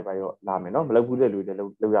လေ့ကျင့်လာပြီပါရောလာမယ်เนาะမလုပ်ဘူးတဲ့လူတွေလု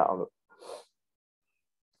ပ်ရအောင်လို့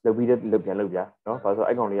လုပ်ပြီးတဲ့လုပ်ပြန်လုပ်ပြเนาะဘာလို့ဆို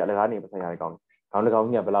အဲ့ကောင်လေးကလကားနေပတ်ဆိုင်ရတယ်ကောင်းခေါင်းတစ်ကောင်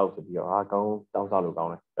ကြီးကဘယ်လောက်ဆိုပြီးတော့ဟာကောင်းတောင်းစားလို့ကော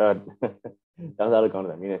င်းတယ်တောင်းစားလို့ကောင်း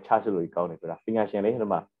တယ်မင်းနဲ့ချချလို့ကောင်းတယ်ဆိုတာပညာရှင်လေးဟို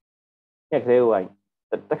မှာညက်ကလေးဟို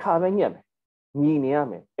တခါပဲညက်မယ်ညီနေရ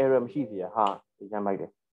မယ် error မရှိသေးဟာရမ်းလိုက်တ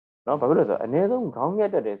ယ်နော်ဘာဖြစ်လို့လဲဆိုတော့အနည်းဆုံးခေါင်းည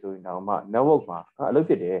က်တက်တယ်ဆိုရင်တော့မှ network မှာအလုပ်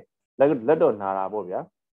ဖြစ်တယ်လက်တော့နာတာပေါ့ဗျာ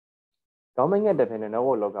ခေါင်းမညက်တက်တဲ့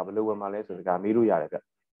network လောကဘယ်လိုဝင်မှာလဲဆိုတော့မေးလို့ရတယ်ဗျ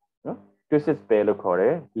နော် twisted pair လို့ခေါ်တ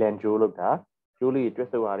ယ် LAN ကြိုးလို့တာကြိုးလေး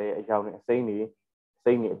twist လုပ်ရတဲ့အကြောင်းနဲ့အစိမ့်တွေ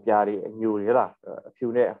အပြားတွေအညိုတွေဟလားအဖြူ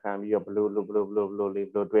နဲ့အခမ်းပြီးတော့ဘလို့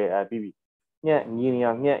တွဲပြီးပြီညက်ညီနေ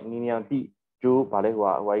အောင်တိကြိုးဗာလဲ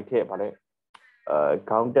ဟိုဝိုက်ထက်ဗာလဲ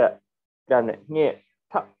ခေါင်းတက်ကန်နဲ့ညက်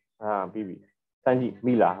ထပြီးပြီစမ်းကြည့်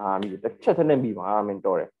မိလားဟာမိတစ်ချက်နဲ့မိပါမင်း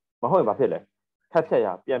တော်တယ်မဟုတ်ရင်ဘာဖြစ်လဲထပ်ဖြတ်ရ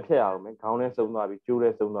ပြန်ဖြတ်ရအောင်မယ်ခေါင်းနဲ့စုံသွားပြီကျိုး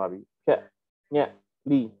နဲ့စုံသွားပြီဖြတ်ညက်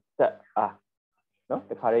လီတက်နော်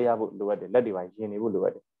တခါလေးရဖို့လိုအပ်တယ်လက်တွေပါရင်နေဖို့လိုအ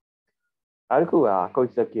ပ်တယ်နောက်တစ်ခုက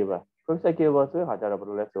coaxial cable ဆိုတဲ့ဟာကျတော့ဘယ်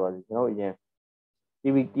လိုလဲဆိုတော့ကျွန်တော်အရင်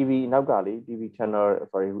TV နောက်ကလေ TV channel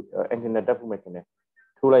sorry antenna တက်ဖို့မယ်ခင်ဗျ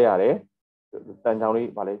ထိုးလိုက်ရတယ်တန်ချောင်းလေး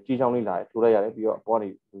ဗာလဲကြီးချောင်းလေးလာတယ်ထိုးလိုက်ရတယ်ပြီးတော့အပေါ်ကနေ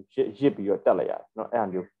ရစ်ပြီးတော့တက်လိုက်ရတယ်เนาะအဲ့အ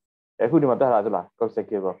မျိုးအခုဒီမှာတက်လာသလား coaxial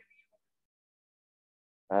cable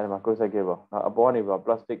အဲဒီမှာ coaxial cable နော်အပေါ်ကနေပြီးတော့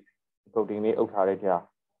plastic coating လေးအုပ်ထားတဲ့ထဲ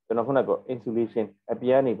ကျွန်တော်ခုနက insulation အပြ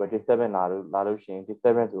င်ကနေပြီး disturbance လာလို့ရှိရင်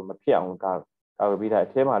disturbance ကိုမဖြစ်အောင်ကာကွယ်ပေးတာအ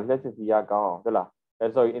ထဲမှာလက်စစ်စီရကောင်းအောင်ဟုတ်လား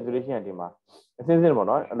sorry insulation ဒီမှာအစင်းစင်းပေါ့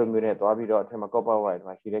နော်အဲ့လိုမျိုးနဲ့သွားပြီးတော့အထဲမှာ copper wire ဒီ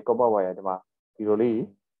မှာရှိတယ် copper wire ဒီမှာဒီလိုလေး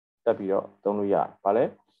တက်ပြီးတော့သုံးလို့ရတယ်ဗာလဲ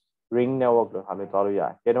ring network လို့ဟာမျိုးသွားလို့ရ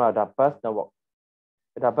တယ်ဒီမှာဒါ bus network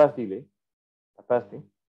ဒါ bus ဒီလေ bus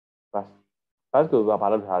ကိုဘာ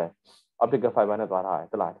လုပ်ထားလဲ optical fiber နဲ့သွားထားတယ်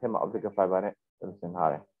ဟုတ်လားအထဲမှာ optical fiber နဲ့ဆင်ထား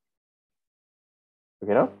တယ်โอเค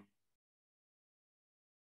နော်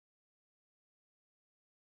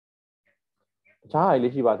တခြားဟာ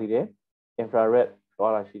လေးရှိပါသေးတယ် infrared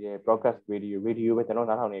သွားတာရှိတယ် broadcast radio ပဲကျွန်တော်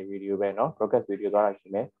နားထောင်နေ radio ပဲเนาะ broadcast radio သွားတာရှိ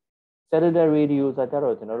မယ် cellular radio ဆိုကြ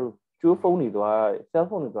တော့ကျွန်တော်တို့ကျိုးဖုန်းတွေသွား cell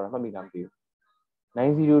phone တွေသွားမှတ်မိလားမသိဘူး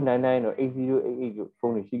9099တို့8088တို့ဖု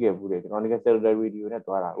န်းတွေရှိခဲ့ဘူးတယ်ကျွန်တော်က cellular radio နဲ့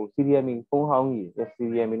သွားတာဟို CDMA ဖုန်းဟောင်းကြီး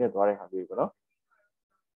CDMA နဲ့သွားတဲ့ဟာမျိုးပေါ့နော်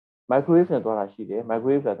microwave နဲ့သွားတာရှိတယ်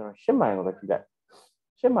microwave ဆိုတာကျွန်တော်10မိုင်ကိုပဲကြည့်လိုက်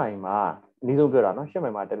10မိုင်မှာအနည်းဆုံးပြောတာနော်10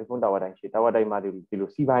မိုင်မှာတယ်လီဖုန်းတာဝါတိုင်းရှိတာဝါတိုင်းမှာဒီလို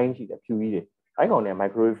စီပိုင်းရှိတယ်ဖြူကြီးတွေအဲ့ကောင်နဲ့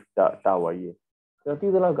microwave tower ကြီးကျွန်တော်သိ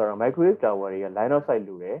သလောက်ကတော့ microwave tower တွေက line of sight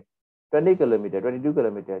လို့တယ်20 km 22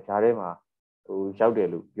 km ကြားထဲမှာဟိုရောက်တယ်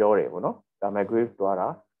လို့ပြောတယ်ပေါ့နော်ဒါ microwave သွားတာ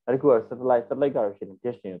အဲ့ဒီက satellite ကတော့ရှင်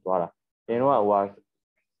dish ရှင်သွားတာကျွန်တော်ကဟို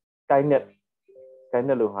skynet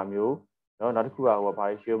လို့ဟာမျိုးเนาะနောက်တစ်ခုကဟိုဘာ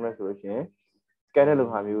ရှိအောင်လဲဆိုလို့ရှင် skynet လို့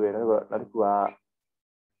ဟာမျိုးရယ်နောက်တစ်ခုက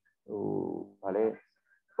ဟိုဗာလဲ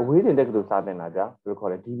အဝေးတင်တက်ကလေးစာတင်တာကြာဘယ်လို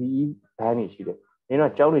ခေါ်လဲ DVE ဘန်းတွေရှိတယ်။နင်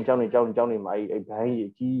တော့ကျောင်းတွေမှာအဲ့ဘန်းကြီး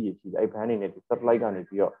အကြီးကြီးရှိတယ်။အဲ့ဘန်းတွေနဲ့ satellite ကနေ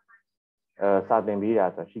ပြီးတော့စာတင်ပေးတာ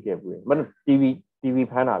ဆိုရှိခဲ့ဘူး။မဟုတ် TV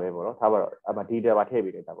ဖမ်းတာပဲပေါ့နော်။ထားပါတော့အမှ data ပါထည့်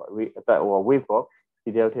ပေးတယ်ဒါပေါ့။ wave ပေါ့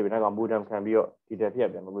data ထည့်ပေးတော့ modem ခံပြီးတော့ data ပြ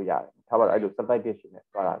ပြန်လုပ်လို့ရတယ်။ထားပါတော့အဲ့လို satellite dish နဲ့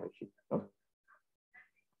သွားတာပဲရှိတယ်နော်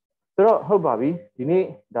။ဆိုတော့ဟုတ်ပါပြီ။ဒီနေ့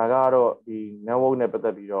ဒါကတော့ဒီ network နဲ့ပတ်သ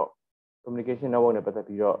က်ပြီးတော့ communication network နဲ့ပတ်သက်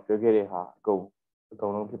ပြီးတော့ပြောခဲ့တဲ့ဟာအကုန်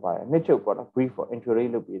လုံးဖြစ်ပါတယ်နှစ်ချုပ်ပေါ့နော် brief for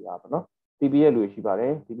introduce လုပ်ပေးတာပေါ့နော် TP ရဲ့လူရှိပါတ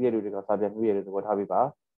ယ် TP ရဲ့လူတွေကစာပြန်နှွေးရတဲ့သဘောထားပေးပါ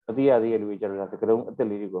မသိရသေးတဲ့လူတွေကျတော့စကလုံးအသက်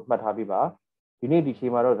လေးတွေကိုမှတ်ထားပေးပါဒီနေ့ဒီချိ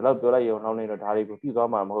န်မှာတော့ဒီလောက်ပြောလိုက်ရုံနောက်နေတော့ဒါတွေကိုပြည့်သွား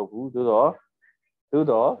မှာမဟုတ်ဘူးသို့တော့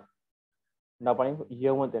နောက်ပိုင်း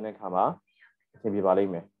year 1တင်တဲ့ခါမှာအဆင်ပြေပါလိ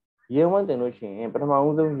မ့်မယ် year 1တင်လို့ရှိရင်ပထမ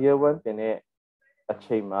ဦးဆုံး year 1တင်တဲ့အ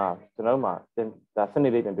ချိန်မှာကျွန်တော်တို့မှာဒါစန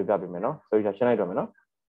စ်လေးပြန်ပြပြပေးမယ်နော်ဆိုပြီးရှင်းလိုက်တော့မယ်နော်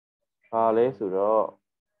Vale, suro.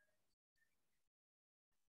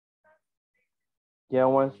 Year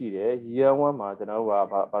 1 sheet, year 1 margin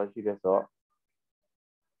over sheet so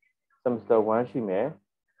semester 1 sheet me,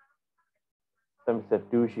 semester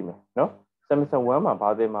 2 sheet me, no? Semester 1 ma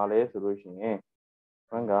bade male solution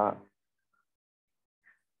manga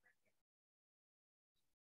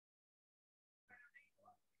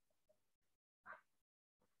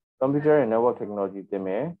computer and network technology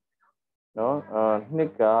me, no?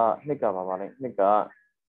 Nika baba nika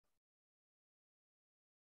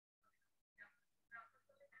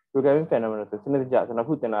programming phenomenon so sinja so na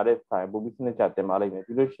ku tin la de sai bu bi sinja tin ma lai me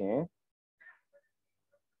pi lo shin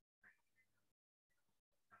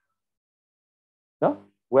no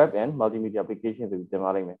web and multimedia applications ဆိုတင်ပါ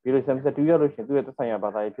လိမ့်မယ်ပြီးလို့ semester 2 ရောက်လို့ရှင်သူရဲ့သက်ဆိုင်ရာဘာ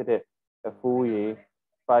သာရေးဖြစ်တဲ့ 4 day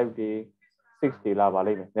 5 day 6 day လာပါ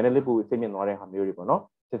လိမ့်မယ်နည်းနည်းလေးပိုစိတ်မြင့်သွားတဲ့ဟာမျိုးတွေပေါ့နော်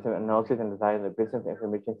system analysis and design နဲ့ business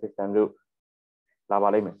information system တို့လာပါ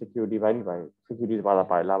လိမ့်မယ် security ဘိုင်းတွေ security ဘာသာ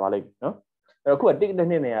ပါလာပါလိမ့်မယ်နော်အဲ့တော့အခုကတစ်တစ်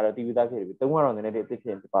နှစ်နဲ့ကတော့တီးပြီးသားဖြစ်ပြီသုံးကတော့နည်းနည်းလေးအသစ်ဖြ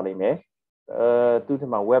စ်ပါလိမ့်မယ်သူထ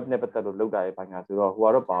မ web နဲ့ပတ်သက်လို့လောက်တာရဲ့ဘာညာဆိုတော့ဟိုက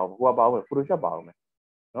တော့ပါအောင်ဟိုကပါအောင် Photoshop ပါအောင်မယ်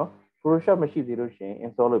နော် Photoshop မရှိသေးလို့ရှင်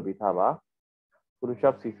install လုပ်ပေးထားပါ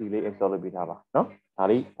Photoshop CC လေး install လုပ်ပေးထားပါเนาะဒါ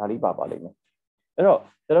လေးပါလိမ့်မယ်အဲ့တော့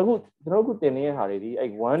ကျွန်တော်ခုတင်နေတဲ့ဟာတွေဒီအဲ့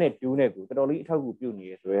1နဲ့2နဲ့ကိုတော်တော်လေးအထောက်အကူပြုနေ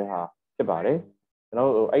ရဆိုရဲဟာဖြစ်ပါတယ်ကျွန်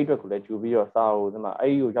တော်အဲ့အတွက်ကိုလည်းကြိုပြီးတော့စာအုပ်ဒီမှာ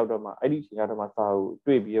အဲ့ဒီကိုရောက်တော့မှအဲ့ဒီအချိန်ရောက်တော့မှစာအုပ်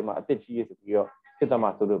တွေ့ပြီးတော့မှအစ်စ်ကြီးရဆိုပြီးတော့ဖြစ်တော့မှ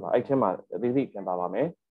ဆိုလို့ပါအဲ့ထဲမှာအသေးစိတ်ပြန်ပါမယ်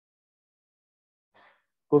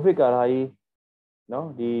ကိုဗစ်ကာလကြီးเนาะ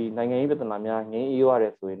ဒီနိုင်ငံရေးပြဿနာများငြိမ်းအေးရတ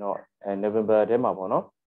ယ်ဆိုရင်တော့November ထဲမှာပေါ့နော်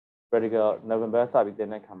practical November စပြီးတင်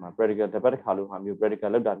တဲ့ခါမှာ practical တပတ်တစ်ခါလို့ဟာမျိုး practical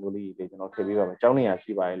လောက်တာမျိုးလေးတွေကျွန်တော်ထည့်ပေးပါမယ်။ကျောင်းနေရာ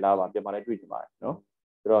ရှိပါတယ်လာပါပြန်ပါလဲတွေ့ချင်ပါတယ်နော်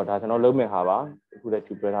။ဆိုတော့ဒါကျွန်တော်လုံးမဲ့ဟာပါအခုလည်း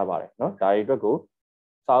သူပြောထားပါတယ်နော်။ဒါတွေအတွက်ကို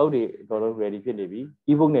စာအုပ်တွေအတော်လုံး ready ဖြစ်နေပြီ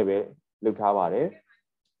ebook နဲ့ပဲလုပ်ထားပါတယ်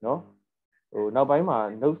နော်။ဟိုနောက်ပိုင်းမှာ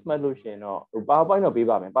notes မှတ်လို့ရှင်တော့ဟို PowerPoint တော့ပေး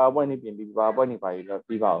ပါမယ် PowerPoint နဲ့ပြင်ပြီး PowerPoint တွေပါပြီးတော့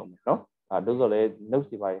ပြီးပါအောင်နော်။ဒါတို့ဆိုလည်း notes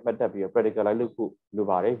တွေပါမှတ်တက်ပြီးတော့ practical လိုက်လုပ်ဖို့လို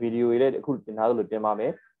ပါတယ်ဗီဒီယိုတွေလည်းအခုတင်ထားသလိုတင်ပါမ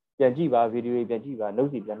ယ်ပြန်ကြည့်ပါဗီဒီယိုတွေပြန်ကြည့်ပါ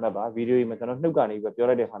notes တွေပြန်မှတ်ပါဗီဒီယိုတွေမှာကျွန်တော်နှုတ်ကနေပြီးပြော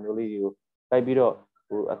လိုက်တဲ့ဟာမျိုးလေးတွေကိုတိုက်ပြီးတော့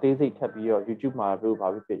ဟိုအသေးစိတ်ထပ်ပြီးတော့ YouTube မှာတို့ဘာ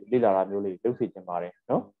ဖြစ်လေ့လာတာမျိုးလေးလုပ်စီချင်ပါတယ်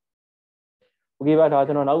နော် Okay ပါဒါ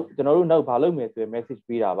ကျွန်တော်တို့နောက်ဘာလုပ်မယ်ဆိုရင် message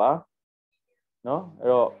ပေးတာပါနော်အဲ့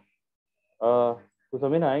တော့ကိုစ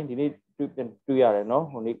မင်းနိုင်ဒီနေ့တွေ့ရတယ်နော်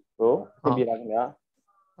ဟိုနေ့ဟိုအဆင်ပြေလားခင်ဗျာ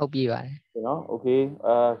ဟုတ်ပြီပါတယ်နော် Okay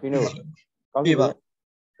ဖီနိုကောင်းပြီပါ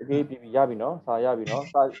Okay ပြီရပြီနော်စာရပြီနော်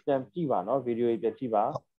စာပြန်ကြည့်ပါနော်ဗီဒီယိုတွေပြန်ကြည့်ပါ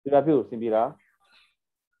ဒီလားပြုတ်အဆင်ပြေလား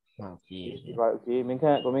ဟုတ်ပြီဒီပါ Okay မင်းခ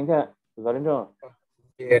န့်ဇာရင်ထွန်းဆရာဇာရင်ထွန်း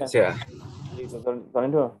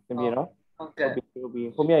အဆင်ပြေနော်ဟုတ်ကဲ့ဟုတ်ပြီ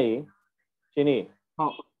ဖုန်းမြတ်ရေရှင်းနေ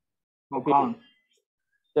ဟုတ်ကောင်း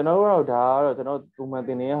ကျွန်တော်တို့ကတော့ကျွန်တော်ပုံမှန်တ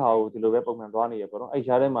င်နေတဲ့ဟာကိုဒီလိုပဲပုံမှန်သွားနေရပေါ့နော်အဲ့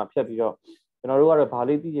ရှားထဲမှာဖြတ်ပြီးတော့ကျွန်တော်တို့ကတော့ဘာ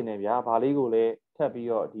လေးသိကျင်နေဗျာဘာလေးကိုလည်းထပ်ပြီး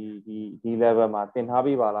တော့ဒီ level မှာတင်ထား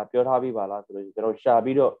ပေးပါလားပြောထားပေးပါလားဆိုတော့ကျွန်တော်ရှာ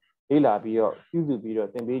ပြီးတော့လေ့လာပြီးတော့ပြုစုပြီးတော့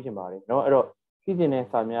သင်ပေးချင်ပါတယ်เนาะအဲ့တော့သိကျင်တဲ့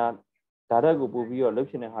စာများဒါတက်ကိုပို့ပြီးတော့လုပ်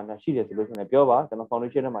ချင်တဲ့ဟာများရှိတယ်ဆိုလို့ရှိရင်ပြောပါကျွန်တော်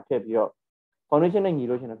foundation ထဲမှာထည့်ပြီးတော့ foundation နဲ့ညီ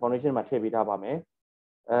လို့ရှိရင် foundation မှာထည့်ပေးထားပါမယ်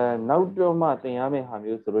နောက်တော့မှသင်ရမယ့်ဟာ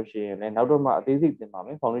မျိုးဆိုလို့ရှိရင်လည်းနောက်တော့မှအသေးစိတ်သင်ပါမ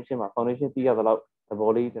ယ် foundation မှာ foundation သိရသလောက်သဘော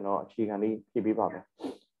လေးကျွန်တော်အခြေခံလေးဖြည့်ပေးပါမယ်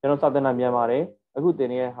ကျွန်တော်စတင်တာမြန်ပါတယ်အခုသင်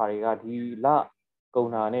နေတဲ့ဟာတွေကဒီလကုံ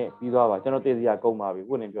တာနဲ့ပြီးသွားပါကျွန်တော်သိစရာကုန်ပါပြီ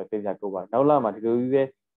ခုနေပြောသိစရာကုန်ပါနောက်လမှာဒီလိုကြီးပဲ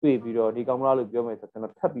တွေ့ပြီးတော့ဒီကောင်းမလားလို့ပြောမယ်ဆိုကျွန်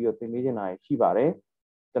တော်ထပ်ပြီးတော့သင်ပေးနေတာရှိပါတယ်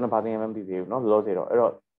ကျွန်တော်ဗာသင်ရမှမသိသေးဘူးเนาะလောလောဆယ်တော့အဲ့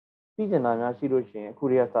တော့သိကျင်တာများရှိလို့ရှိရင်အခု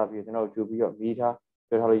တည်းကစပြီးကျွန်တော်ကြိုပြီးတော့ရေးထား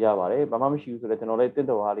ပြောထားလို့ရပါတယ်ဘာမှမရှိဘူးဆိုတော့ကျွန်တော်လည်းတင့်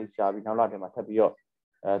တော်ဟာလေးရှားပြီးနောက်လထဲမှာထပ်ပြီးတော့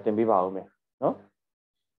သင်ပေးပါဦးမယ်เนาะ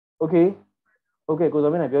Okay ကို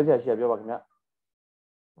စောမင်းနိုင်ပြောချင်ရှိရပြောပါခင်ဗျ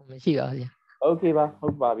မရှိပါဘူးဗျာ Okay ပါဟု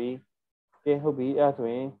တ်ပါပြီကဲဟုတ်ပြီအဲ့ဆို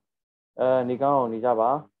ရင်နေကောင်းအောင်နေကြပါ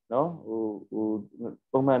เนาะဟို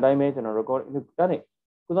ပုံမှန်တိုင်းပဲကျွန်တော် record ဒါနဲ့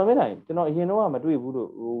ကိုစောမင်းနိုင်ကျွန်တော်အရင်တော့မတွေ့ဘူးလို့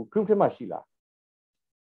ဟို group ထဲမှာရှိလား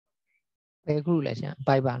ဘယ် group လဲဆရာ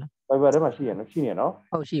Viber လား Viber ထဲမှာရှိရနော်ရှိနေနော်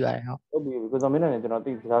ဟုတ်ရှိပါတယ်ဟုတ်ပြီကိုစောမင်းနိုင်ကျွန်တော်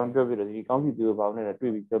သိစကားပြောပြလို့ဒီကောင်းစီသူဘာလို့လဲ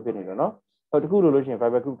တွေ့ပြီးပြောပြနေတော့နော်ဟုတ်တခုလို့ရှိရင်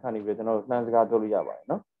Viber group ခန့်နေပြီးကျွန်တော်နှမ်းစကားပြောလို့ရပါတယ်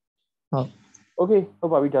နော်ဟုတ် Okay ဟု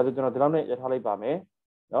တ်ပါပြီဒါဆိုကျွန်တော်ဒီလောက်နဲ့ရထားလိုက်ပါမယ်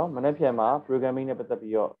နော်မနေ့ပြန်မှာ programming နဲ့ပတ်သက်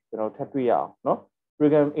ပြီးတော့ကျွန်တော်ထပ်တွေ့ရအောင်နော်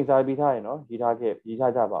program example ထားရင်နော်ရေးထား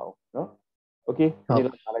ကြပါဦးနော် Okay ဒီ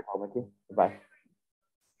လောက်ထားလိုက်ပါဦးမယ် Okay bye